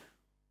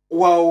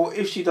 Well,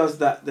 if she does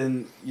that,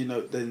 then you know,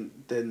 then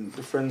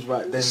the friend's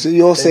right. Then so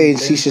you're saying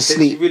she should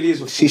sleep?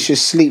 She should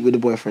sleep with the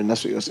boyfriend.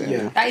 That's what you're saying.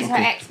 Yeah. That is her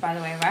ex, by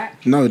the way, right?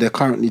 No, they're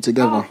currently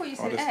together. Oh, I thought you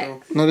said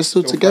ex. No, they're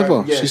still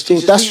together. Yeah, She's still.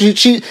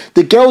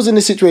 The girl's in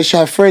the situation.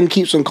 Her friend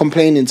keeps on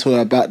complaining to her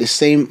about the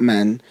same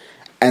man,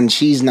 and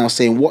she's now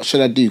saying, "What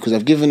should I do?" Because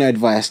I've given her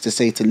advice to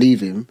say to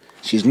leave him.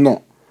 She's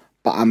not,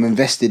 but I'm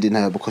invested in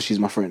her because she's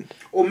my friend.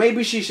 Or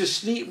maybe she should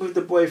sleep with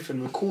the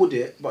boyfriend, record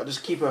it, but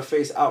just keep her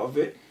face out of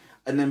it.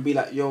 And then be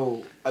like,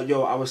 yo, I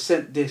was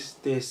sent this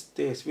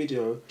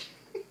video.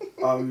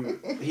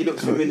 He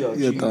looks familiar.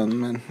 You're done,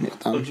 man. You're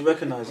done. Do you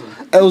recognise him?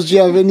 Els, do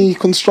you have any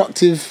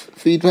constructive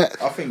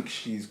feedback? I think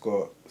she's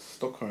got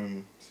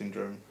Stockholm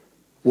syndrome.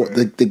 What,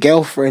 the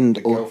girlfriend?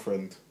 The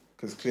girlfriend.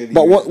 Cause clearly.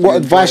 But what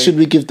advice should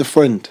we give the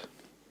friend?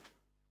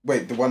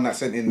 Wait, the one that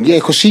sent in. Yeah,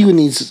 because she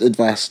needs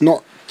advice.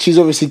 She's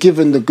obviously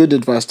given the good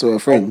advice to her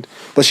friend,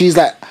 but she's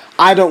like,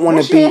 I don't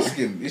want to be.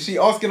 Is she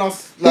asking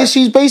us? Like, yeah,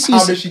 she's basically.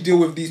 How does she deal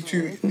with these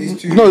two?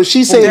 No,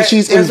 she's saying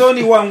There's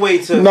only one way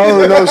to.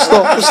 No,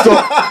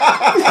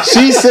 stop.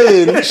 She's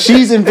saying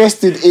she's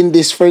invested in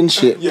this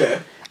friendship.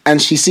 Yeah.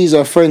 And she sees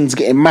her friends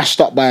getting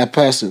mashed up by a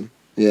person.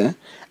 Yeah.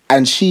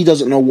 And she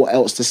doesn't know what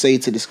else to say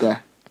to this guy.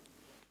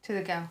 To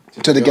the girl.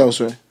 To the girl,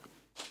 sorry.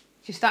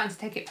 She's starting to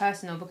take it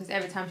personal because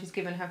every time she's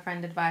given her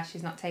friend advice,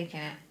 she's not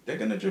taking it. They're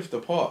going to drift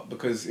apart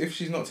because if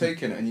she's not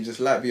taking it and you just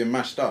like being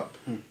mashed up.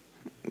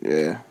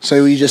 Yeah.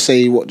 So you just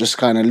say, just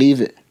kind of leave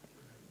it?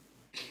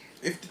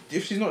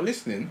 If she's not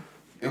listening,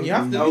 then you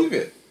have to leave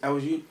it.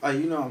 you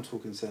know I'm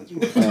talking sense.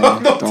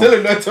 I'm not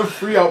telling her to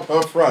free up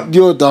her front.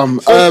 You're dumb.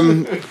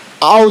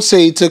 I would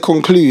say, to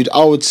conclude,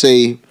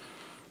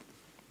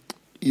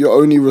 you're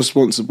only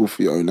responsible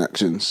for your own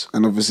actions.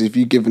 And obviously, if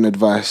you've given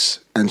advice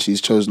and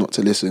she's chose not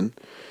to listen,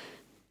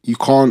 you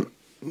can't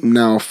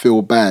now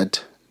feel bad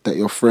that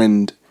your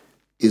friend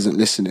isn't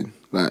listening.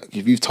 Like,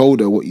 if you've told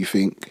her what you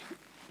think,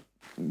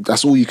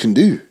 that's all you can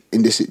do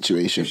in this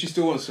situation. If she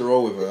still wants to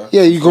roll with her...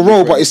 Yeah, you can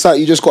roll, but it's like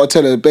you just got to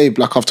tell her, babe,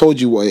 like, I've told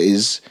you what it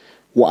is,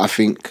 what I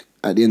think.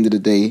 At the end of the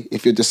day,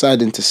 if you're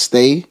deciding to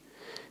stay,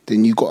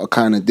 then you got to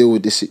kind of deal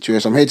with this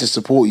situation. I'm here to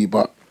support you,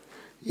 but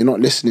you're not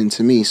listening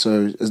to me,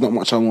 so there's not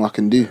much more I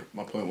can do.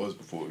 My point was,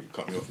 before you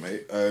cut me off,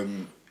 mate,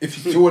 if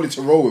you still wanted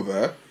to roll with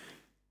her,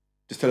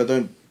 just tell her,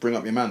 don't bring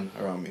up your man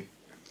around me.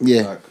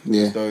 Yeah, like,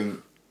 yeah. Just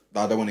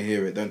I don't want to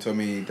hear it. Don't tell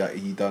me that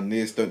he done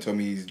this. Don't tell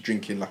me he's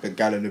drinking like a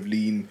gallon of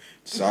lean.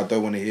 So I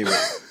don't want to hear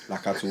it,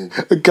 like, at all.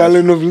 A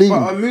gallon of lean.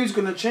 But her mood's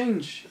going to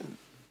change.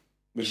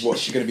 Which what?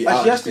 She's going to be Like,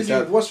 out. she has to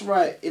do what's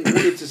right in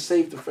order to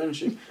save the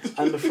friendship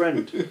and the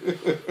friend.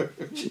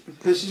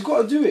 She's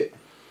got to do it.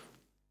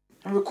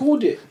 And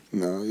record it.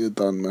 No, you're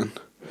done, man.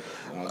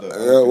 I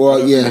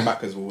don't think the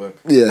backers will work.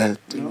 Yeah,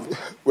 No.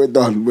 we're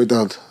done.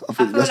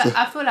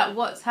 I feel like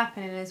what's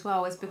happening as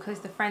well is because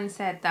the friend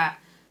said that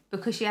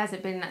because she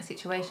hasn't been in that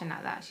situation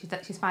like that,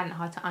 she's finding it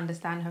hard to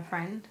understand her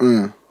friend,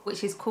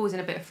 which is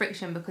causing a bit of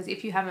friction because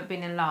if you haven't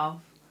been in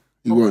love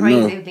you or won't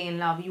crazily know. in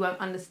love, you won't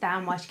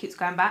understand why she keeps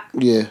going back.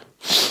 Yeah.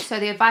 So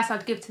the advice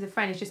I'd give to the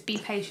friend is just be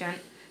patient,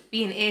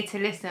 be an ear to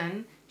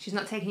listen. She's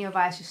not taking your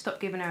advice, just stop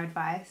giving her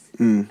advice.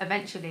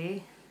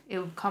 Eventually, it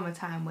will come a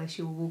time where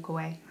she will walk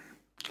away.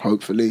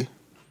 Hopefully.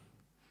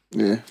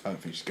 Yeah. I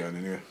don't think she's going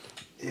anywhere.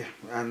 Yeah,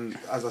 and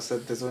as I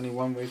said, there's only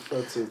one way for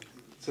her to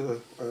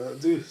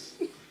do this.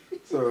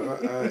 So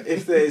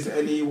if there is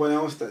anyone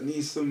else that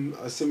needs some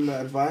similar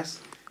advice,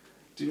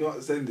 do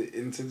not send it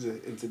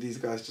into these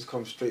guys. Just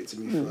come straight to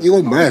me first.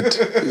 You're mad.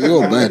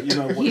 You're mad. You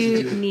know what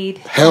You to do. need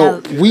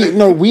Help.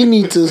 We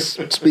need to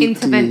speak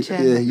Intervention.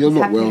 to you. Yeah, you're is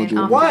not well, happening Jordan.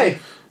 after. Why?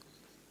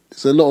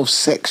 There's a lot of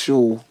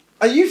sexual...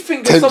 And you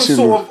think there's tension.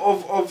 some sort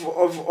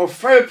of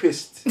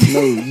therapist?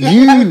 No,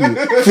 you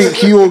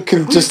think you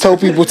can just tell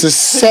people to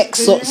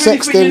sex You really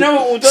think you know it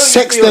all, don't you,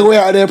 sex Theo? their way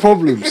out of their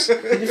problems.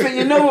 You think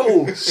you know it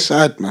all?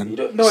 Sad, man. You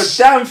don't know a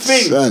damn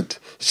thing. Sad.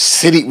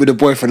 Sit it with a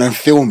boyfriend and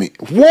film it.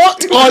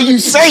 What are you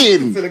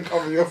saying? Gonna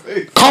cover your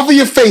face. Cover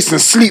your face and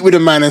sleep with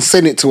a man and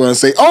send it to her and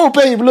say, "Oh,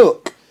 babe,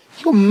 look,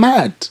 you're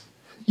mad.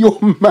 You're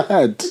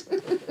mad.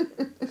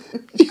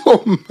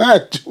 You're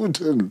mad,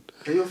 Jordan."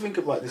 And you'll think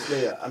about this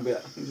later and be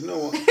like, you know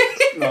what?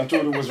 No,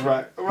 Jordan was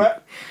right. Alright.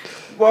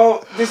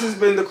 Well, this has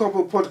been the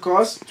Couple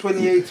Podcast,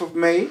 28th of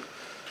May.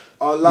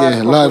 Our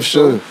live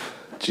show.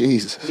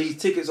 Jeez. These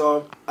tickets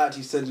are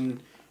actually selling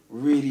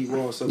really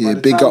well. So Yeah, by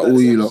the big time up that all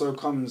this you lot. episode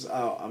comes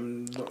out,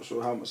 I'm not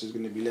sure how much is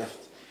going to be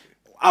left.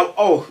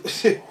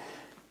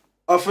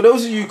 For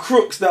those of you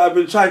crooks that have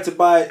been trying to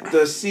buy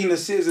the senior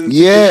citizen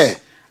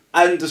tickets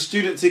and the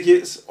student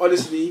tickets,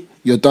 honestly,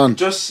 You're done.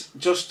 just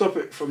stop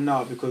it from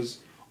now because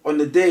on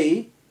the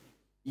day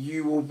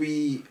you will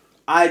be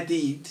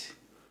ID'd,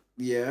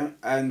 yeah,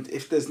 and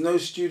if there's no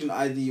student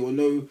ID or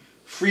no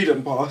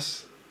freedom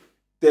pass,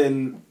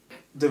 then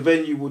the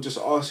venue will just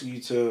ask you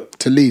to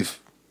leave.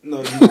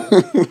 no,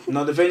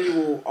 the venue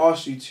will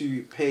ask you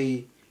to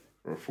pay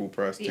For a full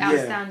price The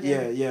ticket.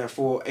 outstanding.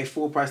 for a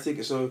full price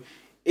ticket. So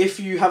if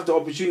you have the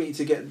opportunity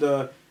to get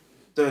the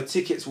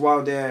tickets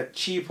while they're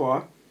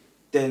cheaper,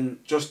 then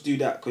just do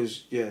that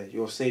because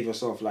you'll save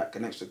yourself like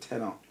an extra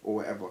tenner or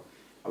whatever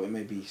it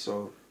may be.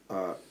 So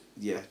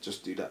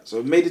just do that.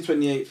 So May the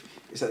 28th,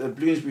 it's at the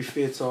Bloomsbury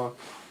Theatre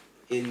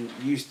in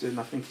Euston.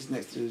 I think it's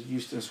next to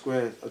Euston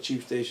Square, a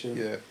tube station.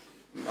 Yeah.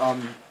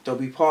 There'll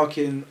be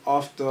parking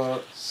after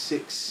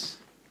 6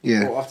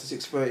 Yeah. or after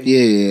 6:30.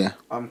 Yeah.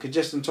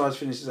 Congestion charge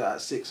finishes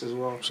at 6 as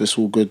well. So it's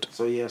all good.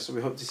 So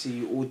we hope to see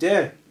you all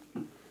there.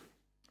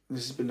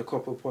 This has been the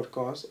Couple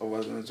Podcast,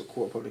 otherwise known as the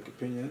Court of Public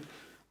Opinion.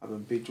 I've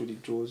been Big Jordy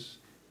Jaws,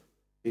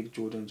 Big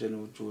Jordan,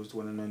 General Jaws, the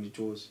one and only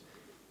Jaws.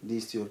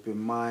 These two have been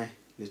my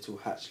little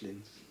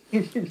hatchlings.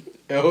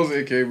 Els,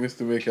 aka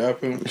Mr. Make It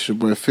Happen. It's your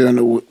boy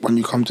Fiona when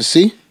you come to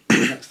see.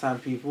 Next time,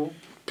 people.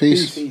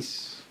 Peace.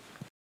 Peace.